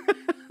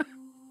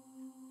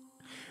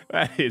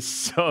 That is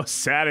so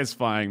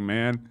satisfying,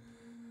 man.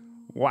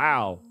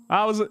 Wow.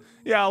 I was,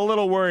 yeah, a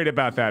little worried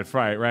about that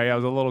fight, right? I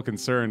was a little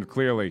concerned,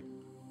 clearly.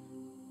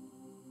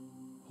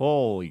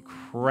 Holy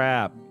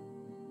crap.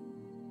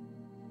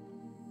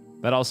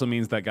 That also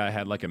means that guy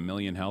had like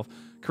 1,000,000 health.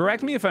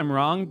 Correct me if I'm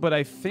wrong, but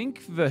I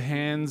think the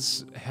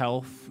hand's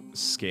health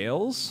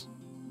scales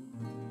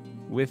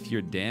with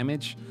your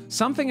damage.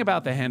 Something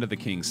about the Hand of the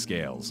King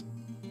scales.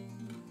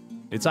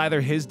 It's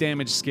either his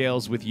damage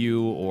scales with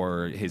you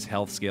or his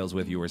health scales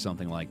with you or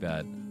something like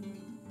that.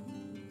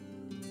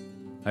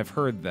 I've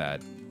heard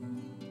that.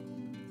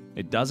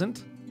 It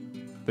doesn't?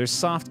 There's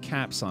soft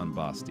caps on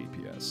boss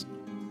DPS.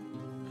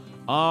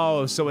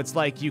 Oh, so it's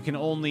like you can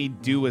only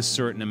do a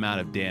certain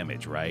amount of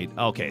damage, right?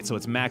 Okay, so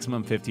it's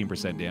maximum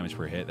 15% damage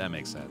per hit. That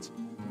makes sense.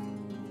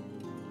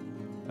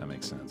 That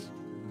makes sense.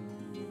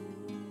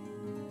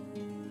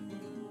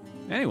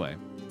 Anyway.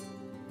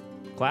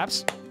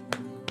 Claps.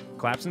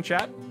 Claps in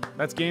chat.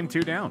 That's game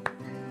 2 down.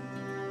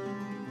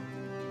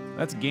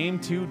 That's game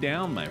 2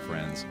 down, my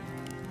friends.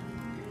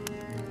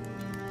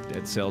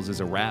 Dead Cells is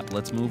a wrap.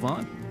 Let's move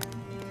on.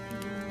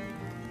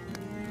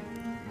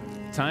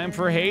 Time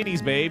for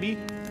Hades, baby.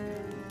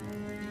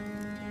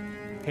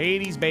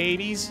 Hades,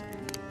 babies.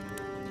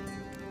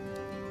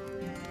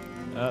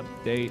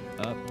 Update,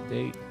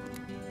 update.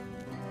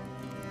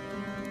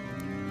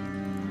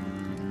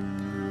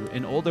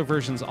 In older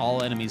versions,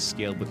 all enemies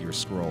scaled with your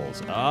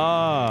scrolls.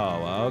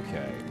 Oh,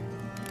 okay.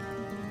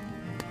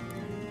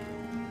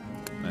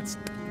 That's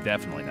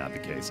definitely not the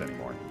case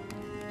anymore.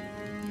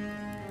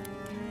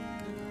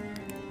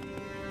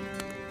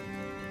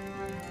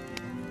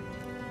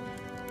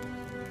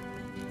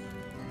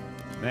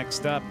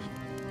 Next up.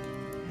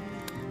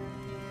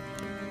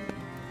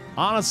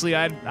 Honestly,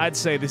 I'd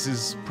say this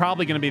is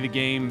probably going to be the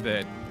game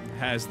that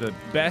has the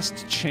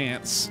best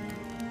chance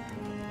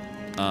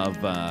of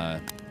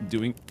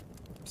doing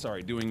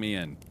me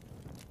in.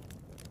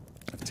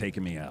 Of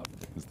taking me out.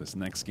 Is this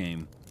next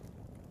game.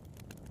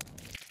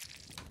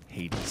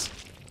 Hades.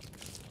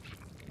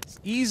 It's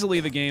easily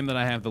the game that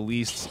I have the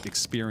least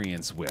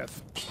experience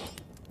with.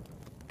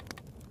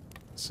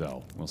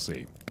 So, we'll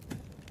see.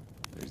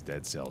 There's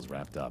Dead Cells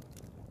wrapped up.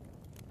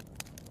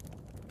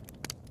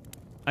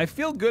 I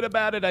feel good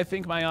about it. I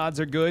think my odds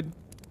are good.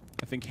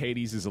 I think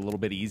Hades is a little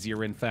bit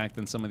easier, in fact,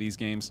 than some of these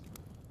games.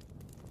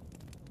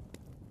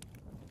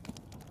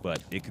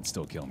 But it could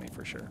still kill me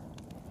for sure.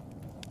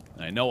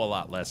 And I know a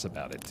lot less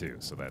about it, too,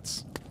 so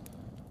that's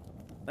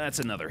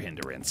another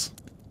hindrance.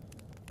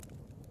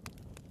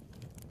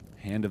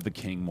 Hand of the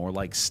King, more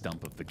like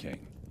Stump of the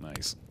King.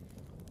 Nice.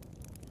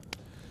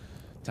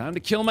 Time to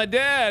kill my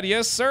dad.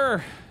 Yes,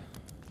 sir.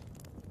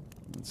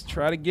 Let's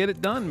try to get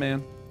it done,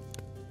 man.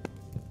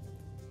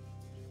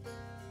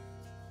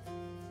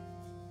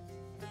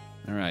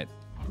 All right.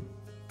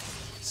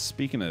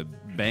 Speaking of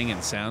banging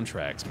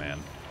soundtracks, man.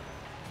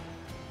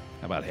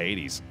 How about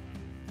Hades?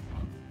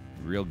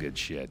 Real good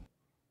shit.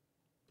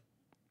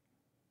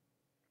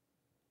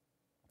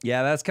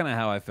 Yeah, that's kind of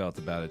how I felt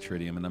about it,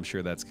 Tritium, and I'm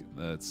sure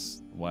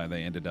that's why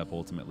they ended up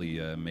ultimately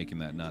making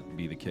that not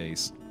be the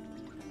case.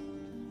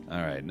 All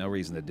right, no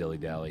reason to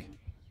dilly-dally.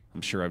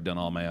 I'm sure I've done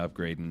all my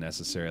upgrading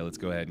necessary. Let's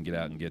go ahead and get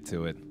out and get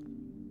to it.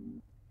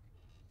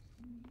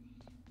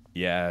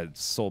 Yeah,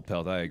 Soul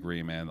Pelt, I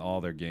agree, man. All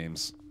their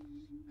games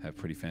have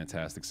pretty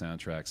fantastic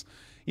soundtracks.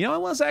 You know, I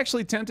was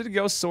actually tempted to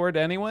go Sword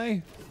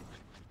anyway.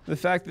 The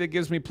fact that it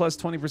gives me plus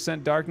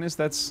 20% darkness,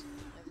 that's...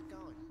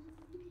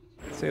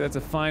 I'd say that's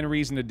a fine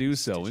reason to do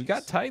so. We've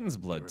got Titan's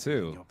Blood,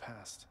 too.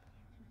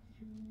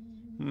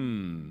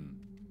 Form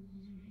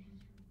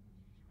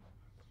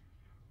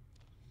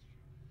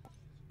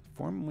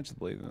in which the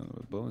blade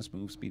bonus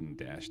move speed and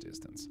dash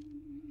distance.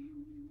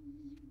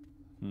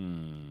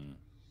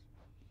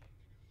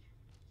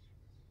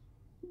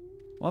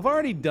 Well, I've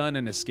already done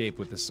an escape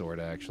with the sword,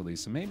 actually,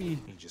 so maybe...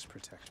 You just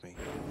protect me.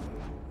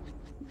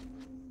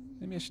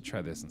 Maybe I should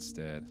try this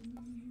instead.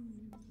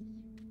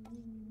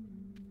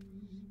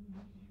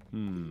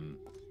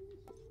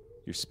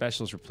 Your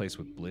specials replaced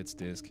with Blitz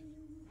Disc.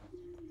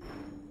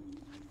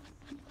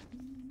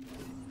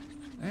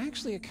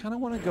 Actually, I kind of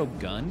want to go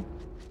gun.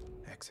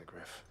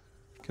 Exegriff.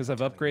 Because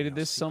I've upgraded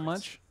this so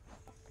much.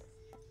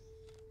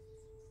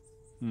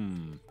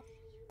 I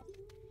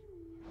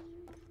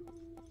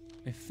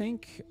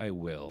think I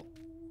will.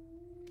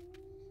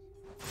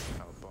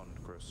 Our bond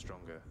grows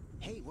stronger.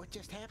 Hey, what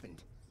just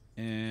happened?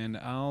 And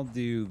I'll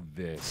do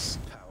this.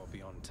 Power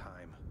beyond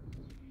time.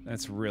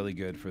 That's really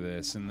good for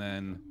this. And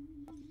then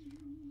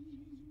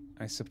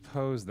I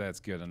suppose that's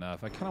good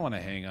enough. I kind of want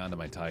to hang on to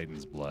my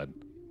Titan's Blood.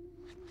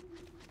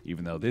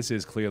 Even though this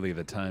is clearly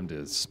the time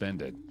to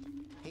spend it.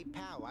 Hey,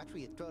 pal, watch where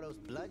you throw those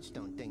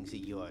bloodstone things of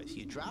yours.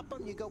 You drop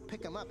them, you go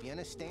pick them up, you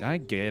understand? I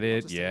get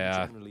it,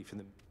 yeah.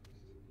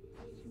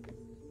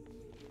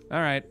 All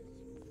right.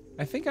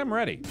 I think I'm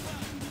ready.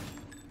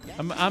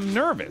 I'm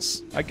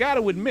nervous. I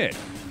gotta admit.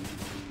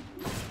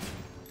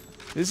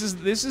 This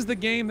is the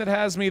game that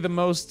has me the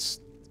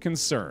most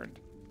concerned.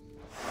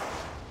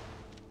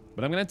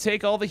 But I'm gonna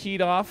take all the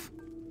heat off.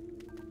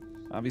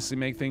 Obviously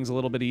make things a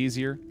little bit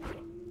easier.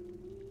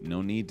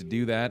 No need to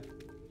do that.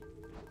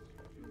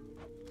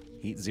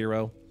 Heat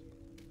 0.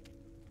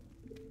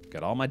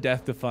 Got all my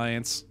Death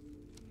Defiance.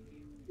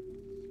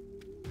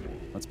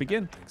 Let's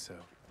begin. I think so.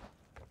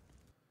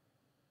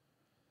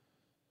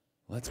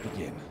 Let's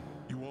begin.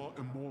 You are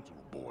immortal,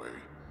 boy,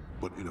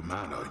 but in a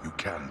manner you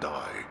can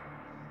die,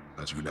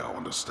 as you now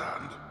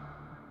understand.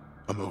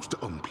 A most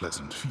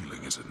unpleasant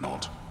feeling, is it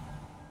not?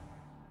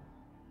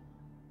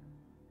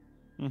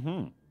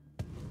 I'm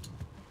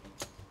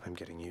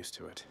getting used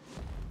to it.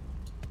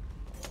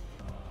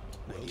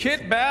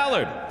 Kit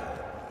Ballard!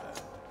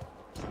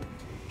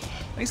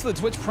 Thanks for the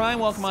Twitch Prime.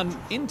 Welcome on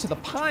into the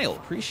pile.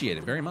 Appreciate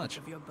it very much.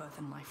 Of your birth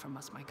and life from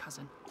us, my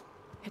cousin.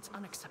 It's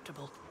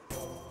unacceptable.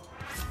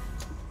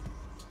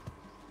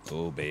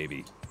 Oh,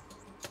 baby.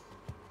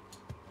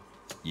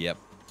 Yep.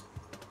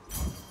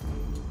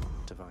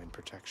 Divine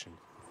protection.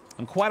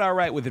 I'm quite all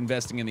right with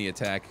investing in the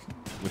attack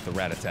with the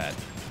rat-a-tat.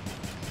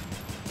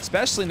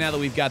 Especially now that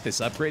we've got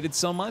this upgraded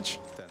so much.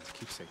 Then the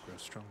keepsake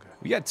grows stronger.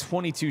 We got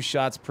 22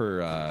 shots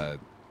per...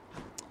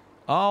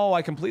 Oh,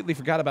 I completely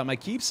forgot about my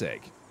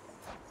keepsake.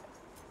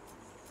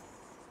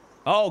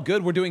 Oh,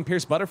 good. We're doing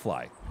Pierce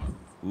Butterfly.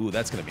 Ooh,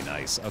 that's going to be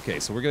nice. Okay,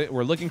 so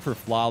we're looking for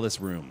flawless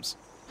rooms.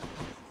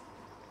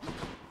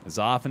 As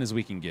often as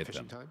we can get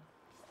Fishing them. time.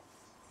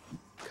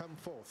 Come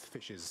forth,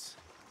 fishes.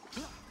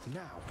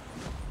 Now.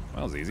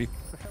 That was easy.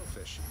 The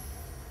hellfish.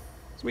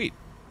 Sweet.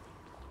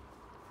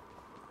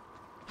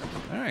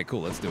 All right,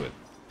 cool. Let's do it.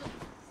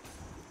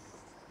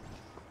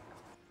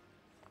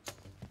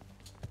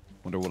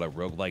 Wonder what a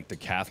roguelike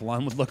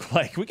decathlon would look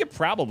like. We could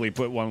probably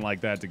put one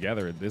like that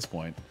together at this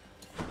point.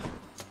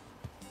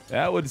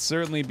 That would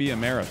certainly be a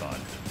marathon.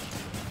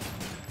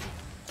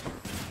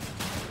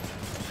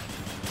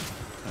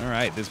 All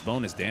right, this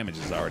bonus damage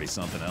is already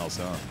something else,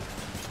 huh?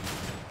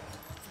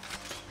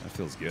 That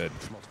feels good.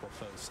 Multiple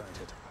foes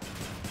sighted.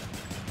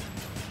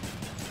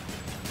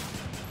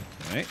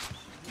 Okay.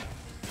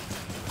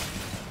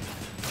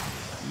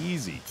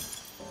 Easy.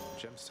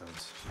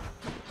 Gemstones.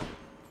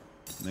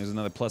 And there's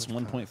another plus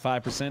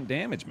 1.5%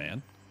 damage,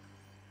 man.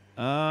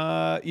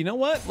 You know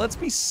what? Let's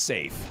be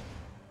safe.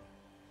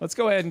 Let's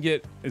go ahead and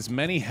get as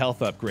many health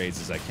upgrades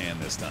as I can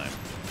this time.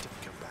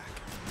 Didn't come back.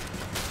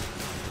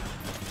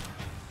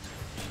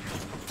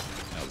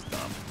 That was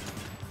dumb.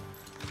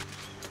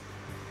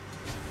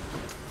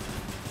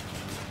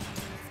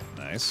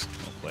 Nice.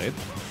 Well played.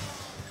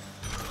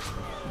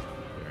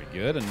 Very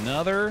good.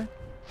 Another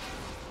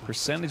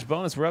percentage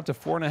bonus. We're up to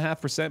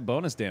 4.5%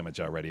 bonus damage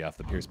already off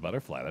the Pierce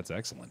Butterfly. That's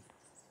excellent.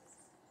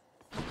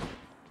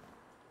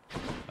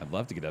 I'd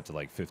love to get up to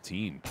like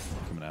 15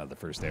 coming out of the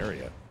first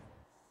area.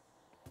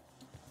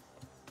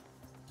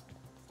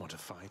 Want to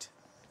fight?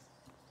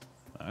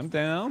 I'm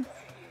down.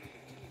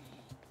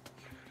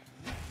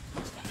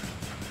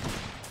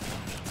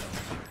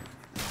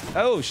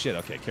 Oh, shit.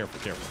 Okay, careful,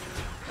 careful.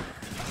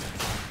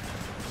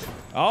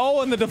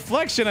 Oh, and the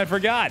deflection, I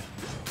forgot.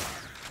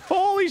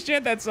 Holy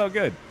shit, that's so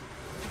good.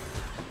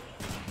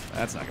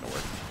 That's not going to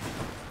work.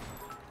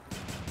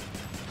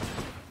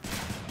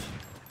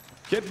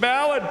 Get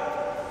Ballad.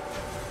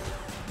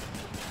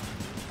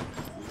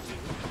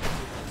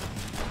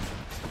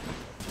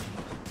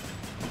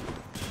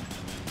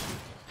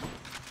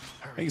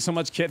 Thank you so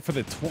much, Kit, for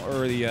the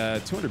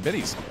 200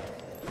 biddies.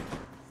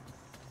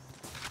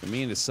 For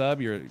me and the sub,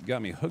 you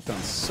got me hooked on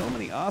so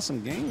many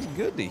awesome games.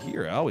 Good to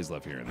hear. I always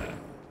love hearing that.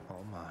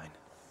 All mine.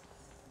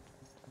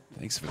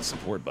 Thanks for the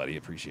support, buddy.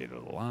 Appreciate it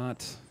a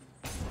lot.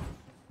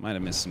 Might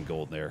have missed some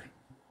gold there.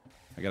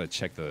 I gotta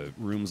check the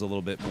rooms a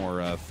little bit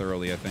more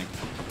thoroughly, I think.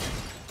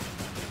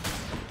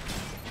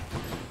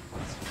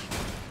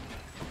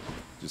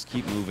 Just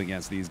keep moving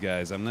against these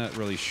guys. I'm not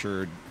really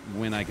sure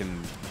when I can...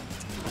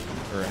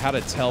 or how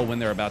to tell when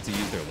they're about to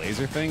use their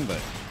laser thing, but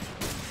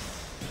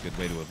a good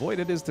way to avoid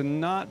it is to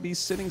not be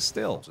sitting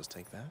still. I'll just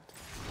take that.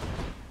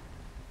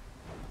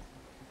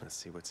 Let's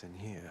see what's in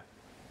here.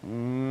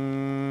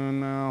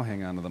 No,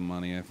 hang on to the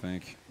money, I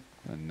think.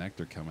 Got a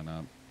nectar coming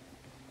up.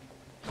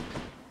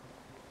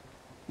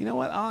 You know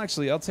what? I'll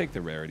take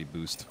the rarity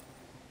boost.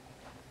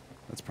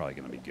 That's probably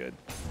going to be good.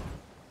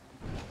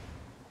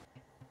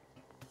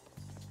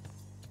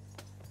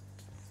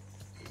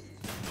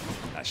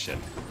 Ah, shit.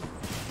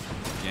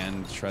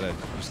 Again, try to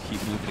just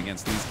keep moving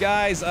against these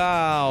guys.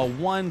 Oh,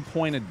 1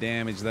 point of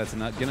damage. That's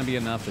not going to be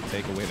enough to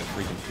take away the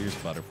freaking Pierce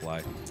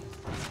Butterfly.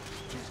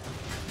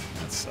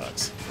 That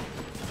sucks.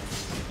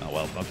 Oh,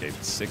 well, okay,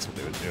 6 will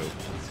do it, too.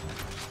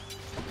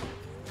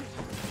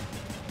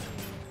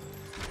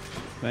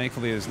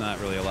 Thankfully, there's not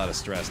really a lot of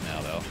stress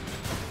now, though.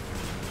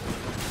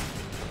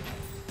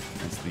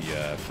 Once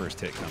the first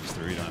hit comes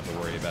through, you don't have to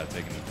worry about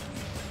taking...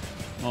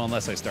 Well,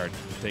 unless I start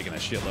taking a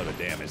shitload of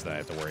damage, then I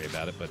have to worry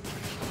about it, but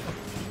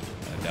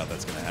I doubt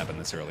that's going to happen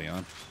this early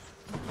on.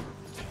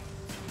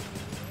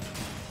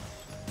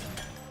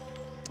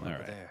 All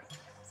right.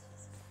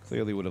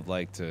 Clearly would have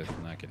liked to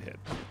not get hit.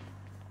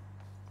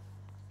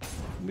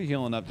 I'll be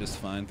healing up just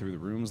fine through the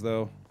rooms,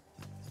 though.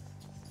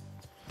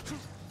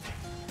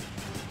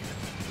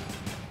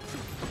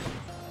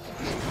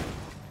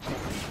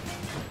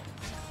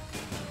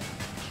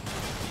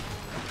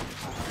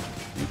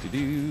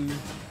 Do-do-do.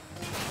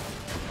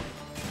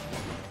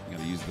 I'm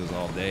gonna use those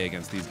all day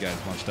against these guys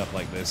bunched up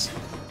like this.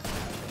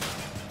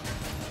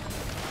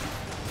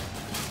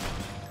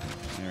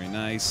 Very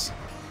nice.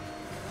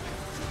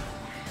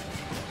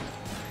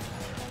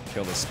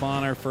 Kill the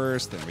spawner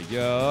first. There we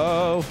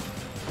go.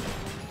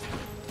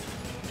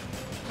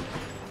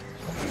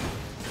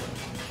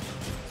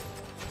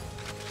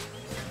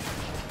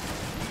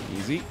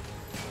 Easy.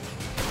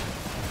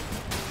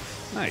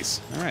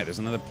 Nice. All right, there's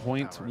another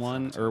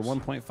 0.1 or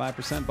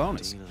 1.5%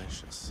 bonus.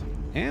 Delicious.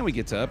 And we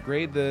get to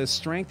upgrade the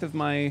strength of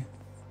my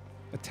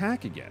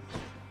attack again.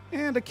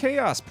 And a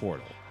chaos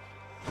portal.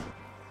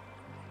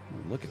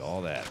 Look at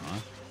all that, huh?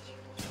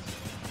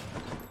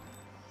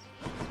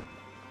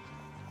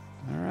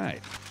 All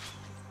right.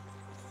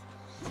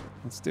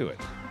 Let's do it.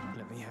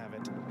 Let me have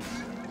it.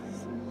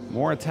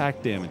 More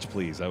attack damage,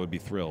 please. I would be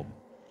thrilled.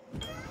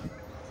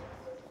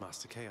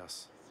 Master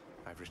Chaos,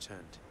 I've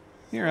returned.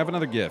 Here, have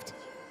another gift.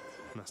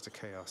 Master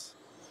Chaos,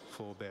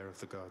 forebear of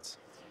the gods,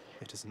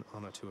 it is an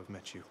honor to have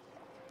met you.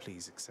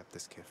 Please accept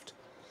this gift.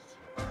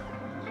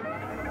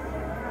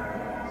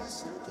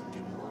 Seldom do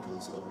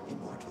mortals or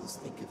immortals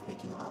think of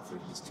making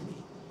offerings to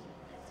me.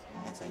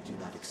 As I do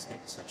not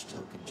expect such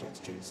token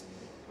gestures,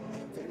 I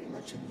am very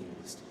much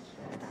amused,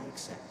 and I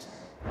accept.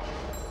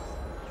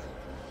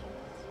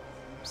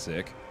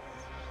 Sick.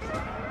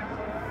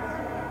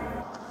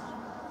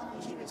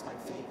 Here is my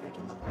favorite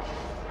among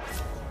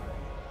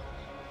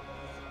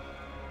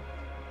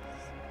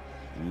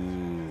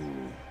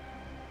Ooh.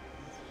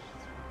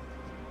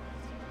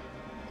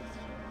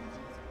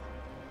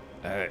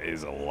 That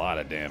is a lot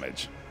of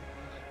damage.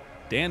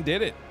 Dan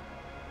did it.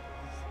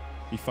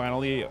 He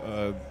finally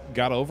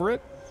got over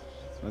it.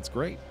 That's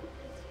great.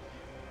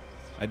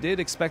 I did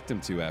expect him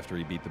to after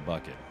he beat the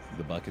bucket.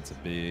 The bucket's a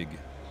big,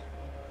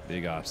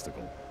 big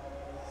obstacle.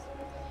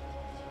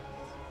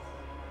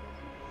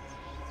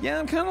 Yeah,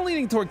 I'm kind of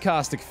leaning toward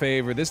Caustic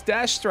Favor. This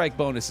Dash Strike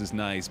bonus is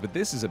nice, but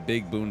this is a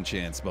big boon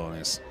chance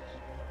bonus.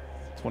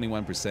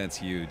 21%'s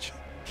huge.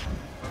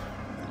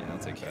 Yeah, I'll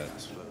take that.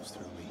 Chaos flows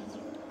through me.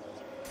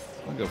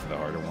 I'll go for the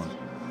harder one.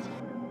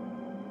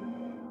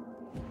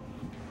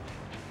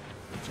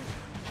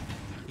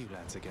 You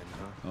lads again,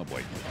 huh? Oh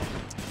boy.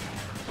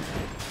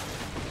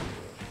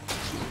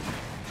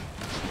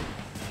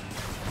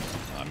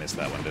 Oh, I missed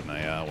that one, didn't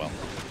I? Well.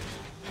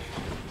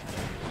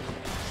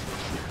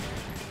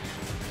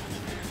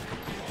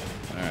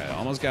 Alright,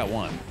 almost got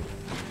one.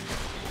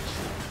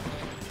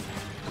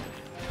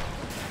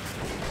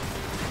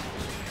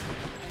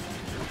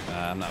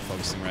 I'm not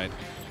focusing right.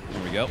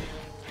 Here we go.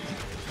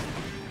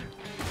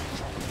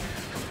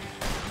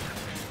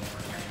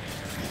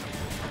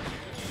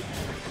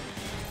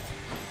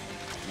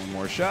 One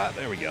more shot.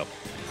 There we go.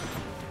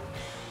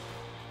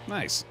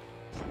 Nice.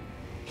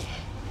 You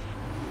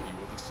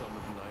are the son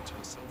of Night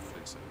herself,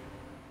 they say.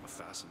 A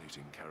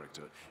fascinating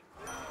character.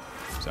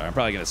 Sorry, I'm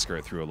probably going to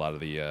skirt through a lot of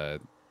the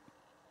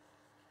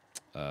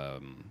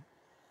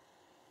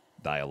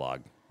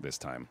dialogue this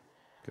time,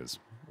 because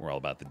we're all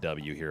about the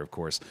W here, of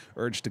course.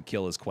 Urge to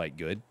kill is quite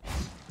good.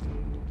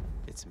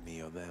 It's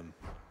me or them.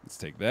 Let's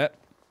take that.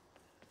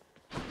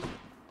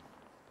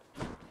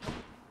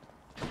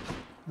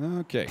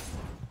 Okay.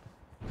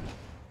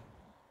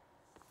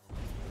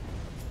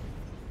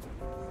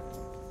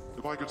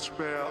 If I could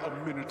spare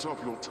a minute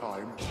of your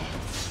time.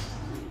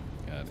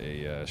 Got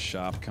a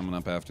shop coming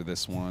up after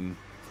this one.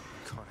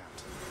 Caught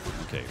out.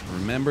 Okay,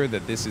 remember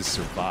that this is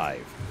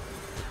survive.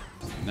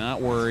 Do not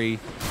worry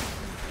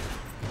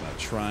about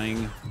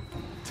trying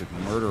to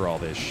murder all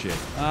this shit.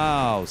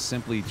 Oh,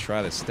 simply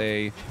try to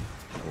stay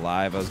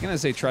alive. I was going to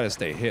say try to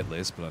stay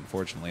hitless, but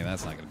unfortunately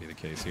that's not going to be the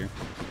case here.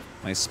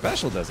 My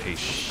special does a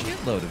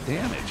shitload of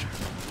damage.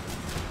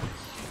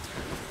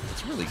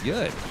 It's really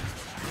good.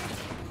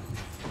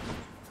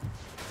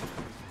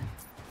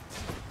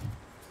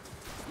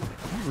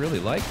 I really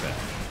like that.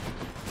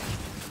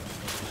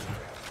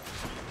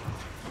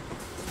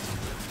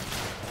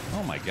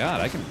 Oh my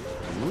god, I can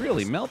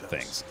really melt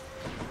things.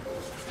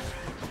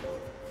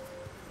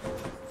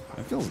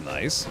 That feels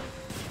nice.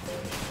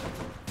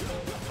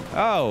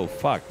 Oh,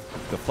 fuck.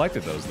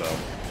 Deflected those, though.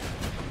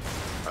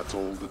 That's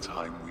all the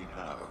time we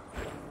have.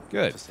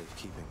 Good. For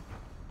safekeeping.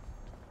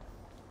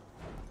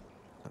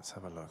 Let's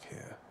have a look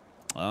here.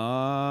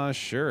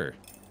 Sure.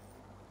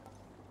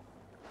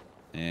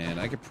 And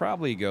I could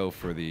probably go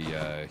for the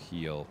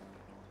heal.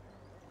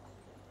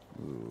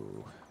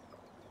 Ooh.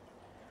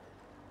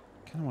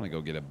 Kind of want to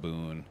go get a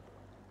boon.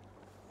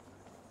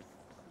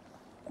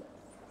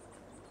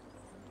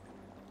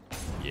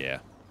 Yeah.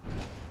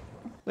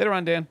 Later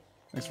on, Dan.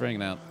 Thanks for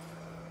hanging out.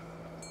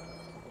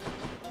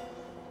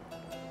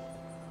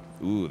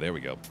 Ooh, there we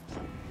go.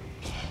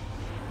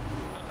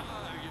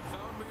 Ah, you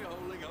found me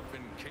holding up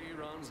in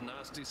Kayron's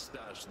nasty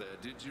stash there,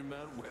 did you,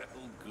 man?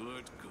 Well,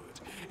 good, good.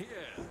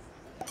 Yeah.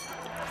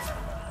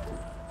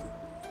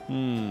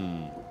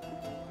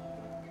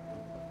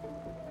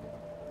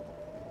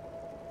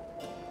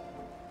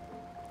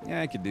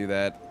 Yeah, I could do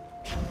that.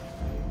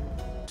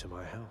 To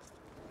my health.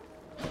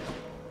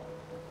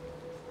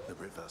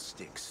 the river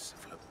Styx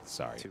float.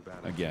 Sorry. Too bad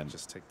I Again, can't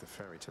just take the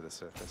ferry to the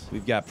surface.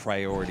 we've got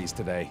priorities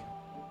today.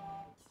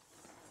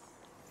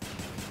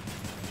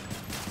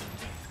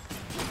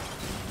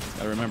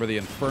 Gotta remember the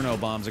Inferno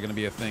bombs are gonna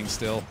be a thing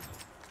still.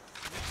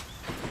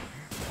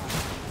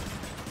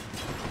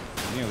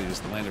 Nearly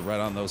just landed right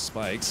on those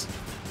spikes.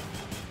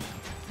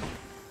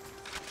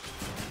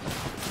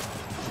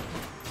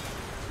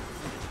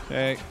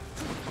 Okay.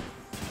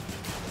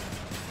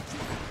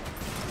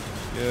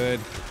 Good.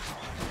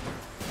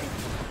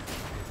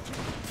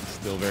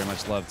 Still very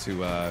much love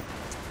to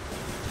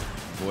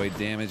avoid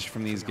damage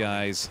from these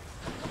guys.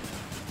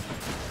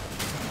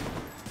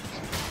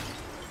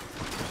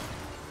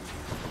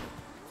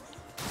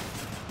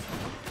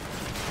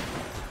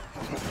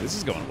 This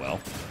is going well.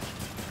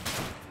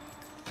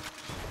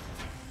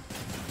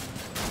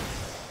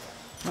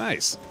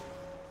 Nice.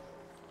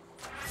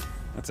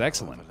 That's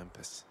excellent.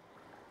 Olympus.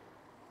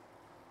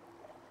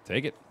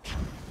 Take it.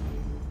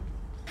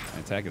 My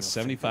attack is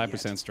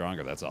 75%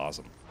 stronger. That's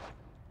awesome.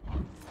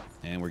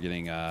 And we're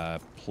getting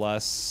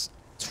plus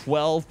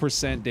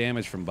 12%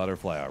 damage from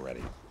Butterfly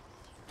already.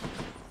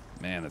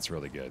 Man, that's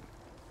really good.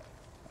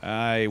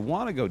 I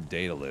want to go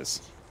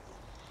dataless.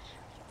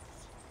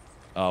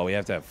 Oh, we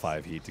have to have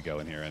 5 heat to go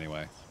in here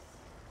anyway.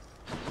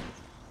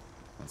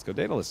 Let's go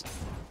dataless.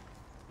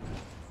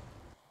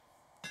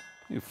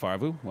 New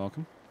Farvu,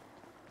 welcome.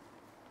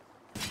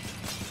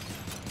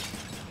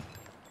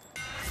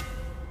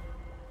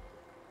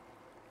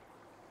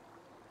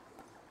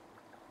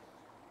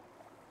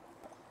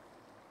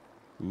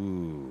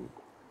 Ooh.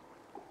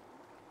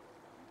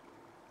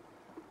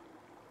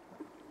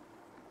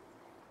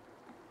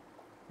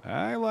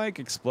 I like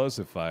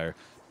explosive fire.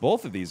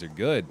 Both of these are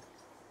good.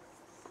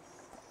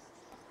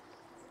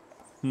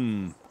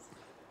 In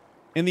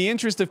the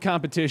interest of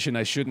competition,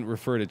 I shouldn't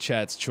refer to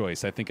chat's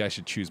choice. I think I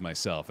should choose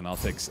myself, and I'll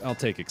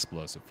take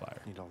explosive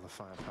fire. Need all the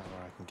firepower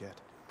I can get.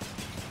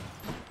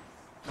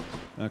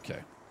 Okay,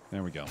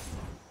 there we go.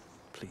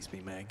 Please be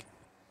Meg.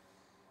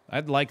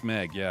 I'd like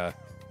Meg, yeah.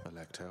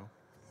 Electo.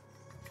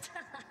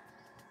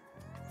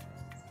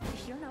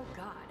 If you're no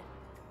god,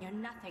 you're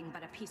nothing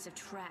but a piece of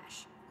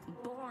trash,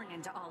 born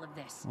into all of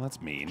this. Well,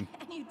 that's mean.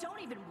 And you don't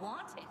even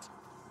want it.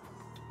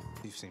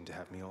 You seem to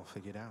have me all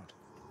figured out.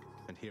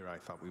 And here I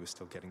thought we were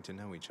still getting to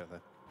know each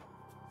other.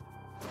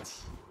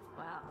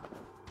 Well,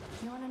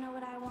 you want to know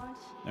what I want?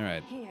 All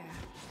right. Here,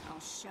 I'll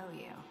show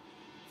you.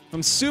 If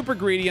I'm super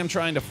greedy, I'm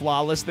trying to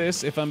flawless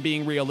this. If I'm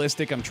being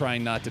realistic, I'm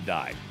trying not to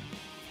die.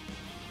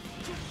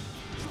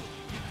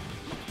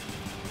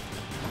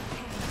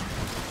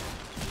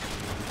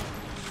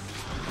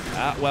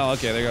 Well,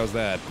 okay, there goes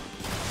that.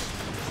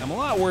 I'm a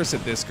lot worse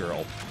at this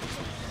girl.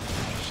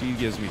 She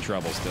gives me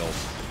trouble still.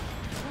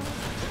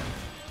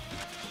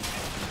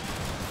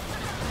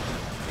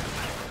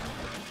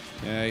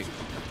 Okay.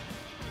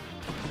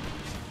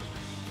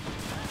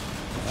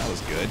 That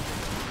was good.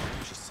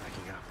 She's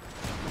psyching up.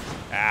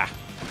 Ah.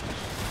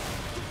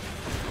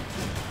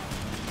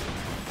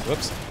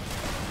 Whoops.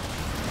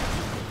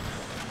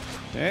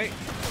 Okay.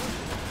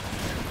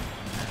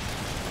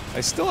 I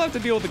still have to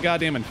deal with the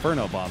goddamn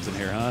Inferno bombs in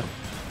here, huh?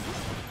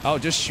 Oh,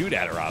 just shoot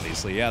at her,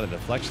 obviously. Yeah, the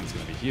deflection's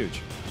gonna be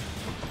huge.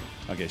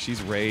 Okay,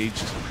 she's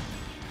raged.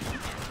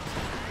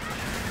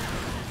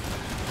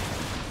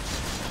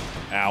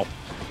 Ow.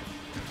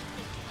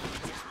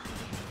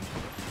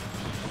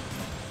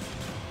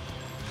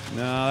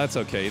 No, that's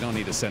okay. You don't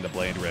need to send a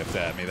Blade Rift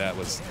at me. That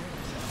was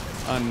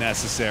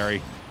unnecessary.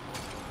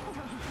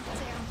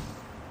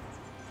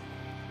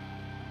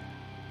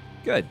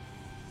 Good.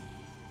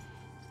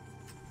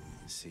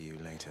 See you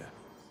later.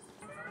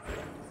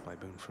 My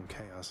boon from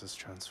chaos is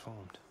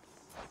transformed.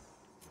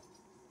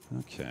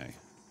 Okay.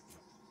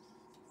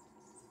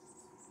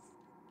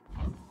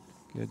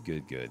 Good,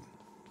 good, good.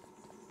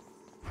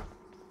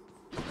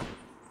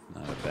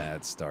 Not a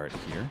bad start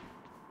here.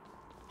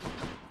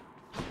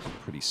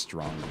 Pretty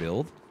strong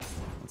build.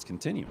 Let's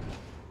continue.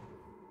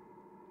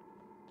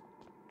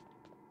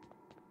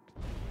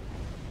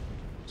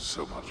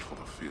 So much for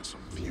the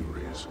fearsome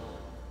furies.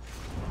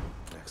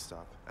 Next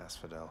stop,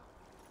 Asphodel.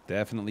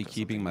 Definitely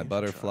keeping my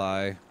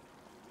butterfly.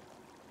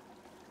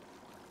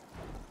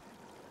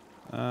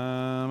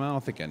 I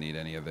don't think I need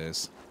any of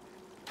this.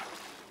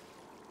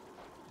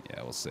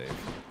 Yeah, we'll save.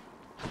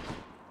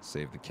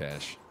 Save the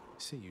cash.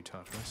 See you,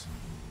 Tartarus.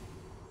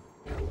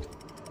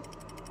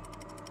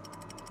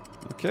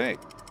 Okay.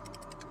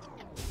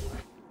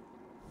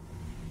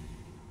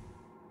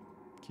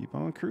 Keep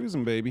on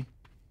cruising, baby.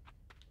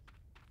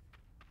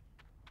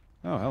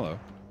 Oh, hello.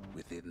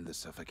 Within the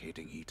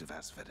suffocating heat of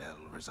Asphodel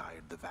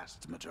reside the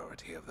vast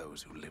majority of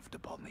those who lived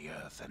upon the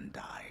earth and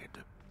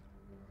died.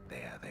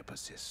 There they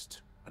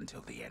persist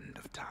until the end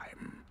of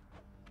time.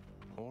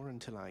 Or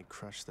until I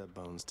crush their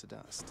bones to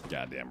dust.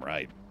 Goddamn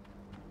right.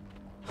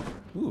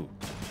 Ooh.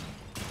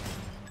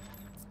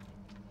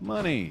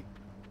 Money.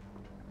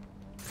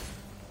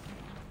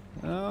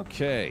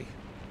 Okay.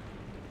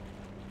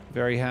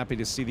 Very happy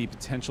to see the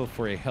potential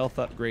for a health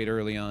upgrade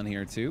early on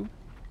here, too.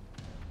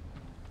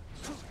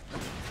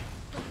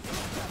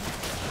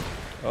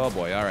 Oh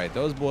boy, alright.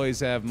 Those boys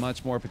have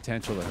much more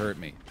potential to hurt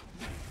me.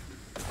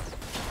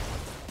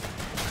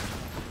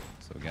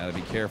 So we gotta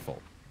be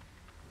careful.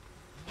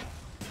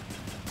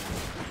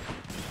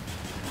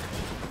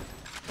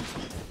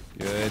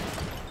 Good.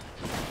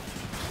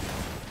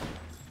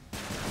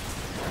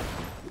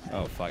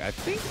 Oh, fuck. I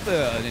think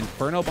the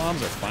Inferno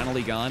bombs are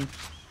finally gone.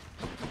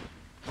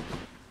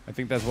 I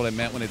think that's what I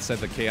meant when it said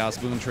the Chaos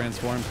Boon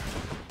transformed.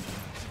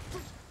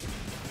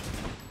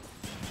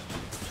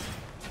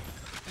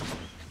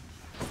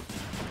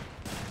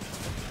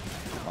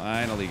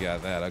 Finally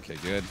got that. Okay,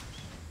 good.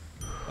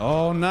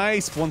 Oh,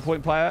 nice.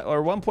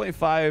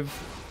 1.5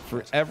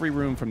 for every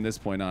room from this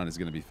point on is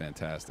going to be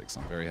fantastic.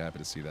 So I'm very happy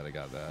to see that I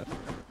got that.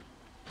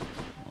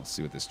 We'll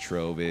see what this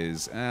trove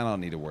is. I don't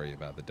need to worry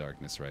about the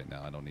darkness right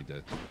now. I don't need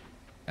to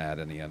add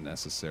any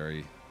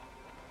unnecessary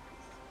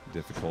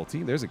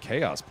difficulty. There's a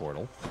chaos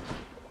portal.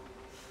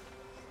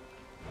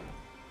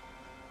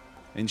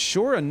 And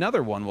sure,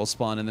 another one will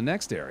spawn in the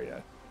next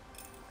area.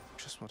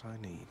 Just what I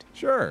need.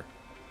 Sure.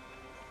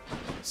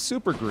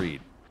 Super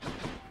greed.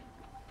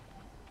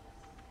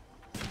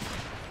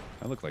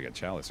 I look like a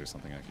chalice or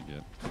something I could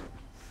get.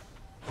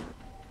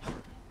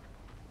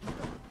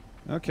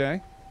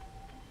 Okay.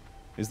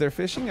 Is there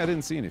fishing? I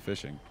didn't see any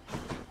fishing.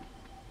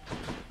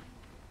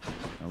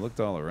 I looked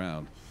all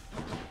around.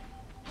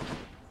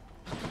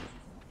 I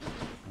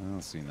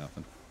don't see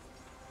nothing.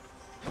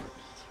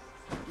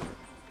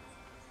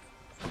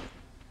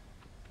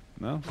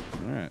 No?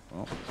 Alright,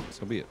 well,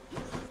 so be it.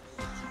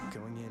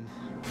 Going in.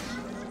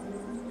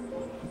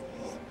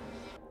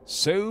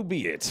 So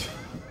be it.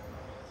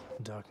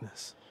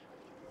 Darkness.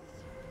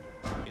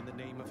 In the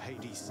name of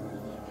Hades.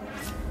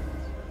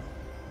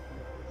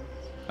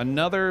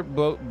 Another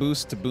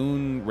boost to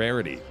boon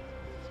rarity.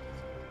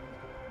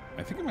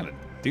 I think I'm gonna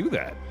do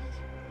that.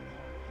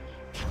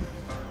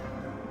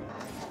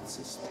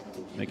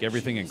 Make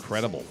everything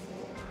incredible.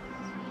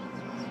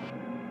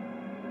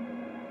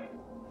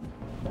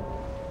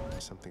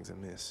 Something's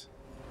amiss.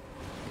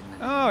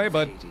 Oh, hey,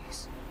 bud.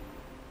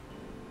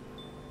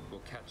 We'll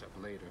catch up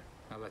later.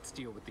 Now let's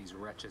deal with these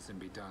wretches and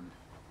be done.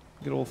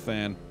 Good old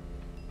fan.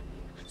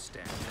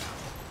 Stand down.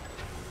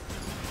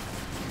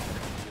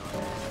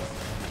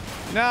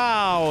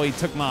 No, he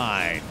took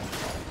mine.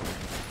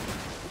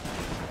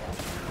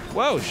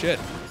 Whoa, shit.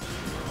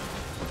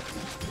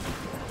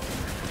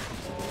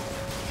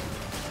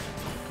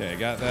 Okay,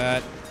 got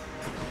that.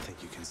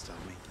 Think you can stop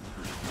me?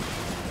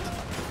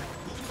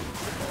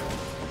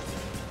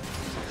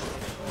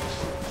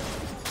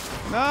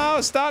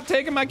 No, stop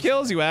taking my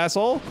kills, you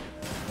asshole.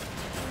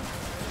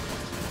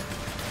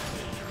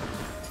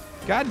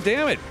 God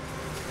damn it.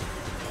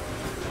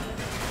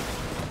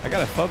 I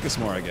gotta focus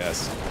more, I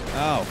guess.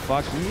 Oh,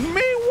 fuck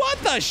me. What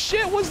the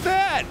shit was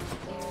that?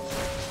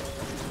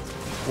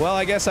 Well,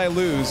 I guess I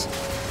lose.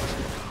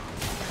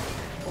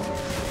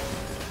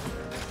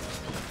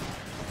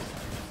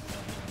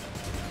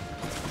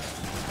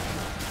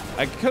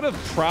 I could have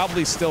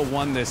probably still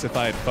won this if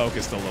I had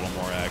focused a little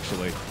more,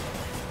 actually.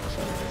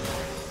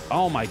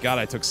 Oh my god,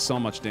 I took so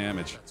much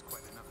damage.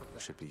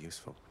 Should be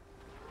useful.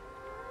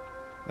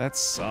 That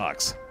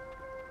sucks.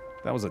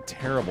 That was a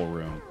terrible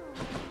room.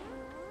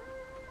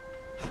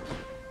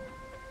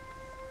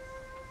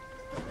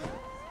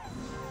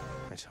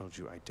 I told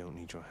you I don't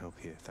need your help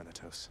here,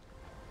 Thanatos.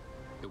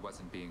 It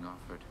wasn't being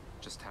offered.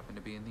 Just happened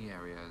to be in the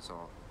area is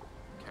all.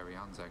 Carry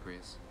on,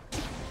 Zagreus.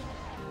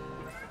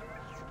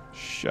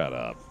 Shut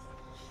up.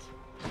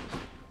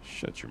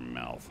 Shut your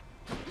mouth.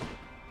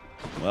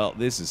 Well,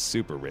 this is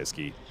super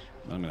risky.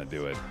 I'm gonna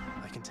do it.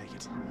 I can take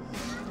it.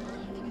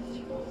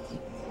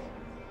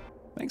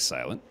 Thanks,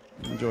 Silent.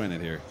 I'm enjoying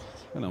it here.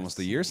 It's been almost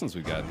a year since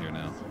we've gotten here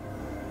now.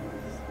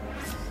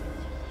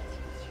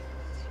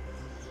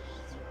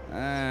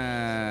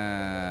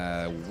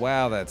 Ah,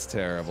 wow, that's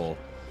terrible.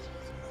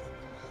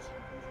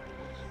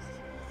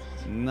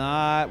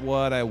 Not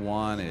what I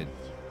wanted.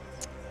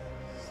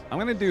 I'm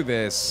gonna do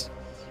this,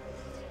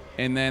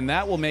 and then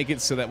that will make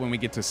it so that when we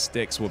get to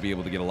Styx, we'll be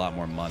able to get a lot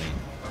more money.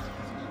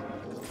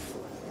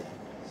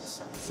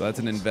 So that's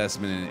an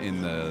investment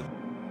in the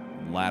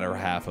latter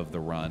half of the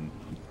run.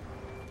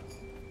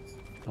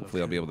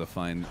 Hopefully I'll be able to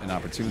find an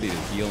opportunity to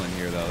heal in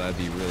here, though. That'd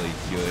be really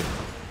good.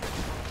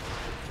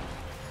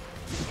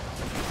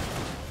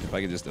 If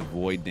I could just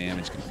avoid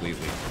damage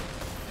completely.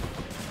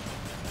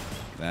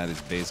 That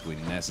is basically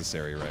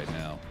necessary right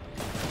now.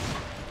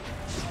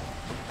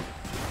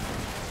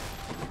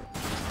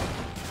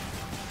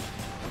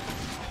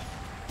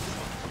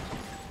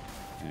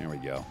 There we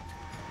go.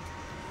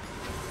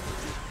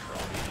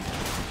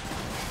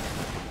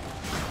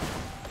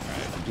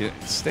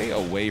 Stay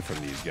away from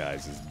these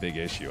guys is a big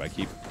issue. I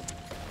keep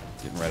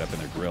getting right up in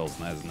their grills,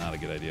 and that is not a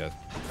good idea.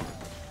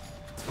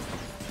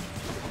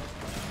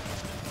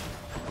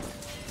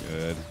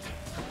 Good.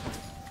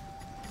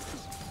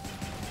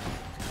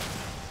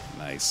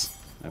 Nice.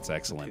 That's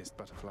excellent.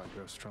 Butterfly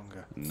grows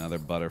stronger. Another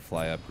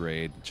butterfly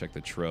upgrade. Check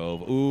the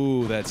trove.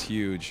 Ooh, that's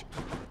huge.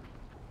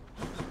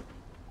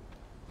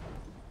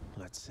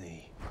 Let's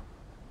see.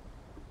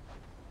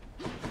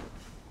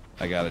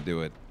 I gotta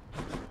do it.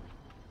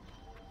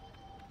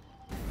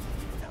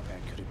 How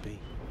bad could it be?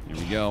 Here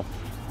we go.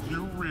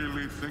 You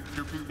really think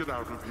you can get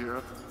out of here?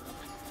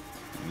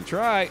 Let me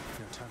try.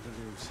 No time to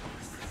lose.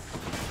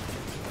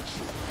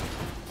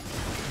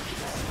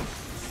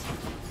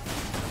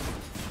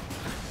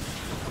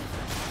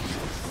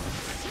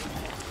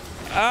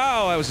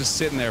 Oh, I was just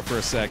sitting there for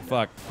a sec.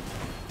 Fuck.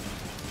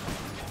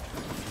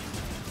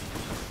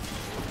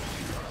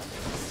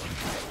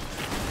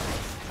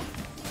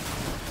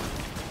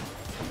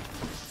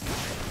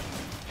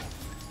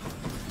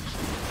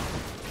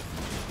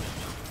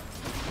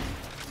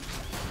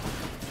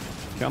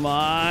 Come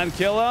on,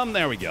 kill him.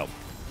 There we go.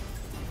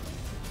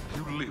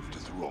 You lived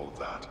through all of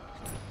that.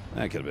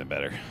 That could have been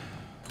better.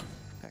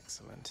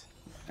 Excellent.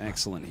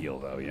 Excellent heal,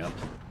 though, yep.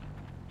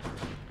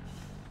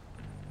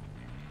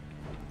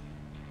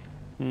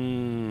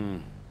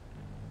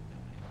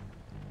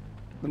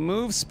 The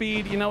move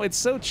speed, you know, it's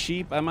so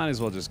cheap, I might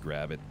as well just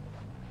grab it.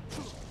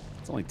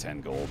 only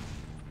 10 gold.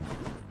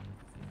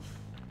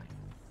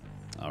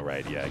 All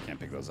right, yeah, I can't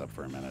pick those up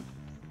for a minute.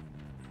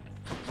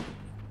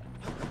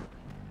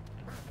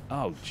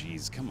 Oh,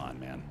 jeez, come on,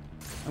 man.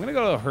 I'm gonna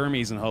go to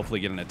Hermes and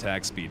hopefully get an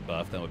attack speed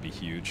buff. That would be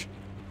huge.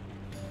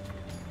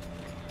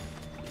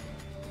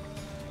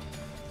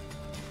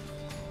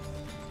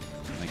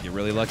 I get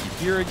really lucky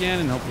here again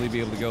and hopefully be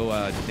able to go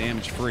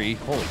damage free.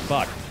 Holy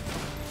fuck.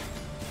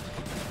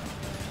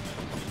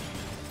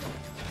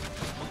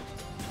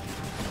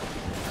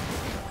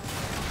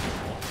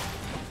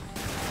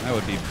 I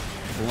would be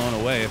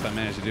blown away if I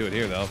managed to do it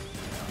here, though.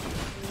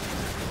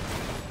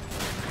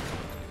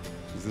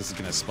 Because this is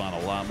going to spawn a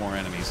lot more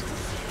enemies.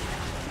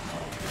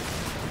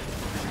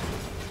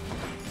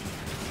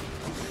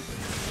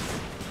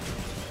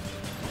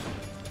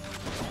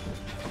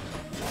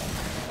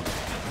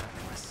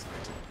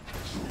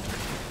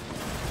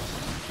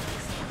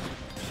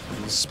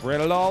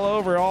 Spread it all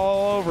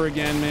over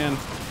again, man.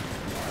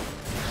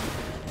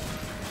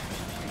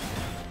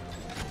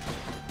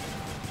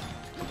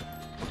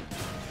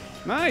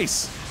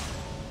 Nice.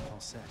 All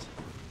set.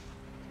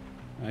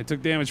 I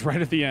took damage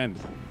right at the end.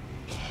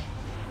 You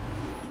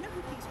know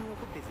who keeps me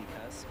awful busy,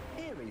 Curse?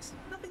 Ares.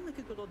 Nothing like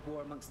a good old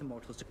war amongst the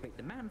mortals to create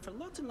demand for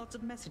lots and lots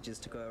of messages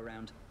to go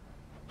around.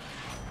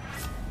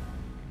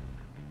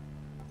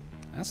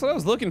 That's what I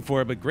was looking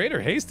for, but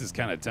Greater Haste is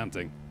kind of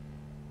tempting.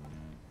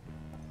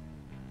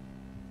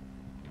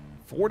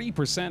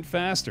 40%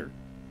 faster.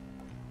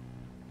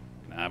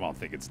 Nah, I don't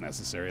think it's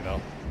necessary,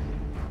 though.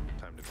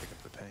 Time to pick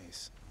up the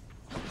pace.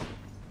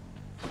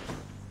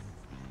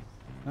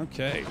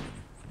 Okay.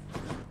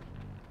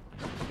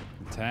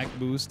 Attack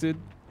boosted.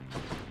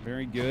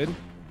 Very good.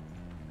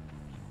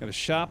 Got a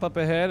shop up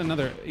ahead,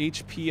 another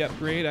HP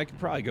upgrade. I could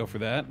probably go for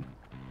that.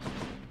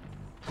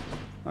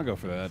 I'll go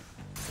for that.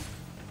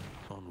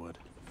 Onward.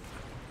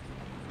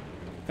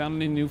 Found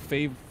any new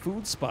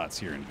food spots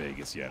here in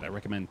Vegas yet? I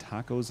recommend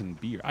tacos and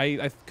beer.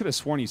 I could have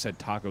sworn you said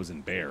tacos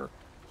and Baer.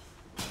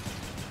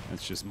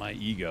 That's just my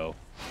ego.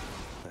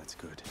 That's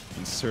good.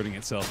 Inserting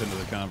itself into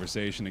the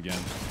conversation again.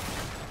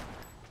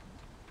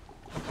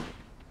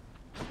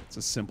 It's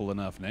a simple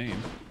enough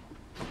name.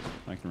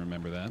 I can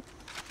remember that.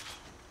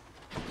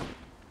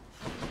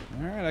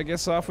 Alright, I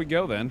guess off we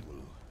go then.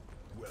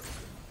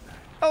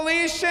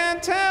 Elise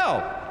Chantel!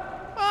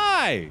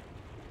 Hi!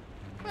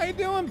 How you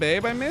doing,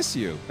 babe? I miss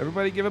you.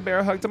 Everybody give a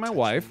bear hug to my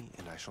wife.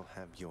 And I shall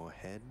have your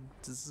head.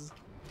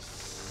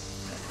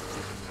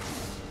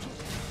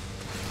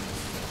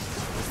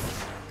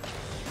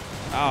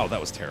 Oh, that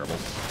was terrible.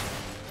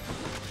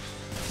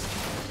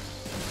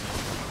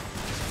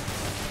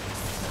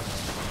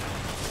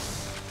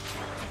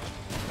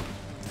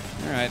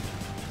 All right.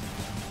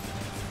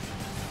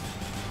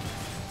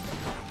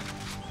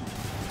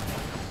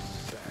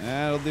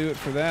 That'll do it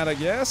for that, I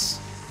guess.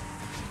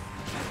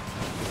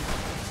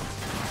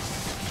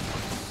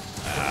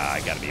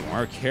 I gotta be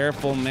more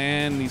careful,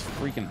 man. These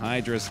freaking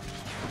Hydras.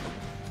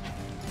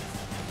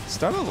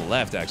 Start on the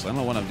left, actually. I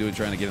don't know what I'm doing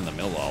trying to get in the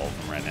middle of all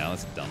of them right now.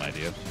 That's a dumb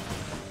idea.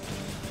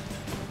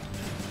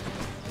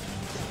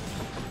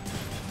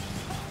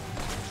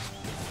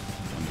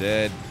 I'm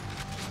dead.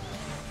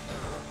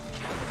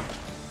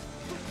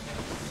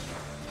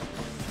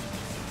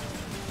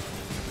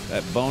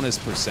 That bonus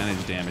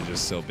percentage damage is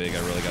so big, I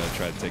really gotta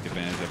try to take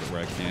advantage of it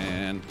where I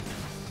can.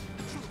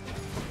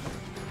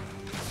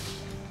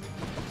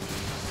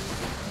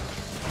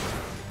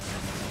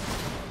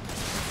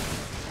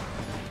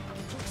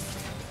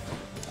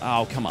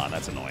 Oh, come on,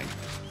 that's annoying.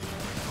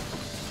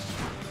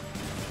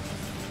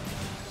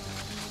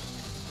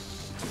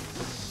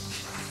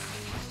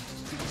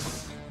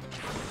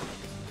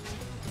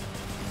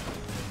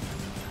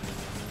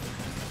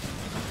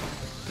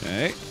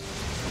 Okay.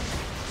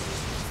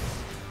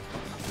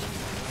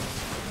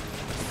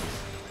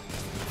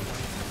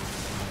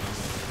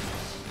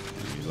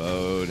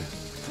 Reload.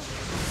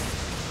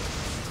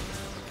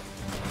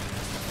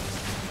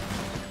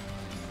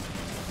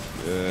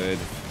 Good.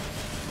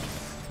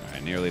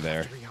 Nearly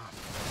there.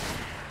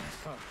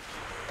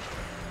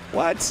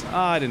 What? Oh,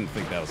 I didn't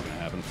think that was going to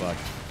happen. Fuck.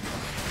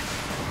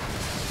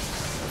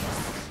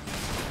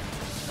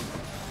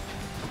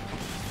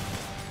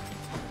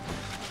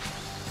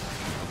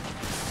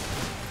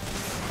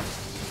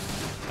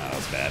 Oh, that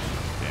was bad.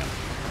 Damn.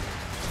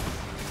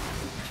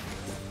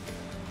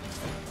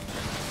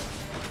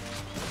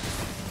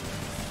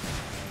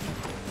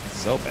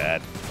 So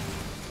bad.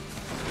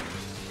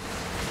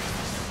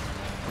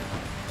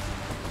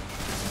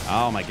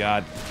 Oh my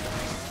god.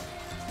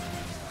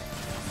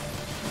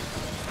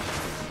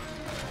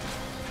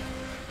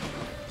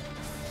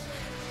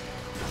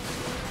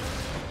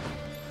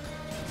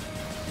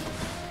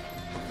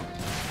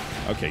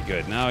 Okay,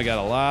 good. Now I got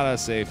a lot of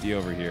safety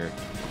over here.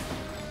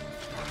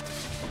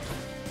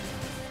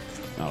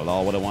 Not at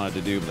all what I wanted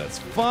to do, but that's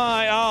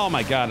fine. Oh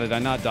my god, did I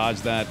not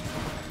dodge that?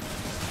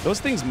 Those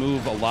things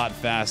move a lot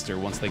faster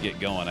once they get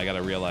going. I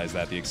gotta realize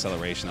that the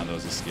acceleration on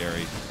those is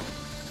scary.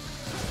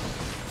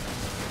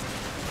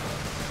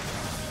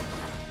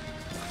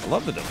 I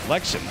love the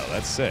deflection, though.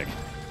 That's sick.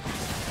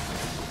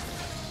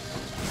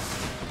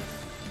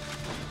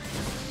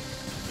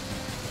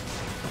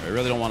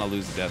 really don't want to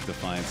lose the Death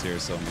Defiance here,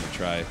 so I'm going to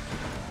try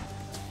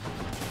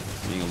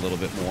being a little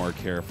bit more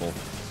careful.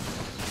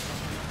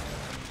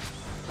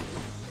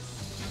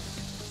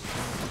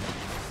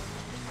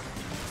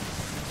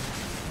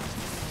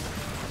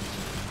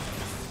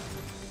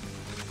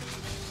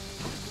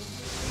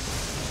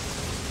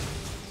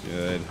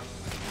 Good.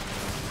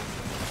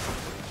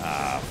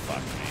 Ah, fuck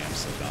me. I'm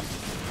so dumb.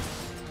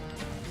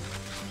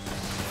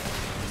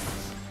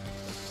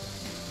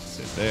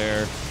 Sit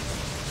there.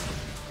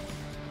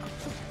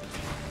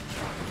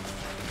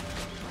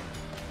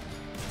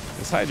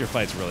 This Hydra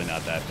fight's really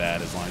not that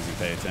bad as long as you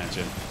pay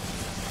attention.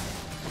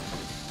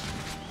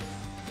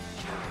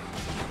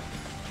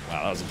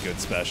 Wow, that was a good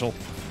special.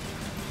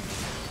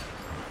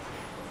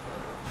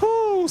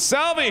 Whoo,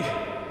 Salvi!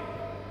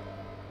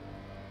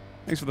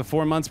 Thanks for the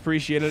 4 months,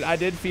 appreciate it. I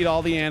did feed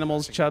all the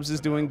animals. Chubbs is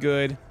doing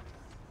good.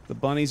 The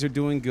bunnies are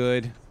doing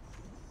good.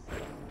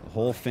 The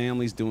whole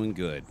family's doing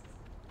good.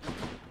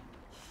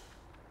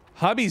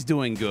 Hubby's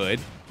doing good.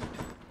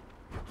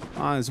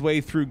 On his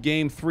way through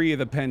game 3 of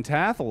the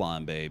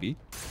pentathlon, baby.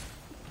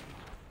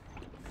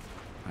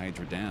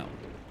 Hydra down.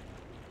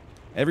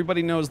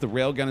 Everybody knows the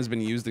railgun has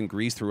been used in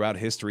Greece throughout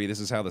history. This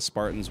is how the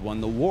Spartans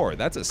won the war.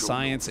 That's a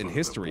science and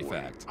history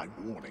fact. I'm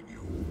warning you.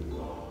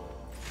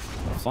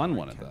 A fun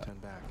one at that.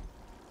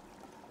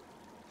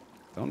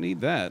 Don't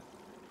need that.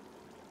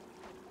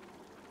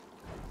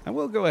 I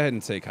will go ahead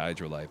and take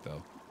Hydrolite,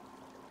 though.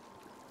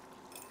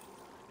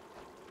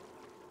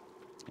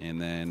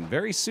 And then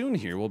very soon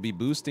here, we'll be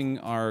boosting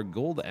our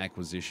gold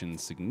acquisition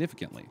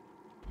significantly.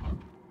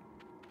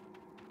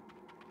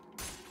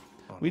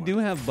 We do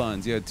have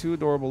buns. Yeah, 2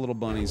 adorable little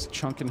bunnies,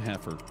 Chunk and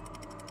Heifer.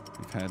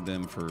 We've had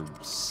them for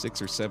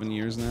 6 or 7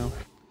 years now.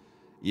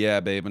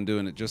 Yeah, babe, I'm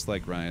doing it just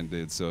like Ryan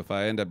did. So if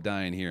I end up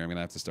dying here, I'm going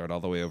to have to start all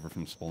the way over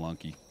from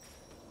Spelunky.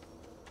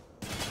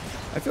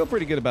 I feel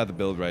pretty good about the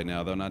build right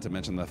now, though, not to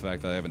mention the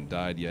fact that I haven't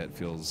died yet. It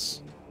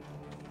feels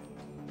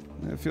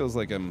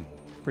like I'm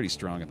pretty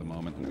strong at the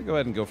moment. I'm going to go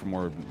ahead and go for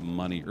more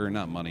money, or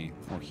not money,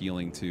 more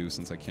healing, too,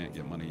 since I can't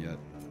get money yet.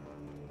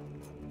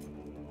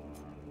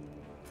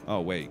 Oh,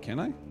 wait, can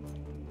I?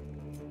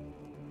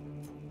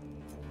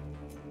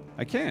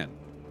 I can.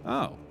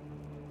 Oh.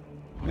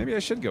 Maybe I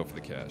should go for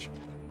the cash.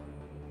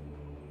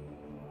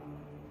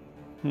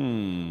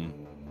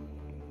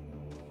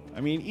 I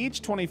mean,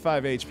 each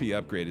 25 HP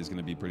upgrade is going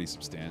to be pretty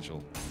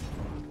substantial.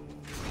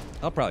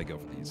 I'll probably go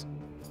for these.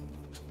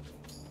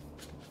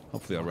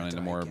 Hopefully I'll run into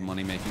more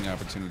money-making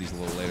opportunities a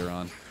little later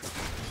on.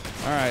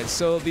 Alright,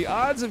 so the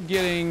odds of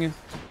getting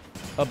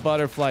a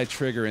butterfly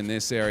trigger in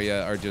this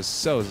area are just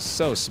so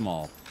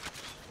small.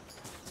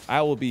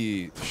 I will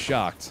be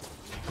shocked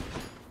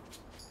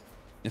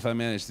if I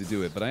manage to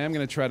do it, but I am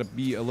going to try to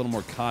be a little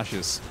more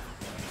cautious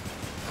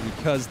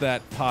because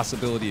that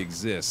possibility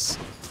exists.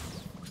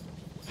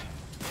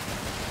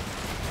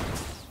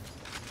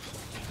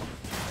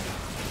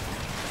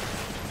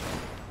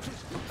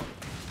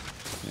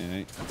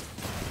 Okay.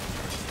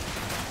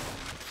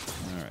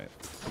 Alright.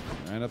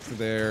 Right up to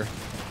there.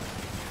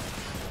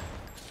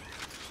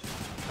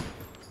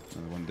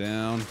 Another one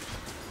down.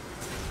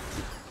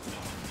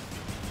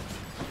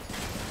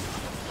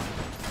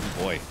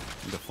 Oh boy.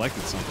 I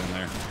deflected something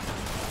there.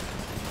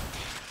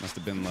 Must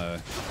have been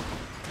the...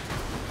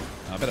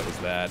 I bet it was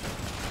that.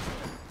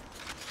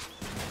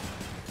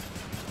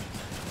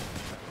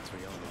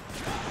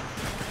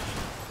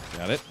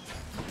 Got it.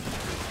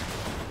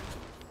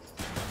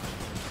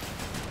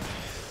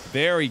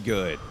 Very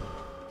good.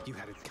 You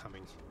had it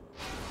coming.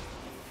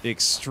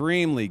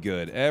 Extremely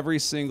good. Every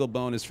single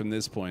bonus from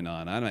this point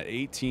on. I'm at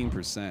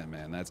 18%,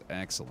 man. That's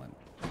excellent.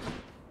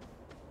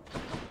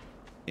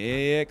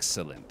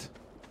 Excellent.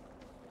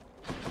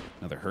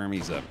 Another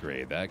Hermes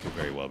upgrade. That could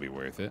very well be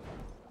worth it.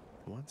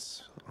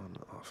 What's on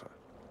offer?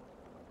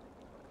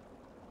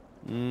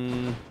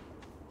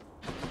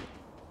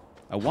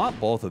 I want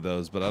both of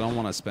those, but I don't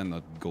want to spend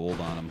the gold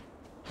on them.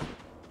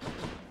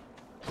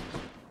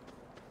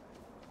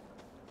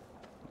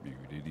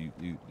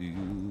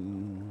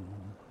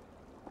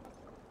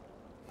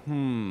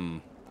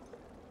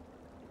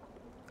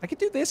 I could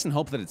do this and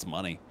hope that it's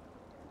money.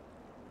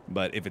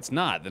 But if it's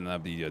not, then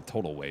that'd be a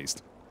total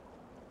waste.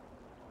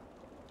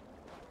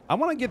 I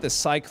want to get the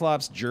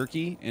Cyclops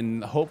Jerky,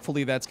 and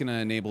hopefully that's going to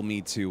enable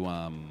me to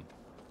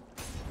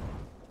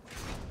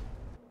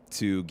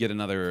get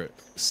another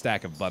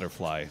stack of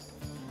Butterfly,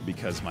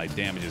 because my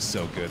damage is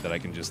so good that I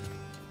can just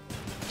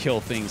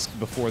kill things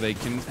before they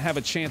can have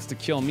a chance to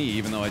kill me,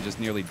 even though I just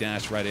nearly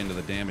dashed right into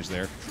the damage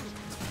there.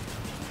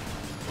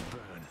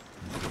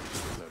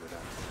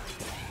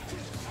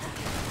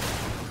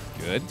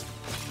 Good.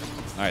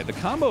 All right, the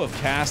combo of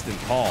cast and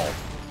call,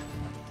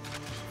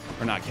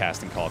 or not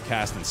cast and call,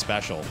 cast and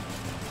special,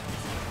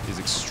 is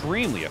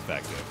extremely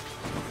effective.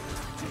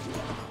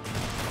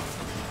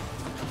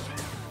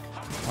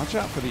 Watch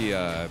out for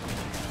the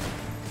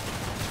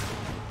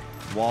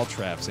wall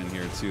traps in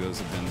here, too.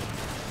 Those have been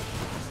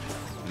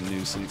a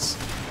nuisance.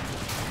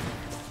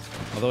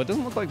 Although it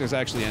doesn't look like there's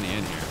actually any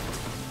in here.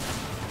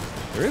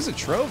 There is a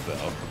trove,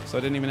 though, so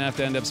I didn't even have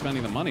to end up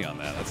spending the money on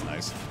that. That's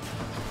nice.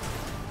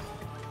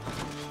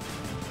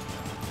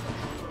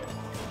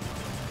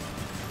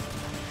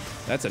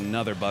 That's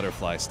another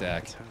butterfly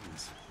stack.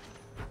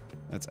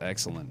 That's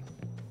excellent.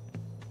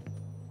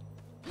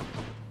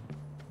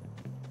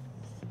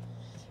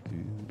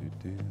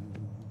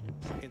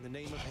 In the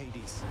name of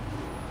Hades.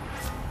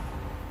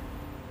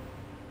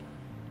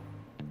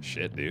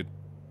 Shit, dude.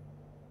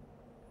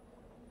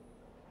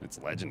 It's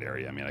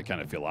legendary. I mean, I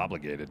kind of feel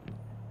obligated.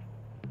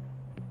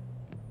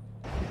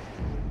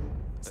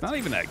 It's not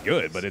even that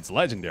good, but it's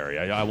legendary.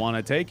 I want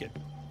to take it.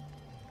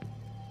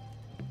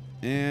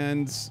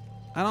 And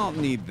I don't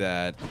need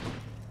that.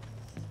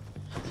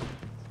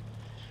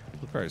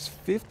 Requires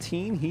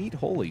 15 heat?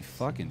 Holy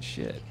fucking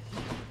shit.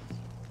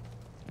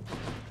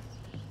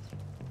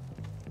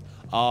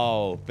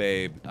 Oh,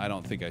 babe, I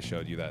don't think I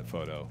showed you that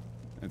photo.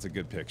 It's a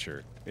good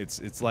picture.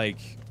 It's like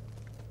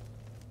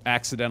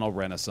accidental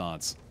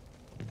renaissance.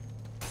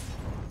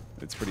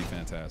 It's pretty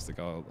fantastic.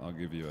 I'll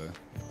give you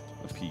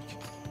a peek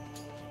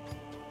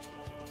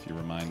if you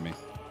remind me.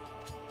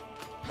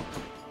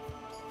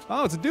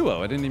 Oh, it's a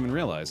duo. I didn't even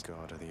realize.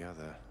 God or the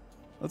other.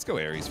 Let's go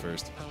Ares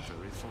first. How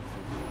very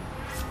thoughtful.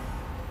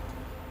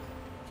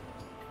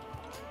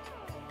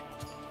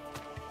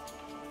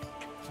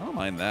 I don't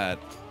mind that,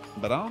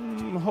 but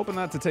I'm hoping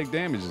not to take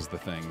damage is the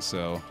thing,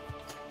 so...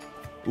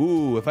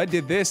 Ooh, if I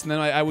did this, and then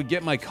I would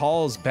get my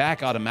calls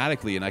back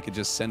automatically, and I could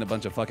just send a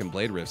bunch of fucking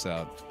blade rifts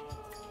out.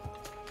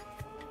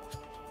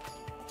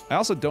 I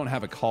also don't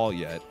have a call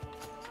yet,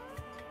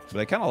 but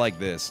I kind of like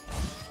this.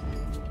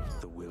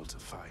 The will to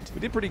fight.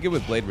 We did pretty good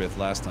with blade rift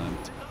last time.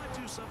 Did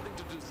I do something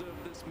to deserve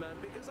this, man?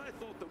 Because I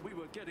thought that we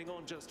were getting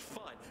on just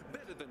fine.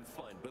 Better than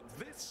fine, but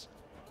this...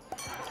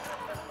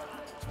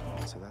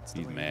 So that's the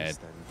He's way mad. it is,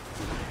 then.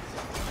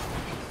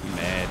 He's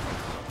mad.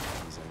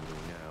 He's angry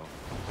now.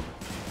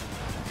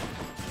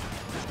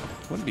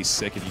 Wouldn't it be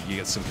sick if you could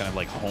get some kind of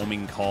like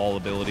homing call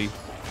ability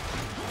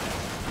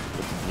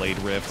with the blade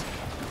rift?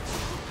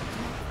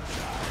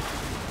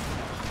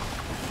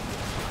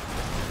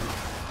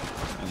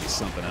 That'd be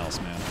something else,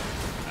 man.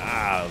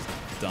 Ah, that was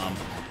dumb.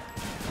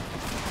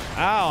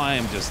 Ow, I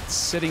am just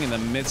sitting in the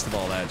midst of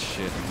all that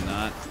shit and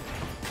not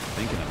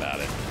thinking about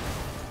it.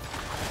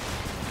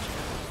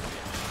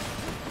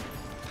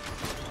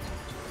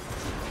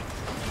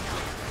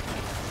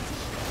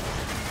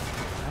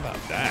 How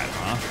about that,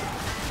 huh?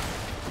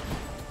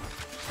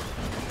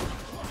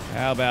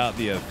 How about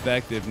the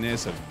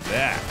effectiveness of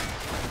that?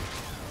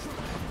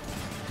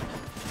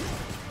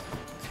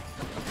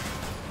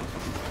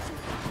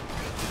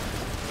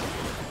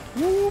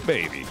 Woo,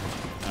 baby.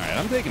 Alright,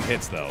 I'm taking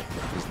hits, though,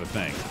 is the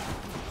thing.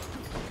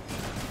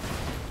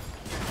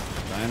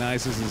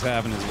 Dionysus is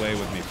having his way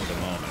with me for the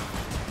moment.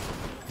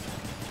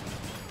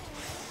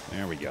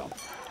 There we go. All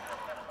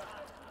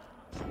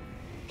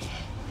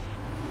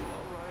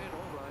right.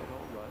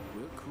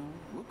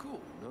 We're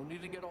cool. No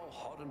need to get all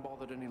hot and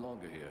bothered any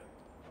longer here.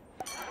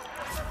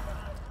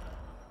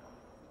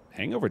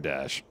 Hangover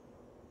dash.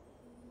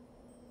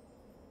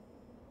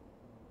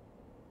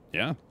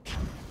 Yeah.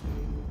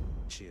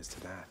 Cheers to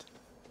that.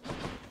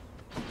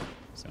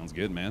 Sounds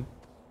good, man.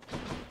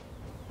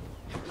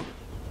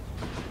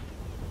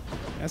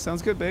 Yeah,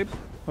 sounds good, babe.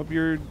 Hope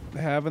you're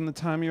having the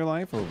time of your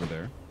life over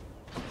there.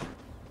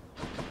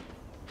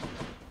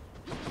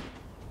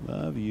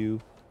 Love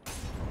you.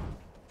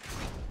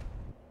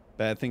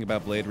 Bad thing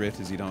about Blade Rift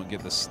is you don't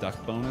get the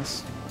stuck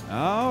bonus.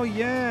 Oh,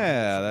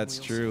 yeah, that's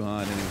true, huh?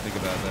 I didn't even think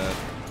about that.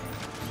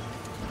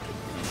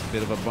 It's a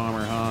bit of a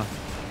bummer, huh?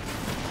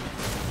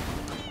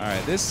 All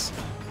right, this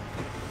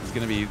is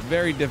going to be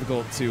very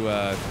difficult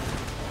to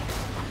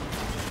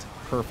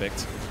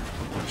perfect.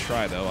 We'll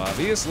try, though,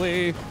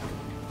 obviously.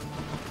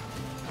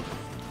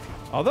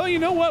 Although, you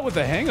know what? With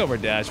the hangover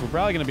dash, we're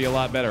probably going to be a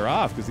lot better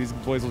off because these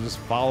boys will just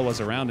follow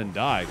us around and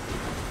die.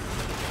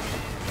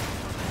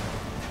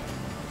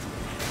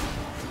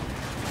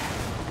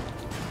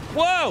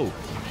 Whoa!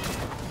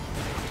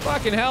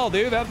 Fucking hell,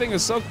 dude. That thing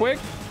is so quick.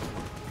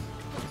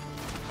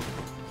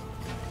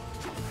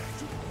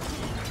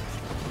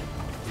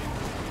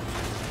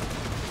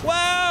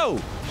 Whoa!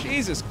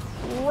 Jesus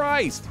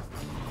Christ.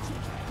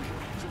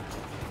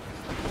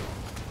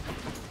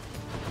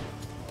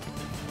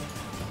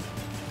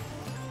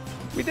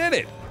 We did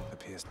it. A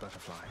pierced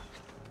butterfly.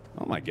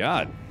 Oh my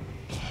God.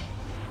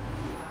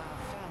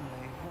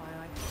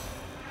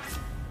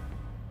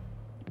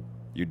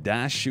 Your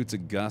dash shoots a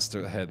gust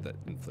ahead that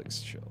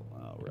inflicts chill.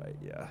 Oh, right,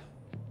 yeah.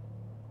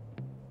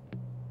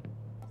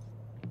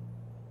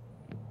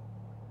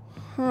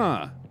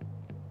 Huh.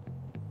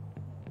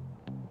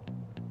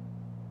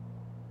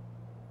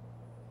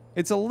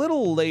 It's a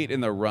little late in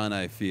the run,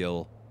 I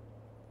feel,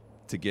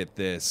 to get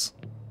this.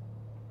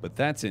 But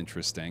that's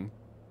interesting.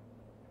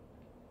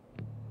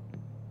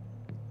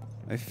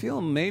 I feel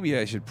maybe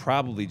I should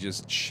probably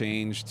just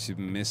change to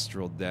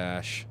Mistral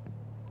Dash.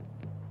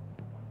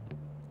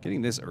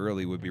 Getting this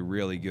early would be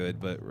really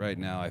good, but right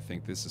now I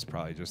think this is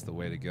probably just the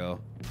way to go.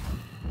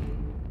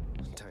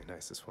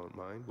 Dionysus won't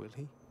mind, will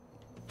he?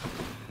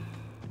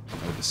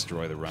 I would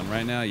destroy the run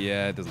right now.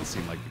 Yeah, it doesn't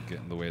seem like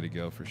the way to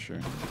go for sure.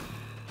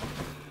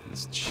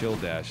 This chill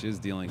dash is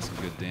dealing some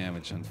good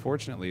damage.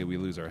 Unfortunately, we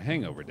lose our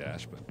hangover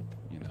dash, but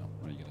you know,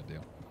 what are you gonna do?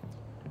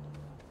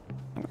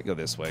 I go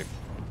this way.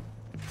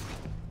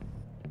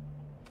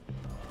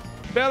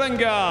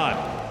 Bellingard!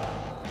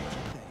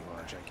 There you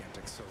are,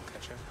 gigantic soul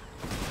catcher.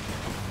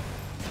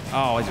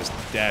 Oh, I just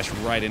dashed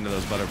right into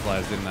those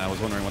butterflies, didn't I? I was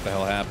wondering what the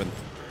hell happened.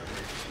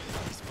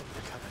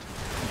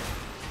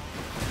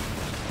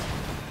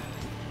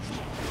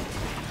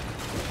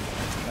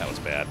 That was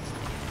bad.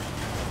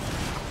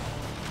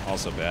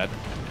 Also bad.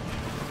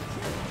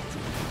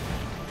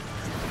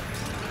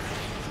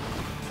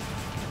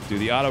 Dude,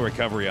 the auto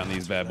recovery on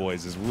these bad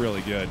boys is really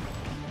good.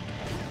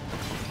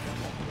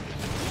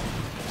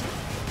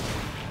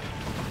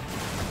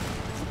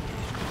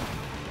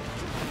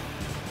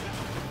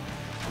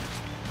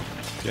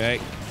 Okay.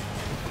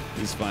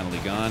 He's finally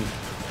gone.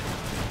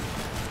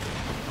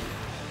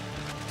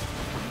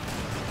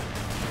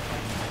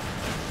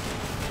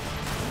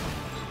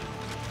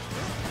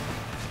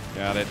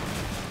 Got it.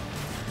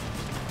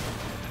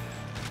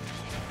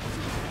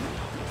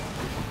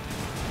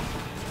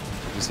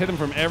 Just hit him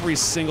from every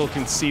single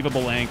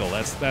conceivable angle.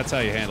 That's how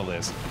you handle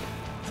this.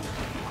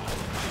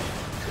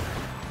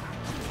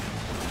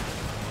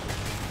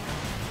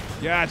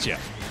 Gotcha.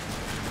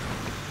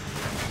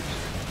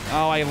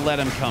 Oh, I let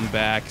him come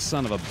back.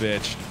 Son of a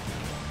bitch.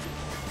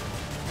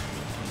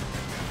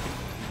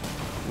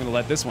 I'm gonna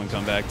let this one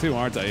come back too,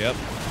 aren't I? Yep.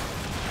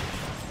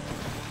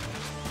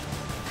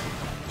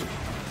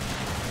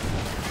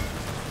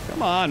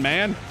 Come on,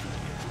 man.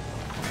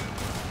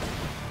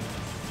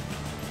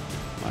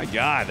 My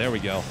God, there we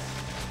go.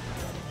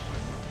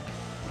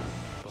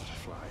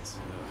 Butterflies.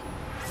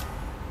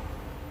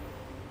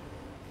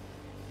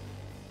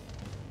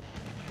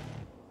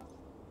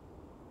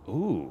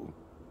 Ooh.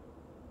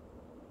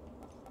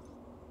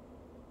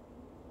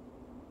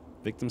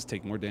 Victims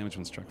take more damage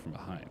when struck from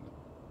behind.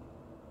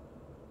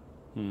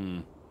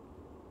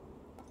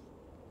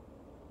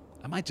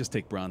 I might just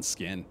take bronze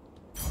skin.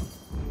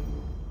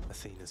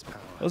 Athena's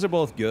power. Those are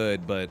both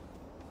good, but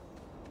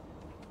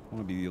I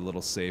want to be a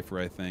little safer,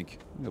 I think.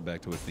 I'll go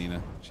back to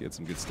Athena. She had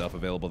some good stuff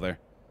available there.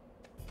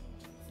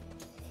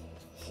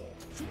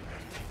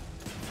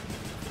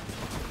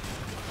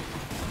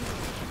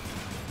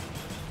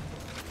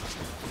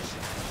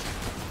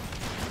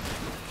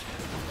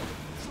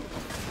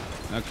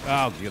 Okay.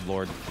 Oh, good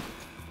lord.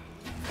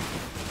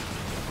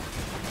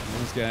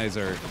 Those guys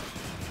are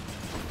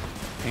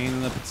pain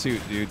in the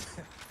patoot, dude.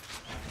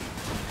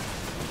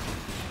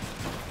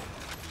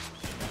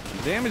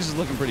 The damage is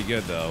looking pretty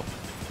good, though.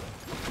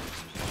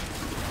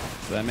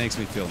 So that makes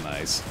me feel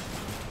nice.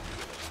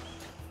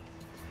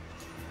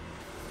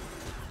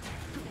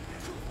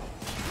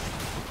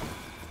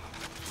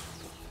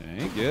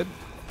 Okay, good.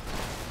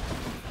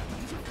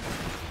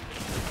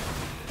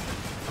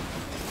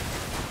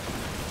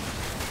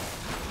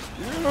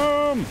 Get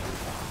him!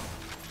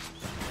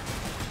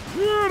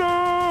 Get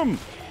him!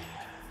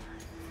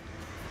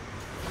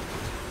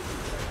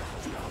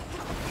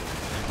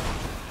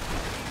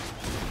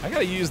 I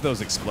gotta use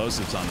those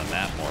explosives on the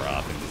map more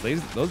often,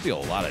 because those deal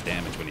a lot of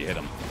damage when you hit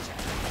them.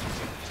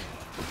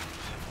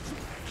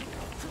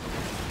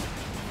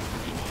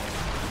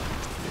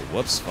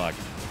 Whoops, fuck.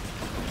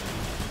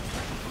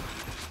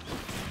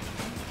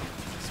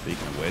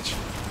 Speaking of which.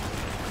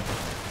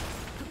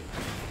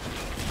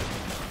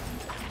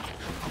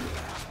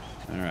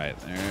 Alright,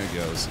 there it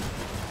goes.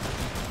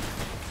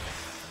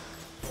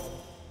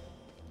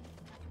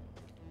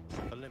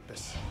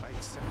 Olympus, I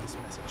accept this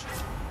message.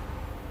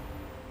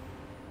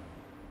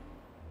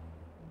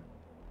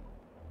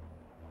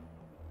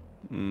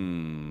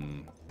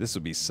 This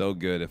would be so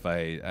good if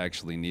I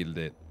actually needed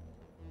it.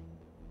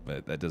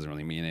 But that doesn't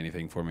really mean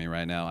anything for me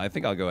right now. I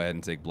think I'll go ahead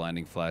and take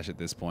Blinding Flash at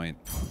this point.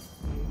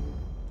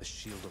 The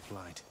Shield of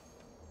Light.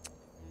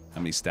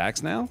 How many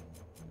stacks now?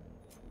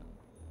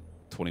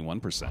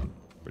 21%.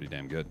 Pretty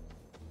damn good.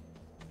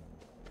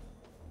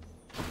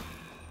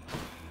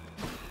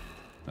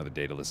 Another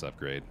Daedalus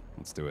upgrade.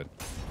 Let's do it.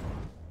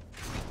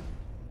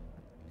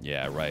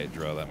 Yeah, right,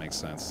 Dro. That makes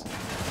sense.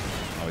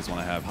 Always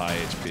want to have high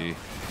HP.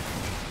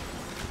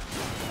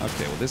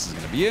 Okay, well, this is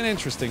going to be an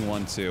interesting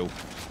one, too.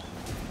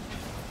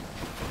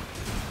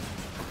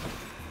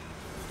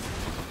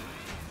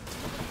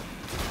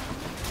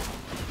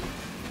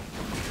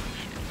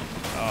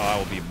 Oh, I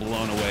will be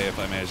blown away if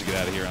I manage to get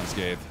out of here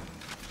unscathed.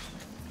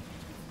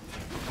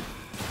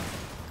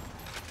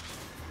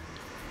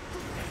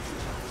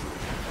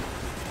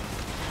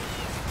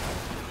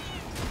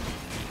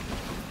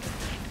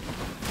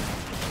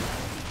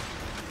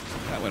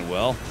 That went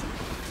well.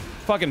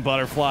 Fucking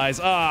butterflies.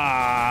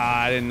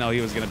 Ah, I didn't know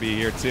he was going to be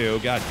here, too.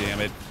 God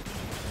damn it.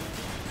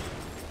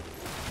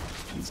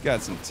 He's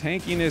got some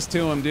tankiness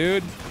to him,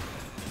 dude.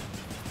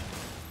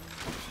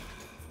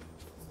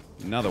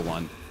 Another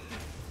one.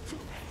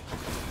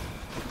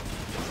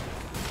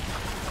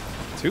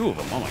 Two of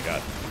them. Oh, my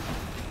God.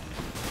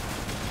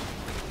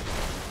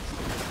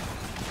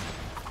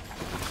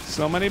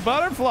 So many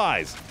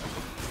butterflies.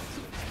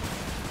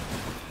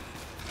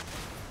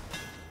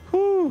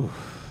 Whew.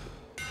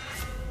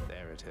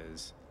 There it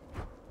is.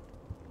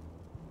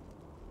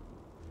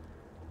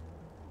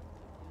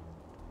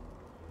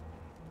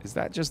 Is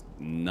that just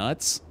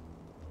nuts?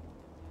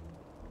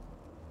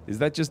 Is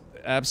that just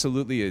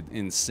absolutely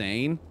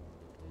insane?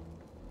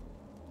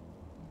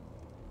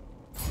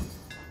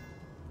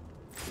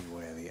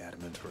 Beware the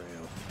adamant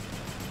rail.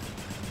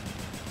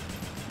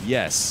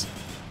 Yes.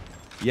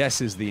 Yes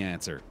is the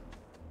answer.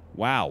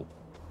 Wow.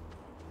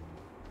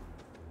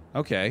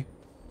 Okay.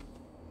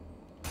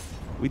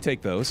 We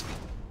take those.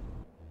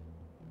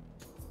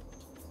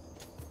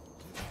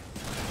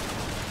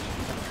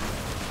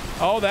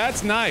 Oh,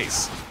 that's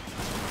nice.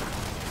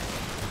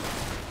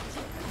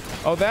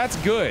 Oh, that's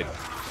good.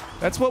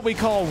 That's what we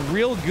call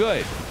real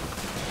good.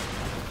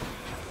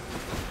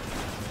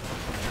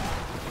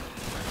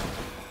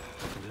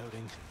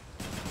 Reloading.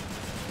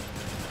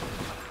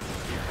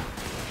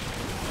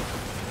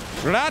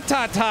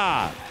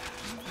 Ratata!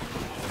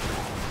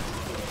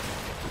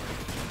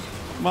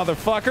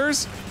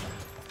 Motherfuckers.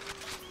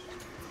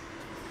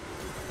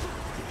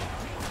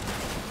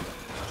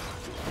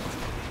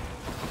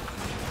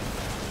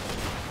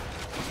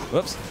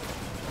 Whoops.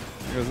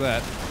 There goes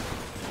that.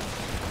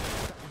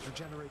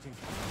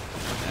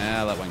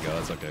 Ah, let one go.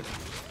 That's okay.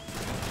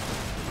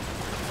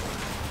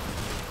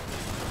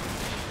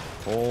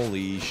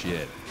 Holy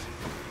shit.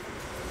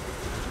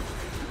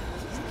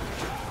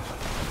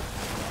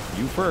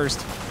 You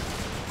first.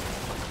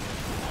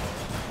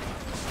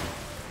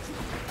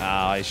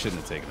 Ah, I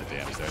shouldn't have taken the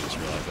damage there. I just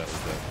realized that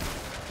was the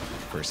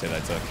first hit I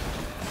took.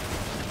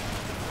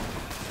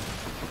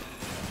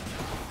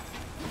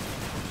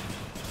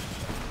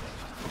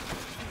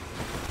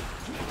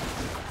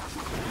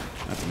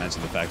 Not to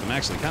mention the fact I'm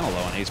actually kind of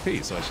low on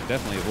HP, so I should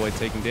definitely avoid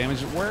taking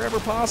damage wherever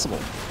possible.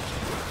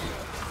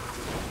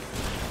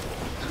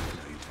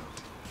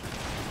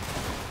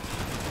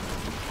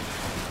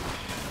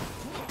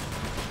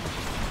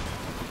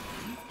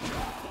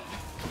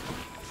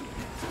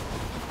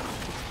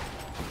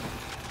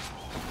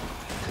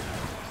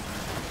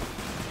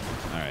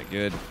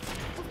 Good.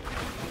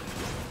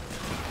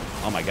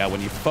 Oh my god,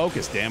 when you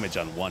focus damage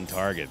on one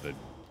target, the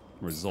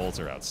results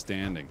are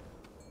outstanding.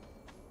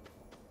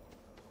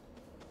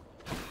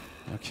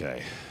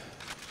 Okay.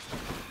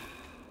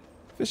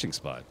 Fishing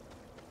spot.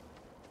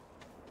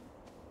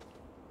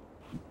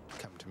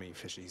 Come to me,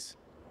 fishies.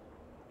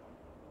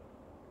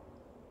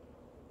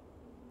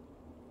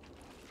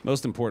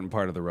 Most important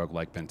part of the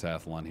Roguelike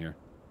Pentathlon here.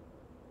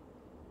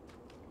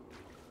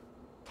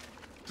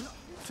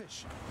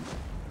 Fish.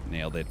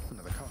 Nailed it.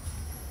 Another car.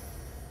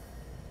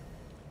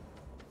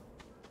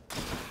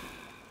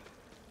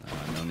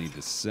 No need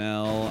to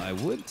sell. I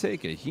would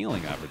take a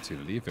healing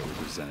opportunity if it were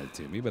presented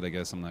to me, but I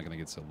guess I'm not going to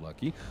get so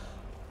lucky.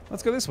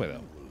 Let's go this way,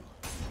 though.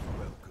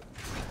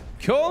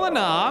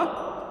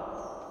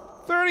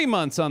 Kolana! 30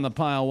 months on the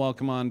pile.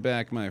 Welcome on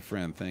back, my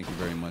friend. Thank you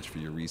very much for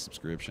your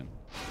resubscription.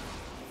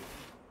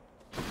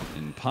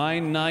 In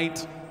Pine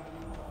Knight.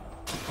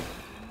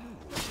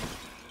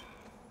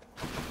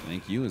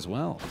 Thank you as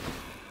well.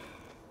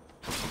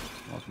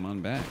 Welcome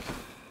on back.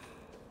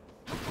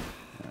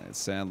 Alright,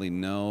 sadly,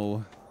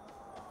 no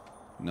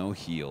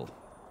heal.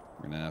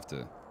 We're gonna have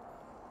to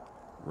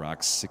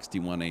rock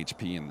 61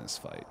 HP in this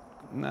fight.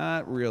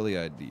 Not really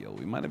ideal.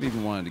 We might have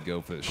even wanted to go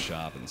for the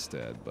shop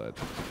instead, but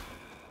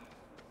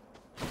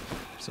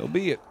so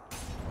be it.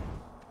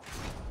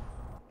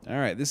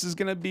 Alright, this is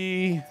gonna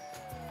be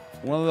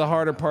one of the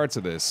harder parts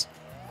of this.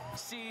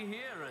 See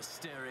here,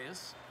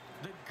 Asterius.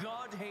 The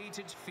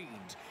god-hated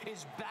fiend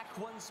is back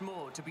once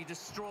more to be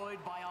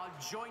destroyed by our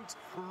joint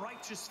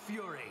righteous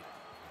fury.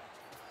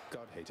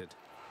 God-hated?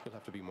 You'll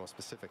have to be more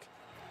specific.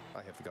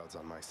 I have the gods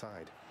on my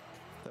side.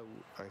 Though,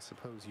 I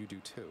suppose you do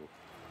too.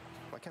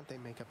 Why can't they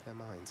make up their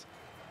minds?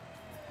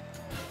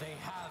 They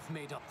have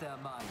made up their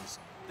minds.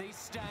 They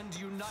stand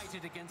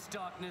united against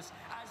darkness,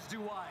 as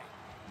do I.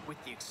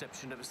 With the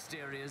exception of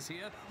Asterius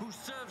here, who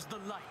serves the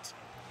light.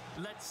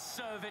 Let's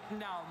serve it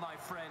now, my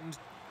friend.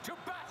 To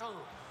battle!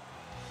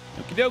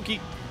 Okie dokie.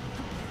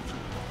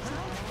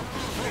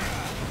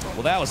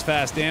 Well, that was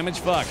fast damage.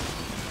 Fuck.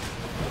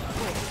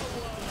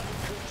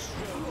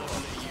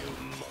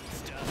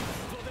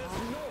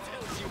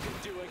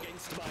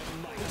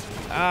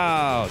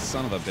 Oh,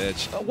 son of a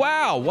bitch. Oh,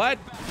 wow, what?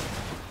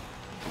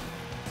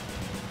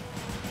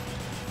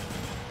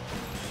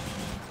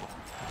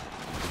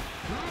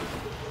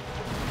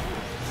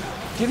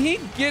 Can he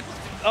get...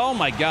 Oh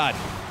my god.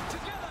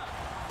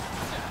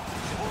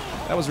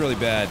 That was really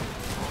bad.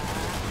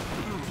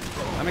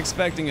 I'm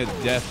expecting a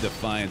Death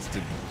Defiance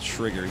to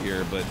trigger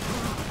here, but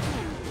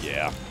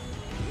yeah.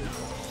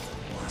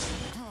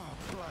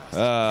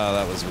 Oh,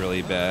 that was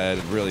really bad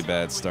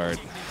start.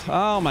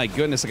 Oh my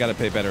goodness, I gotta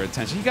pay better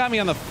attention. He got me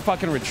on the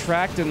fucking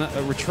retraction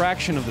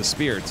of the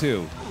spear,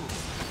 too.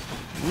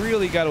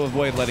 Really gotta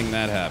avoid letting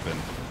that happen.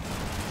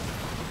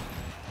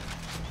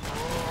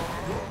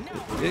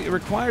 It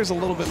requires a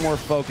little bit more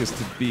focus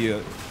to be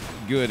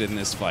good in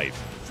this fight.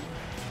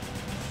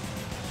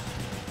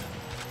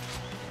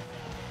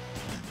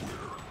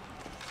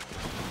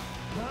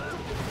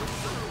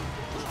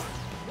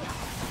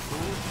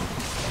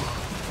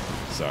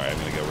 Sorry, I'm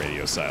gonna go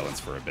radio silence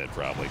for a bit,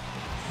 probably.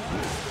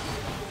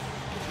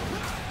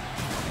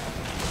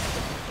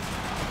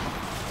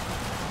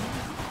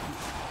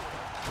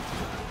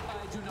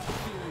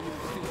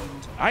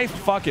 I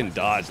fucking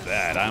dodged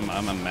that. I'm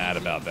mad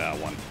about that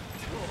one.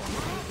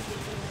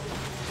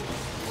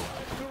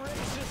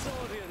 Gracious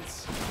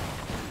audience.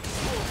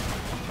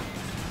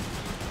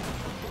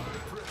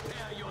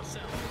 Prepare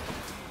yourself.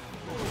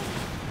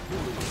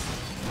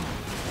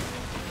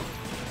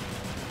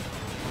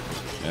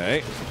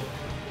 Okay.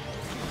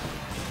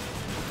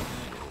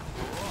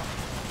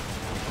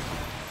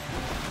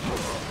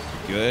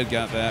 Good,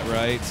 got that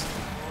right.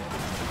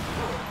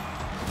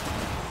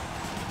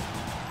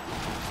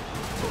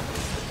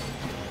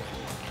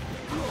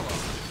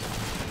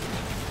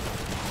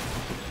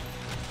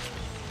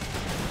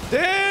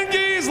 Dan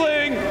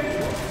Giesling!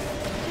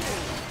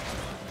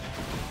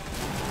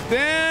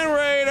 Dan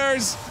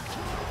Raiders!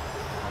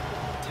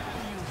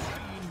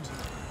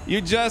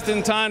 You just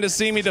in time to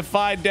see me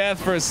defy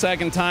death for a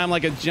second time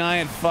like a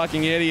giant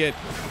fucking idiot.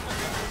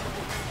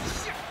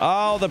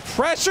 Oh, the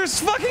pressure's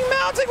fucking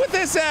mounting with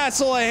this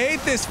asshole. I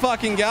hate this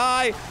fucking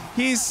guy.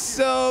 He's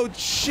so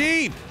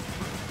cheap.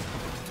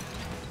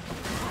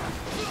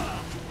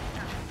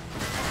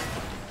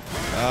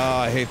 Oh,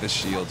 I hate the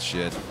shield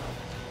shit.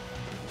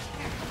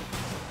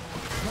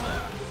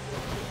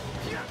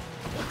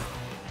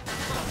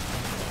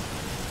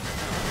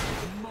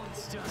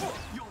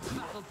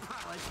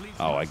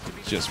 Oh, I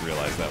just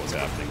realized that was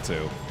happening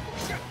too.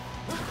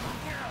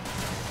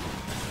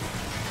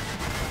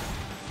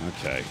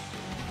 Okay.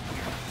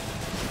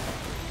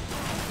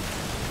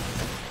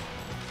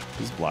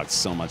 He's blocked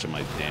so much of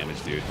my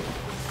damage, dude.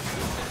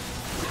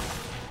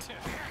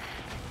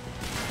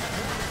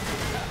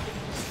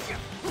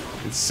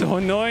 It's so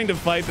annoying to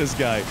fight this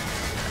guy.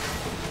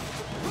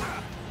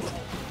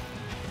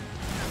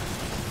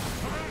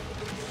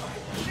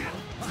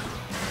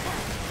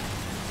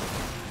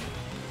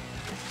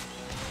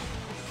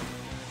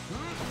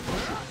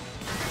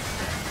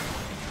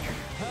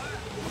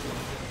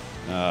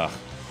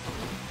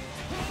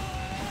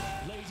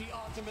 Lady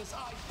Artemis,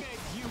 I beg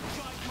you,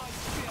 guide my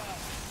spear.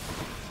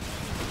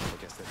 I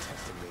guess they're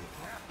testing me.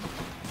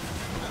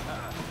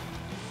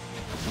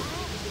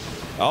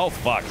 Oh,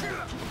 fuck.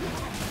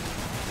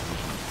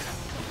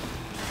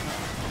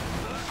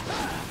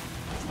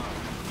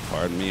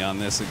 Pardon me on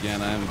this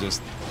again. I'm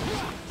just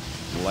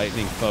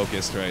lightning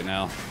focused right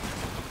now.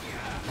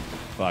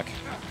 Fuck.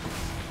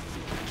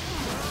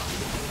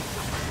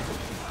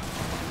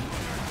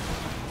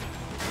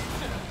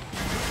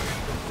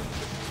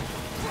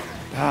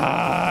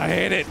 Ah, I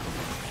hate it.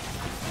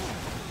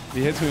 If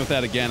he hits me with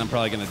that again, I'm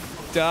probably gonna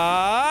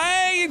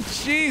die.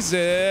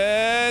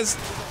 Jesus.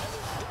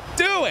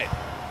 Do it.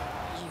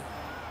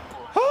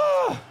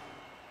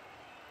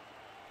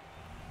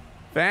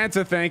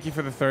 Fanta, thank you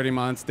for the 30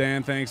 months.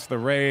 Dan, thanks for the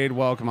raid.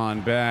 Welcome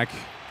on back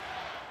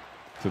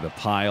to the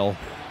pile.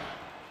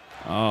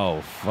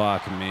 Oh,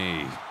 fuck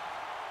me.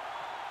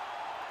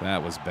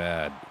 That was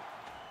bad.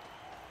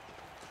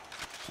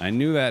 I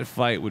knew that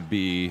fight would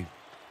be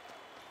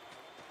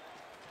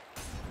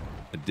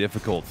a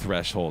difficult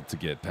threshold to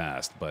get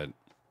past, but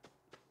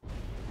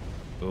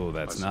oh,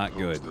 that's not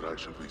good. That I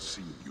shall be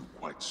seeing you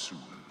quite soon.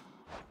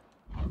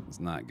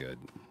 It's not good.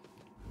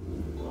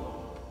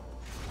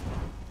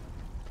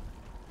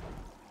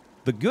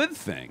 The good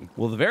thing,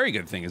 well, the very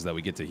good thing is that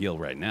we get to heal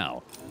right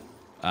now.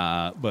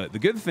 But the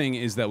good thing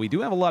is that we do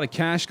have a lot of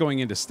cash going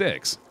into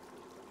sticks.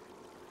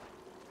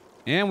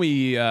 And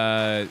we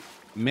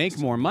make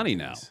more money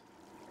now.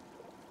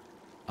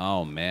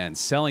 Oh, man.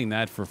 Selling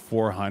that for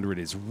 400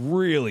 is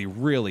really,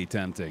 really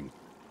tempting.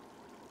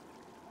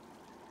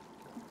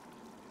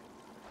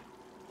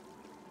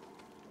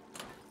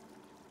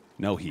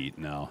 No heat,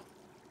 no.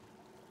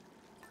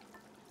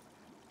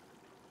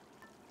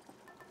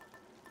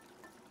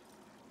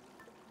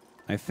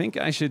 I think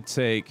I should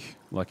take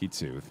Lucky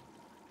Tooth.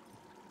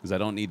 Because I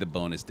don't need the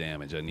bonus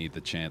damage. I need the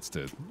chance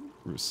to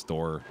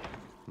restore.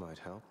 Might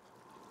help.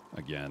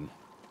 Again.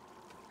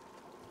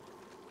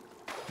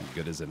 How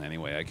good is it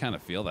anyway? I kind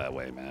of feel that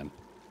way, man.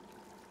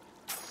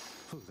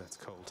 Ooh, that's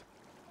cold.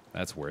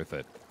 That's worth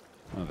it.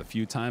 One of the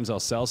few times I'll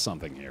sell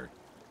something here.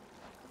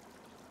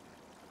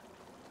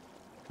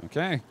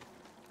 Okay.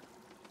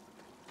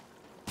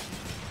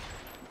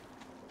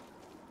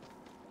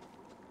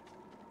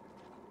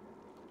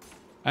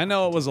 I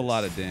know it was a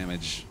lot of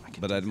damage,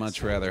 but I'd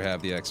much rather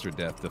have the extra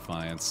Death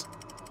Defiance.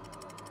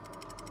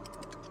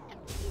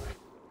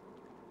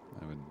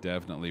 I would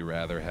definitely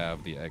rather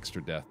have the extra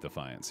Death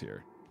Defiance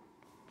here.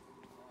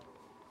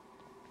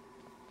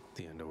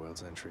 The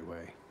Underworld's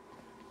entryway.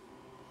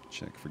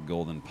 Check for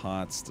golden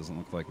pots. Doesn't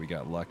look like we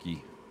got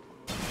lucky.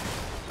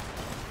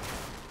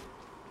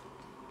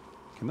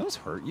 Can those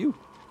hurt you?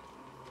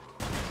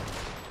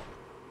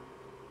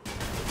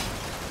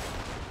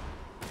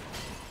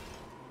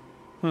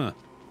 Huh.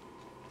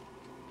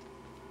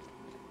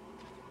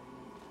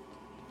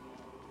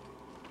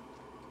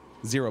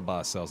 Zero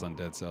boss cells on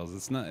dead cells.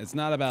 It's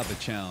not about the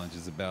challenge,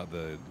 it's about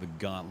the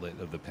gauntlet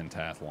of the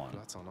pentathlon.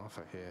 Lots on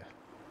offer here.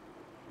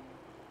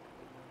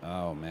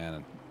 Oh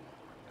man.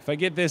 If I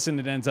get this and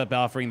it ends up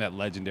offering that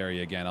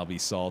legendary again, I'll be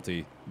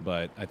salty.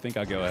 But I think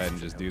I'll go ahead and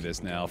just do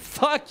this now.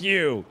 Fuck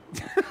you!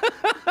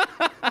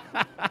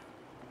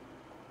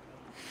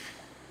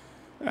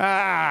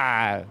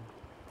 Ah!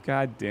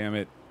 God damn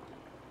it.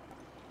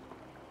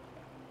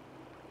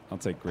 I'll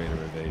take greater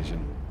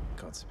evasion.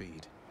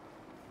 Godspeed.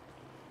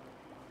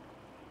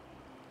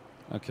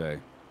 Okay.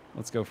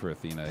 Let's go for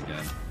Athena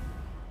again.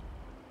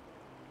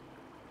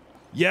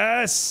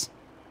 Yes!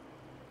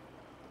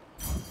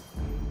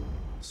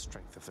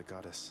 Strength of the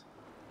goddess.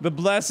 The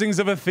blessings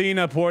of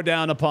Athena pour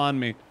down upon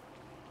me.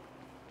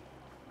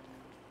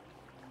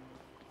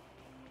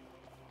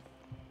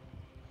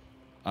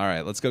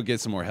 Alright, let's go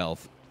get some more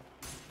health.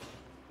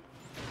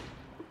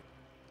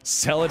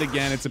 Sell it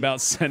again, it's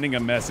about sending a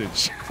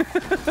message.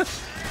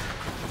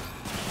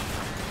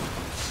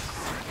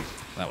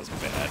 That was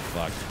bad,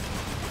 fuck.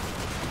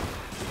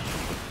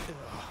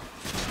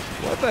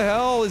 What the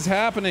hell is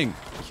happening?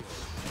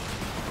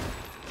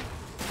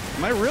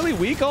 Am I really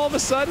weak all of a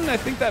sudden? I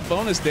think that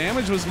bonus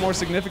damage was more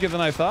significant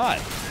than I thought.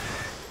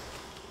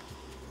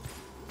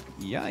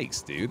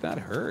 Yikes, dude, that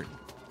hurt.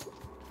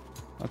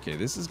 Okay,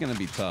 this is gonna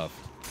be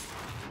tough.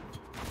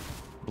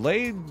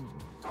 Blade...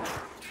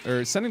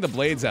 Or sending the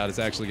blades out is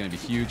actually gonna be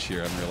huge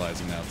here, I'm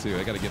realizing now too.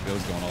 I gotta get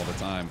those going all the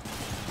time.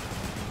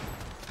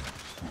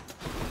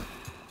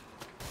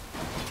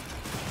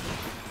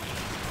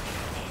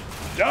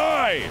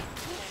 Die!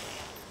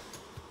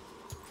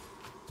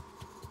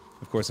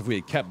 Of course, if we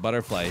had kept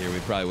Butterfly here, we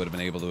probably would have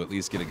been able to at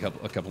least get a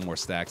couple more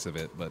stacks of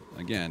it. But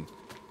again,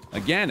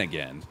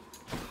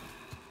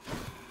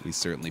 we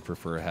certainly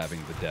prefer having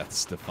the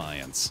Death's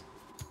Defiance.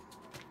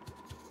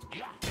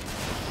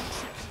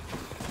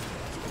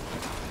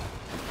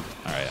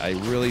 Alright, I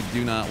really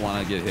do not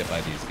want to get hit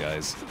by these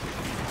guys.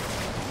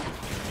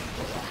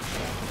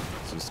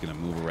 So just gonna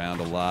move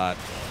around a lot.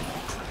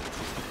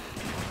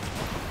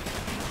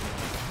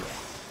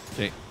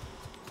 Okay.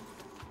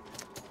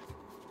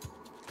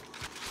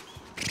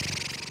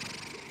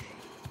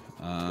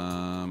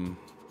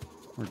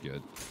 We're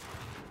good.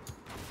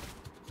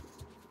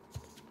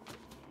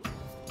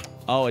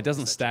 Oh, it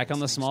doesn't stack on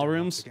the small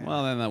rooms?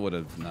 Well, then that would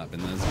have not been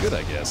as good,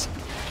 I guess.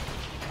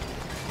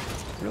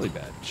 Really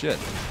bad. Shit.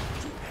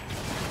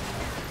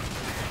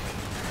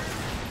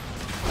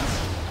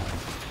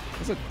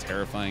 That's a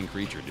terrifying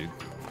creature, dude.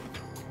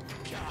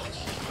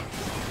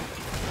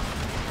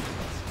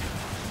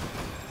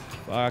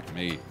 Fuck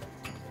me.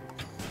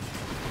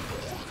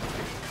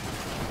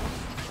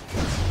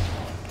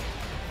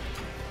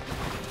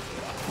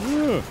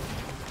 Ugh.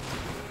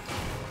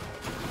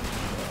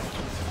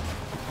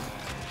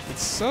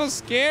 It's so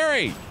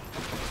scary.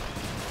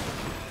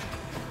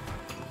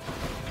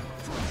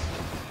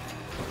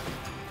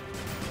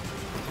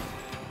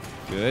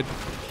 Good.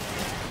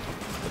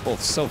 They're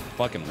both so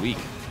fucking weak.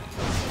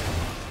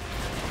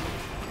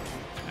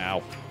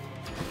 Ow.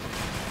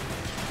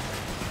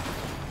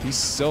 He's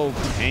so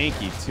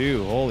tanky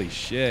too. Holy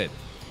shit.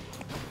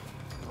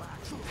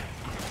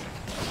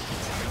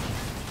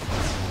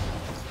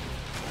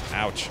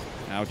 Ouch.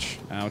 Ouch.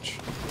 Ouch.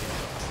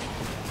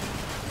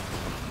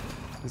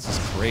 This is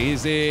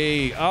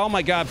crazy. Oh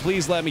my god,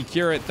 please let me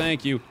cure it.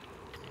 Thank you.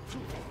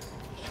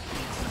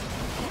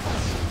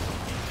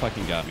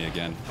 Fucking got me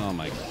again. Oh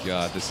my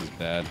god, this is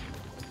bad.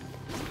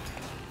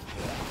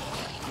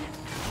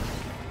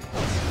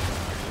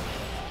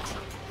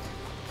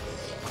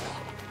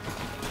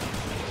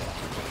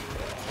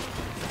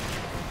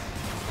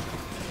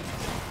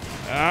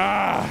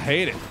 Ah,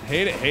 hate it.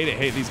 Hate it, hate it,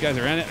 hate it. These guys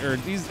are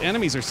these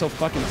enemies are so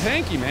fucking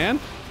tanky, man.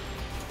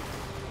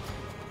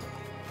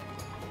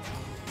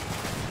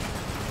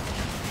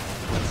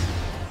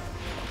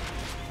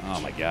 Oh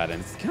my god,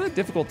 and it's kind of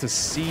difficult to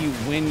see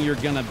when you're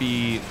gonna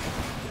be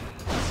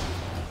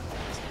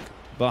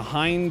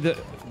behind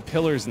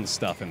pillars and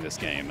stuff in this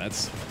game.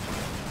 That's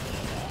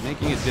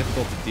making it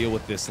difficult to deal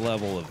with this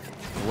level of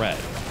threat.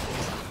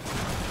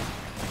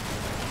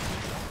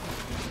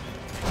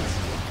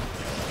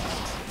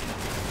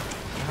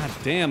 God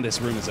damn,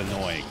 this room is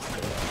annoying.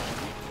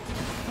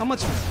 How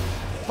much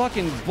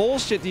fucking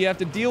bullshit do you have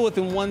to deal with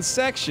in one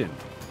section?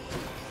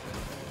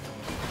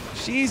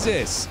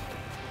 Jesus.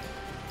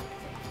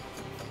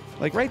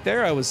 Like right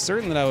there, I was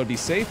certain that I would be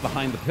safe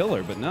behind the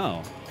pillar, but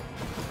no.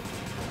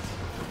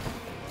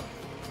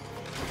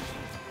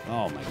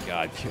 Oh my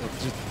god.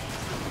 Just,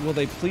 will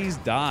they please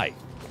die?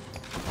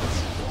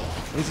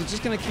 Is it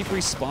just gonna keep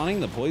respawning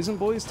the poison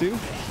boys too?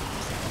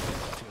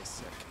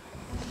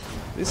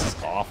 This is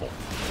awful.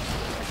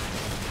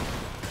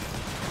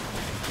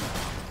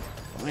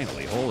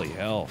 Finally, holy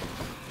hell.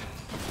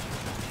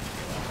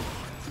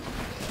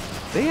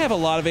 They have a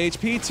lot of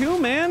HP too,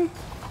 man.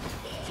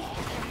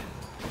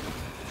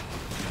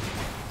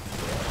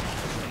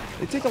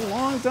 They take a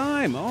long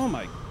time. Oh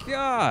my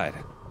god.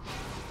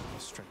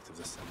 Strength of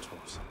the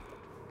centaurs.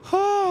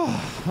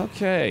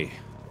 Okay.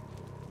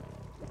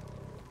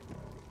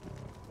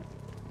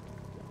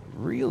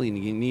 Really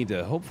need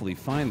to hopefully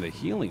find the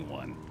healing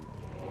one.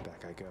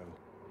 Back I go.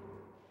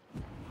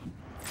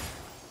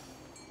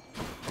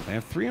 I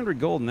have 300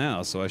 gold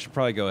now, so I should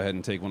probably go ahead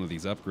and take one of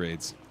these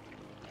upgrades.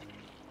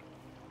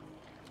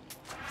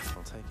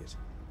 I'll take it.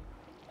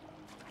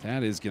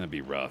 That is going to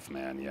be rough,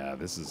 man. Yeah,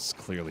 this is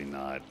clearly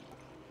not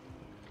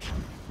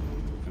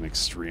an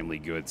extremely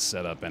good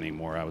setup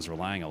anymore. I was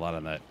relying a lot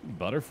on that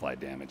butterfly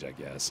damage, I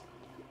guess.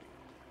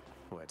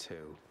 Where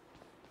to?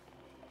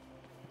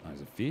 Oh,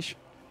 there's a fish.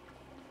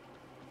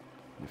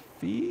 A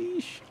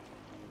fish.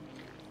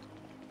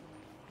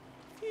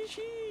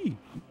 Fishy.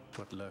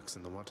 What lurks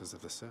in the waters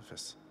of the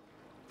surface?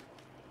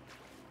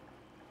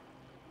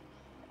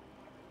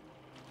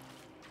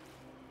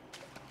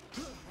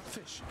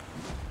 Fish.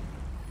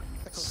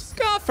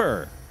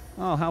 Scuffer.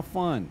 Oh, how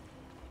fun.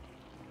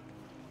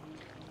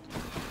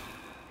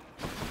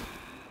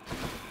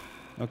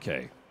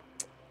 Okay.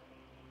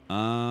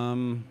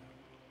 I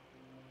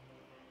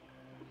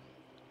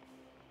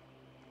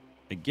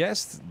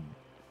guess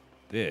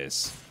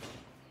this.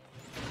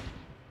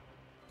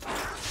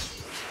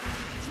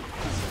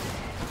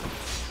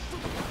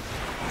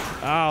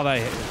 Oh, I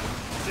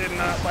did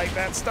not like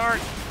that start.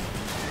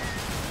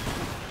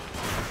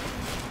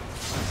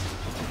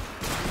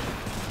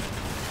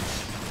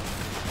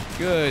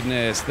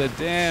 Goodness, the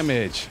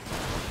damage.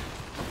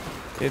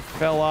 It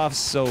fell off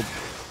so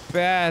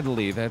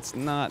badly. That's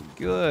not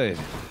good.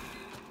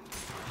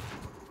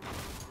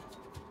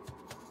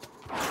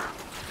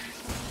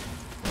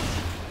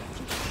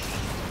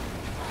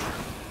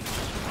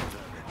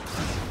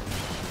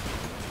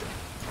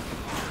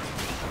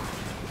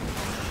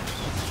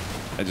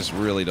 I just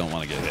really don't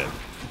want to get hit.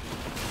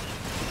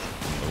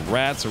 The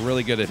rats are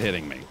really good at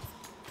hitting me.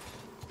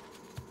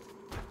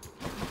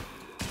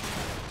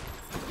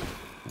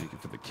 Thank you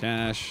for the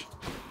cash.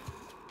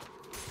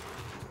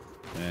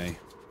 Okay.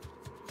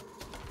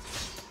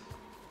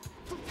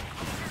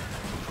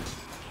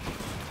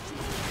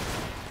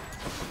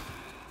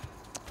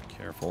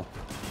 Careful.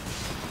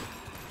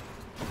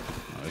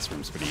 Oh, this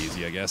room's pretty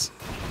easy, I guess.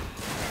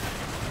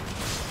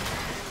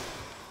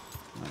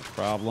 No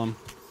problem.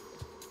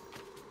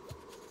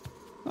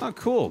 Oh,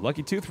 cool.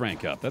 Lucky Tooth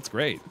rank up. That's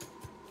great.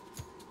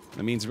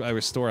 That means I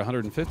restore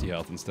 150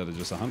 health instead of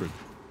just 100.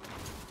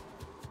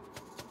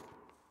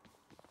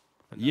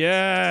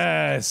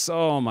 Yes!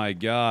 Oh my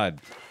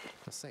god.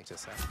 A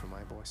status act for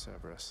my boy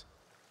Cerberus.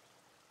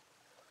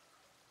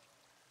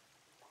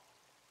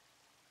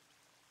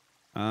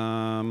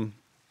 I'll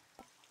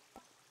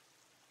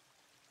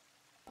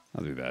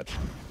do that.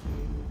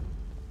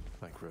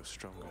 I grow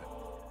stronger.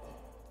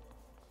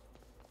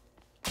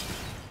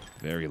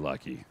 Very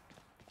lucky.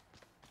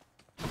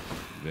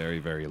 Very,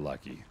 very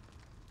lucky.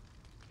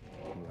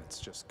 Let's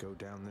just go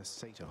down this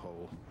satyr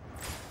hole.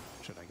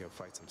 Should I go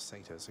fight some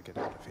satyrs or get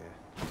out of here?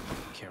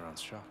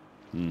 Charon's shop.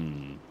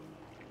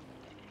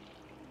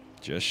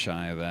 Just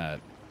shy of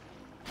that.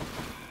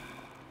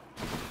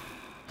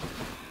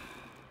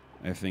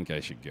 I think I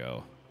should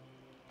go.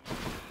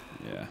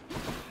 Yeah.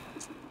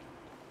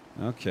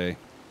 Okay.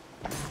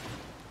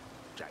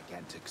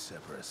 Gigantic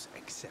Cerberus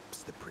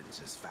accepts the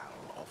prince's foul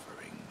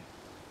offering.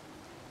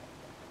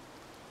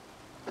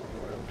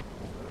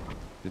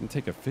 Didn't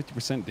take a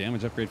 50%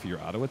 damage upgrade for your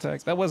auto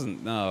attack? That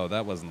wasn't, no,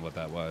 that wasn't what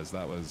that was.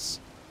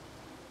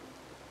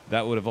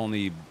 That would have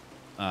only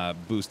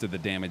boosted the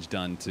damage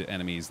done to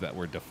enemies that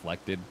were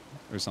deflected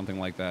or something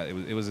like that.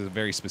 It was a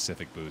very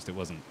specific boost. It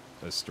wasn't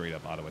a straight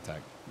up auto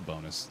attack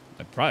bonus.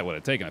 I probably would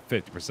have taken a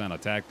 50%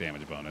 attack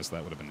damage bonus.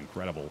 That would have been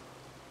incredible.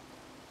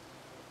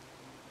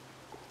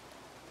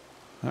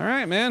 All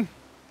right, man.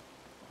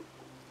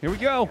 Here we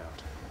go.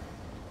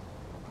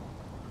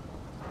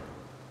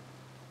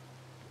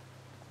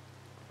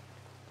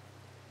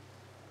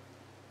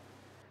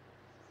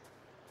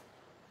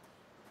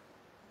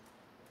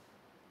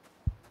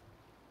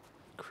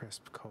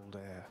 Crisp, cold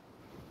air.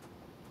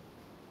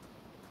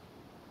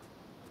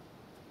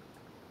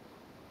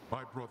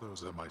 My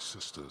brothers and my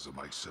sisters and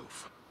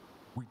myself,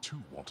 we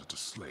too wanted to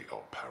slay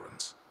our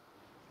parents,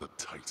 the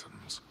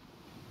Titans,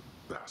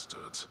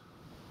 bastards,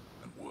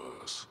 and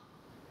worse.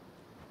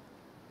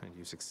 And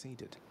you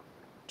succeeded.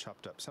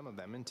 Chopped up some of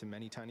them into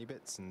many tiny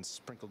bits and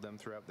sprinkled them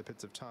throughout the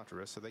pits of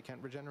Tartarus so they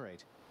can't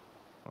regenerate.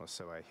 Or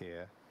so I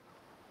hear.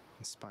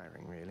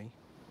 Inspiring, really.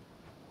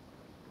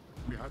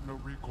 We had no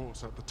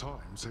recourse at the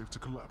time save to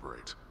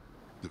collaborate.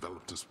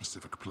 Developed a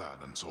specific plan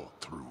and saw it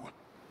through.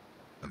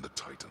 And the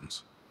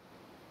Titans.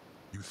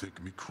 You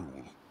think me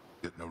cruel,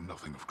 yet know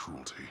nothing of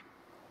cruelty.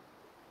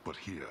 But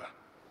here,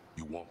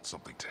 you want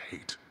something to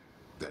hate,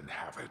 then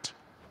have it.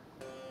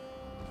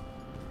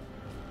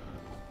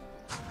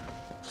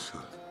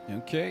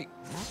 Okay.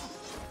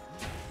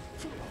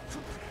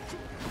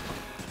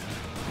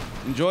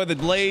 Enjoy the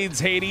blades,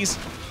 Hades.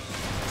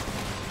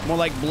 More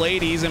like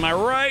bladies, am I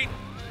right?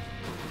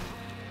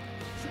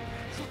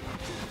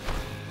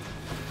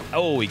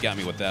 Oh, he got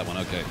me with that one.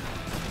 Okay.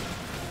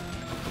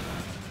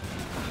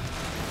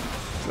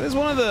 This is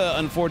one of the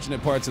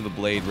unfortunate parts of the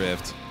Blade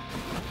Rift,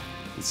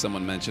 as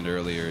someone mentioned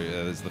earlier,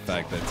 is the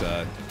fact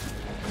that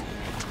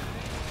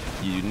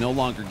you no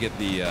longer get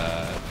the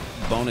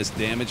bonus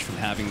damage from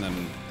having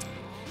them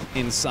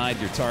inside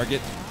your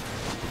target.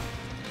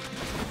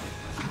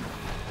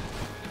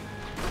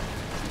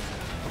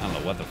 I don't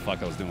know what the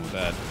fuck I was doing with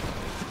that.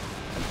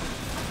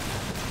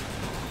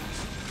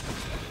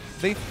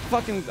 They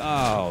fucking...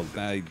 Oh,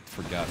 I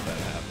forgot that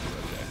happened.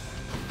 Okay.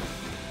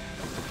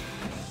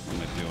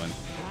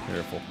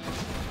 Careful.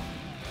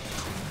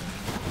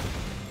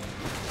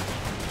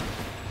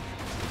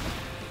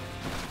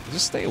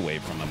 Just stay away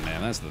from him,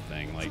 man. That's the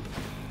thing. Like,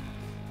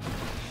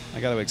 I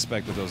gotta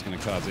expect that those are gonna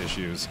cause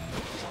issues.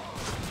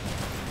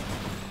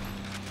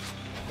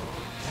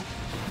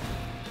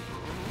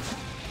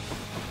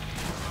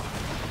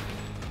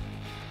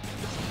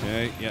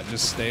 Okay, yeah,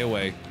 just stay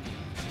away.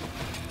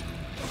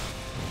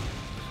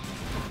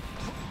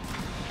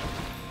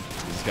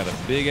 He's got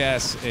a big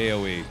ass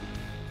AoE.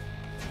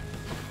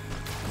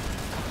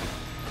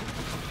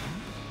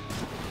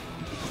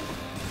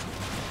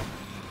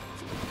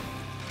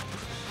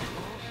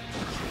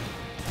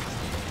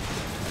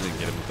 Didn't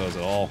get him with those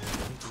at all.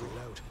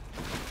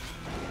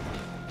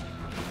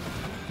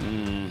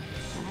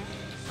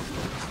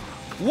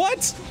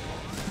 What?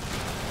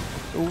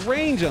 The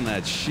range on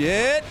that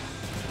shit.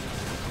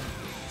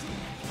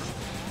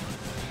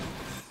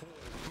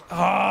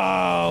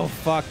 Oh,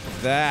 fuck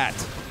that.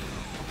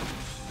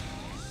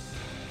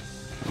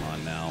 Come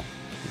on now.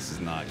 This is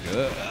not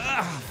good.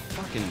 Ugh,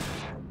 fucking.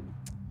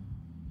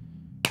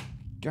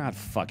 God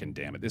fucking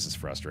damn it. This is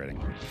frustrating.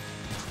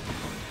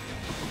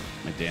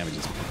 My damage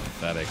is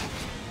pathetic.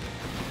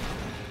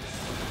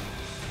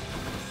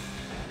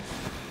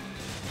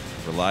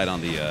 Relied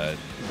on the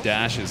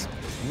dashes.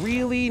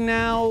 Really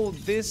now?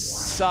 This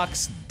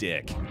sucks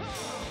dick.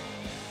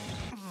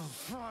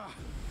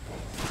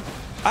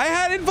 I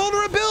had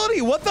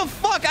invulnerability! What the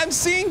fuck? I'm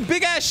seeing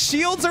big ass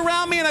shields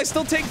around me and I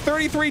still take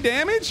 33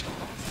 damage?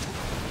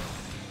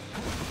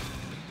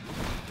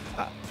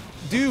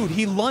 Dude,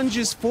 he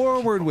lunges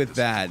forward with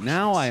that.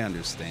 Now I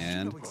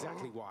understand.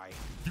 Exactly why.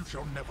 You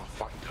shall never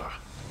find her.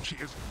 She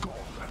is gone.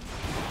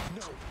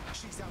 No,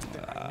 she's out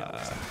there.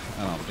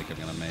 I don't think I'm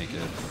gonna make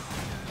it.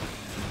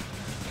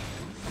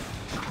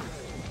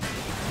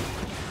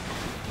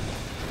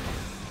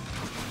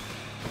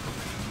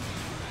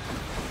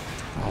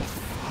 Oh,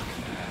 fuck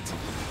that.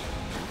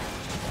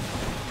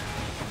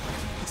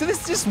 So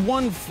this just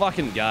one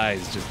fucking guy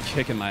is just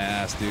kicking my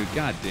ass, dude.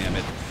 God damn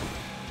it.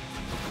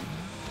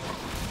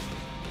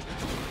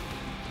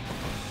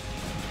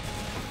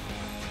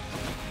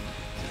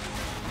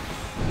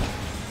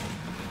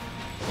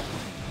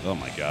 Oh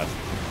my god.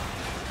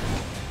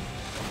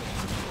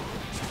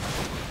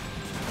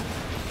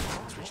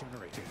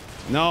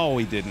 No,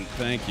 he didn't.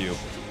 Thank you.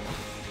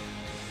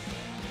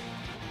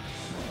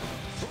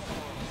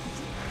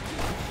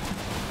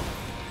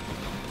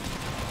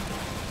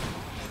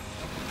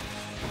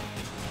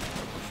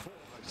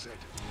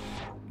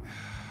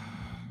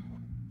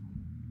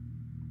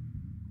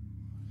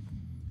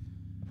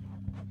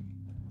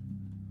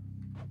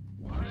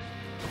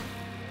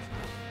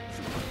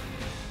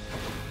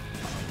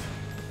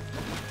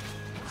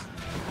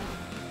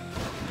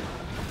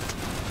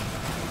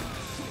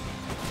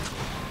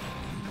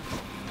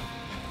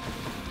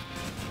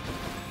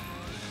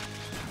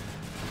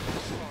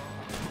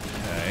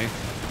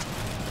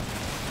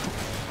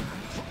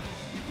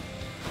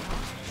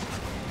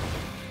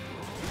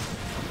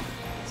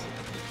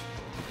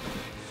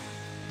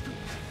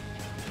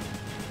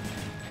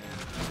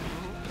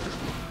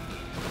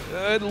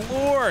 Good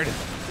lord.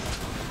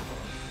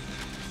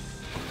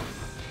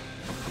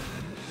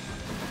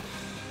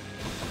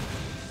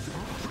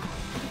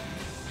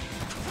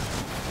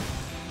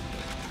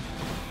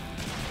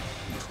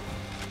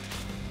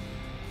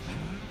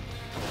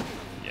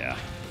 Yeah.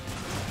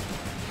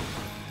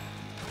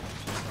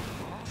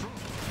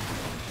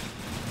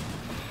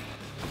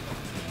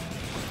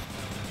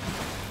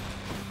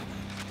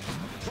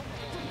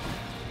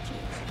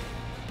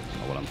 I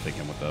don't know what I'm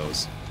thinking with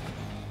those.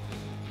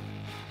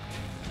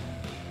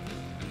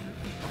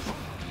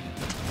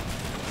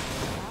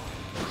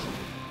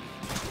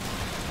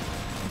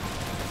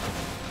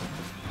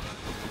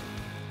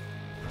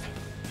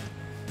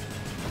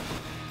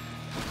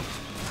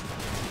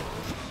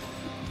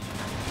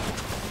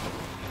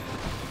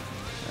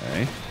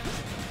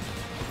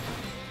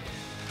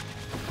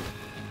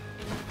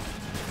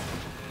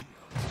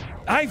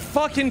 I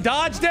fucking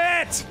dodged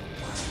it!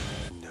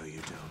 No, you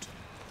don't.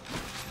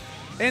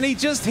 And he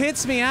just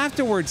hits me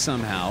afterwards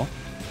somehow.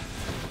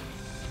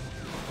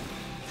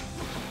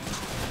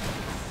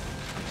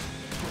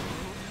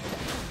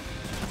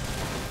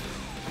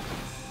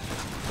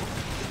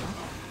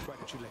 Why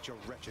don't you let your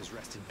wretches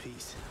rest in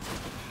peace?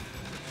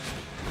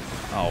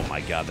 Oh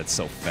my god, that's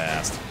so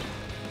fast.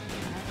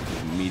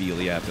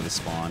 Immediately after the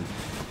spawn.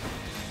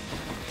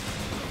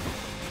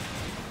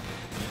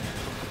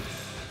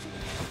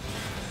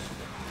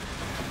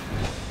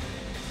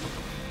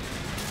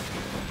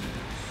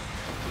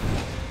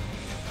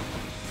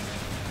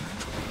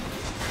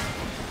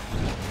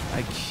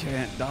 I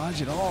can't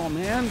dodge at all,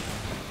 man.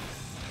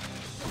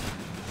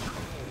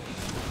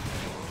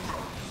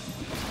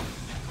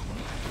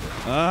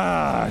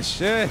 Ah,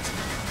 shit.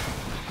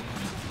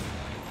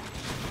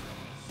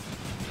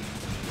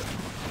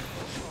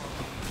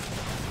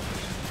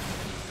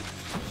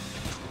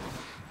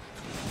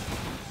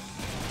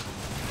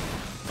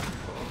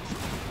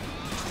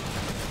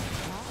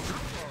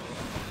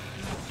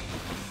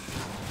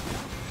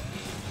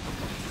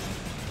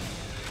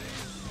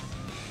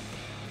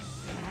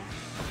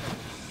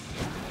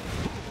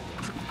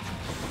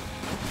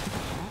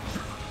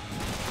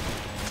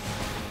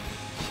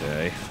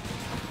 Okay.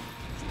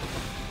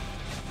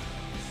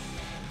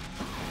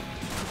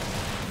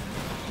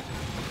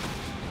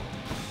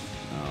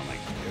 Oh my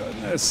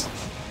goodness.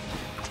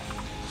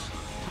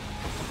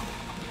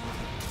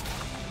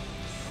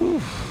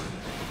 Whew.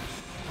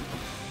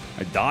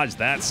 I dodged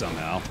that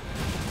somehow.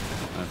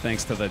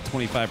 Thanks to the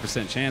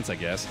 25% chance, I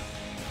guess.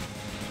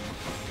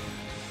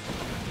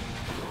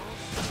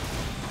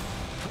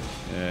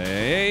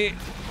 Hey.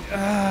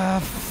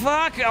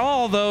 Fuck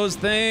all those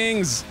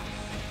things.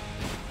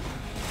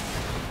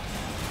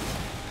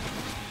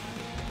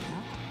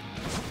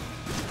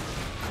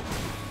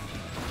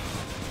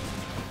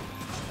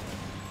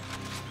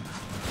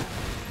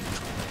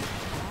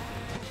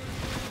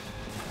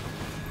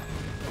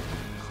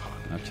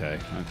 Okay.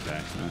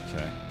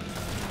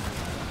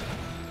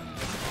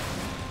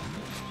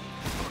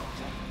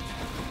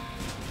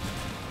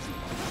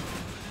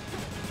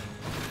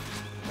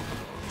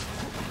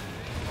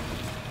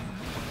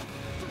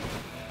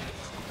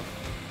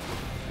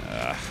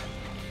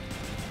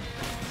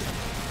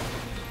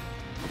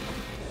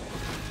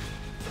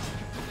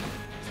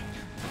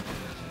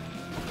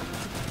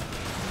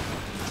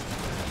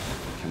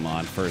 Come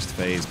on, first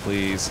phase,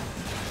 please.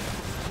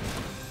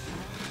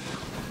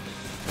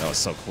 That was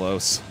so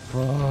close.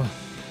 Come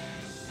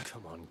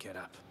on, get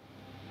up.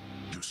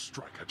 You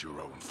strike at your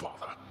own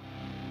father.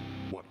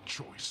 What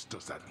choice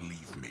does that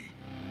leave me?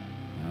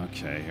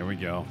 Okay, here we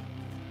go.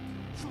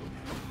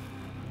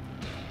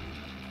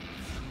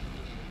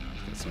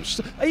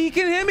 You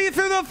can hit me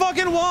through the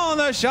fucking wall on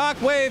the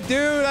shockwave,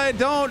 dude. I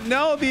don't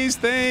know these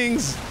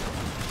things.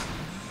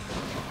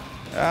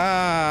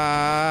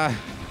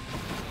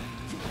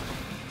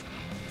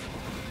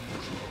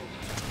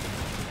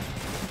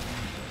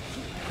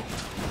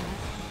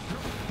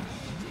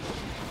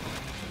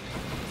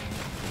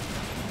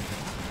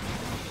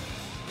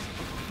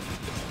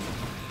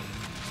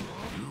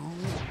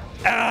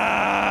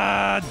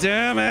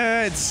 Damn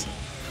it!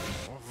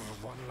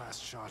 One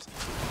last shot.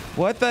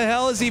 What the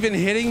hell is even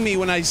hitting me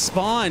when I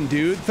spawn,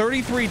 dude?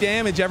 33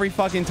 damage every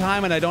fucking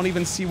time, and I don't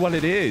even see what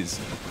it is.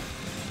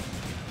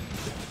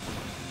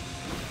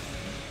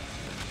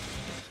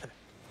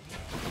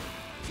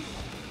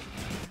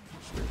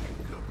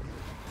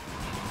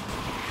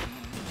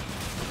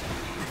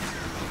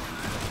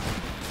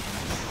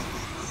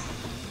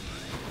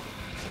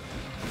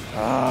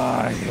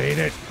 I hate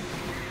it.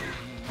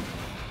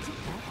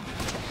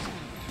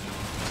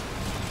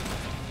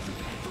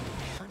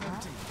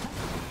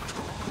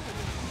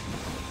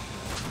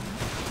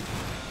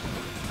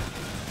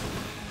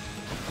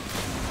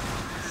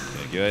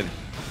 Good.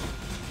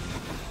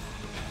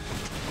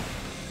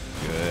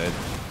 Good.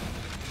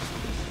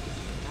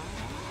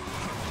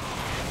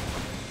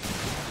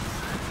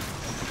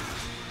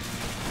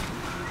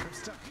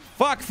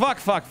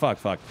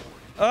 Fuck.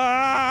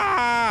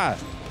 Ah!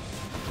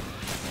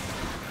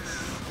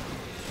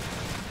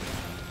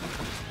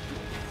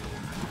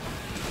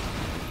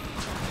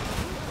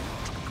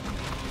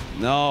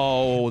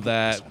 No,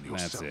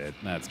 that's it.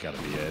 That's gotta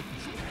be it.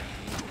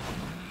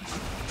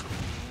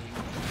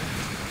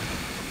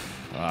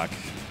 Fuck.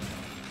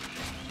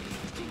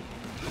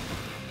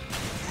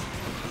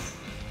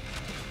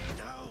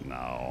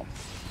 No.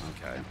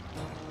 Okay.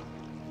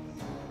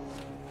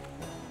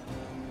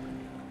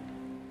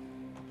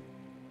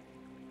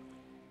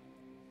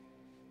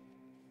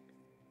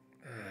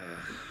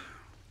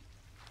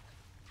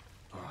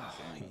 Oh,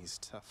 he's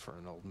tough for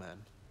an old man.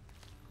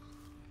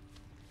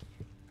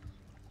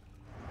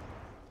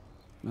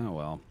 Oh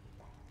well.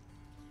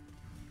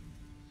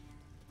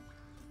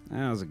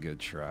 That was a good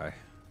try.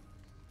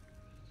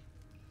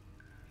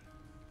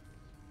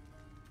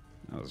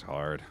 That was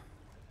hard.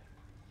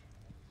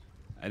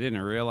 I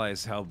didn't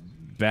realize how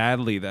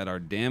badly that our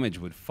damage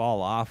would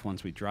fall off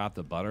once we dropped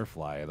the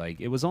butterfly.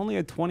 Like, it was only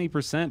a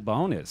 20%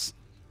 bonus.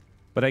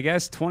 But I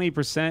guess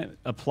 20%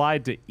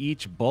 applied to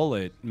each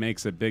bullet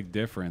makes a big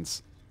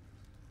difference.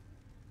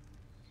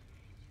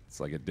 It's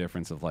like a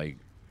difference of like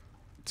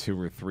 2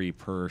 or 3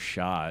 per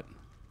shot.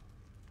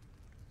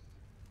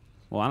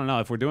 Well, I don't know.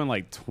 If we're doing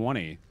like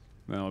 20,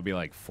 then it would be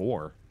like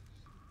 4.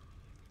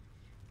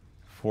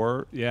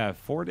 4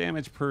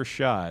 damage per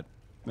shot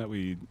that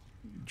we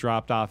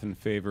dropped off in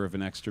favor of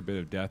an extra bit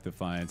of death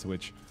defiance,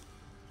 which,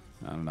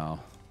 I don't know.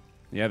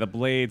 Yeah, the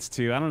blades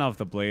too. I don't know if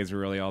the blades were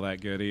really all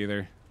that good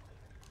either.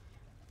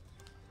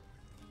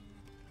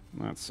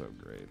 Not so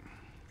great.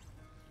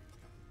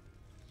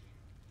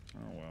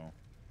 Oh well.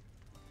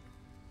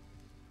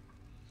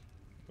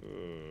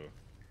 Ugh.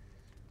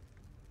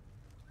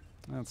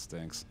 That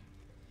stinks.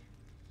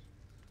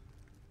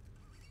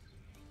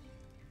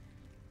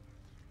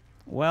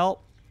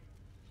 Well,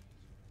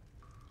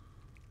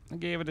 I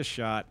gave it a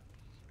shot.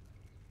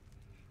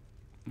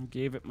 I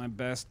gave it my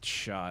best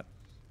shot.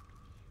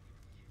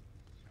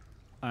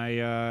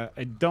 I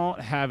don't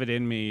have it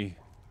in me,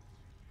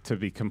 to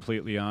be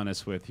completely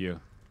honest with you.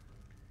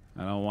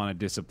 I don't want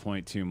to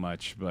disappoint too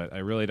much, but I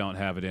really don't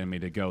have it in me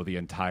to go the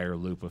entire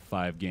loop of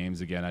 5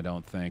 games again, I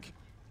don't think.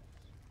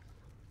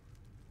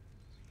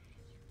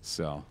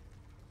 So,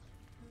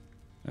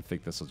 I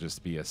think this will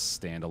just be a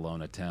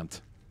standalone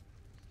attempt.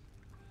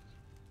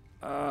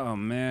 Oh,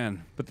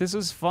 man. But this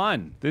is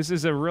fun. This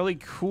is a really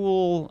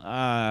cool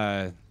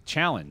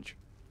challenge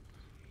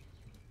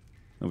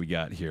that we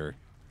got here.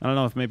 I don't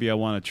know if maybe I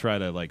want to try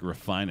to, like,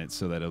 refine it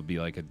so that it'll be,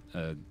 like,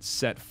 a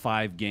set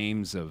 5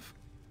 games of,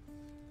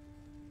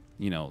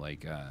 you know,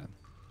 like,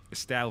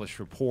 established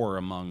rapport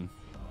among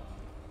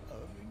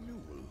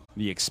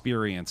the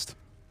experienced.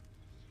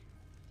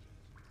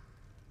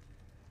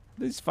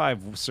 These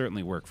 5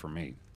 certainly work for me.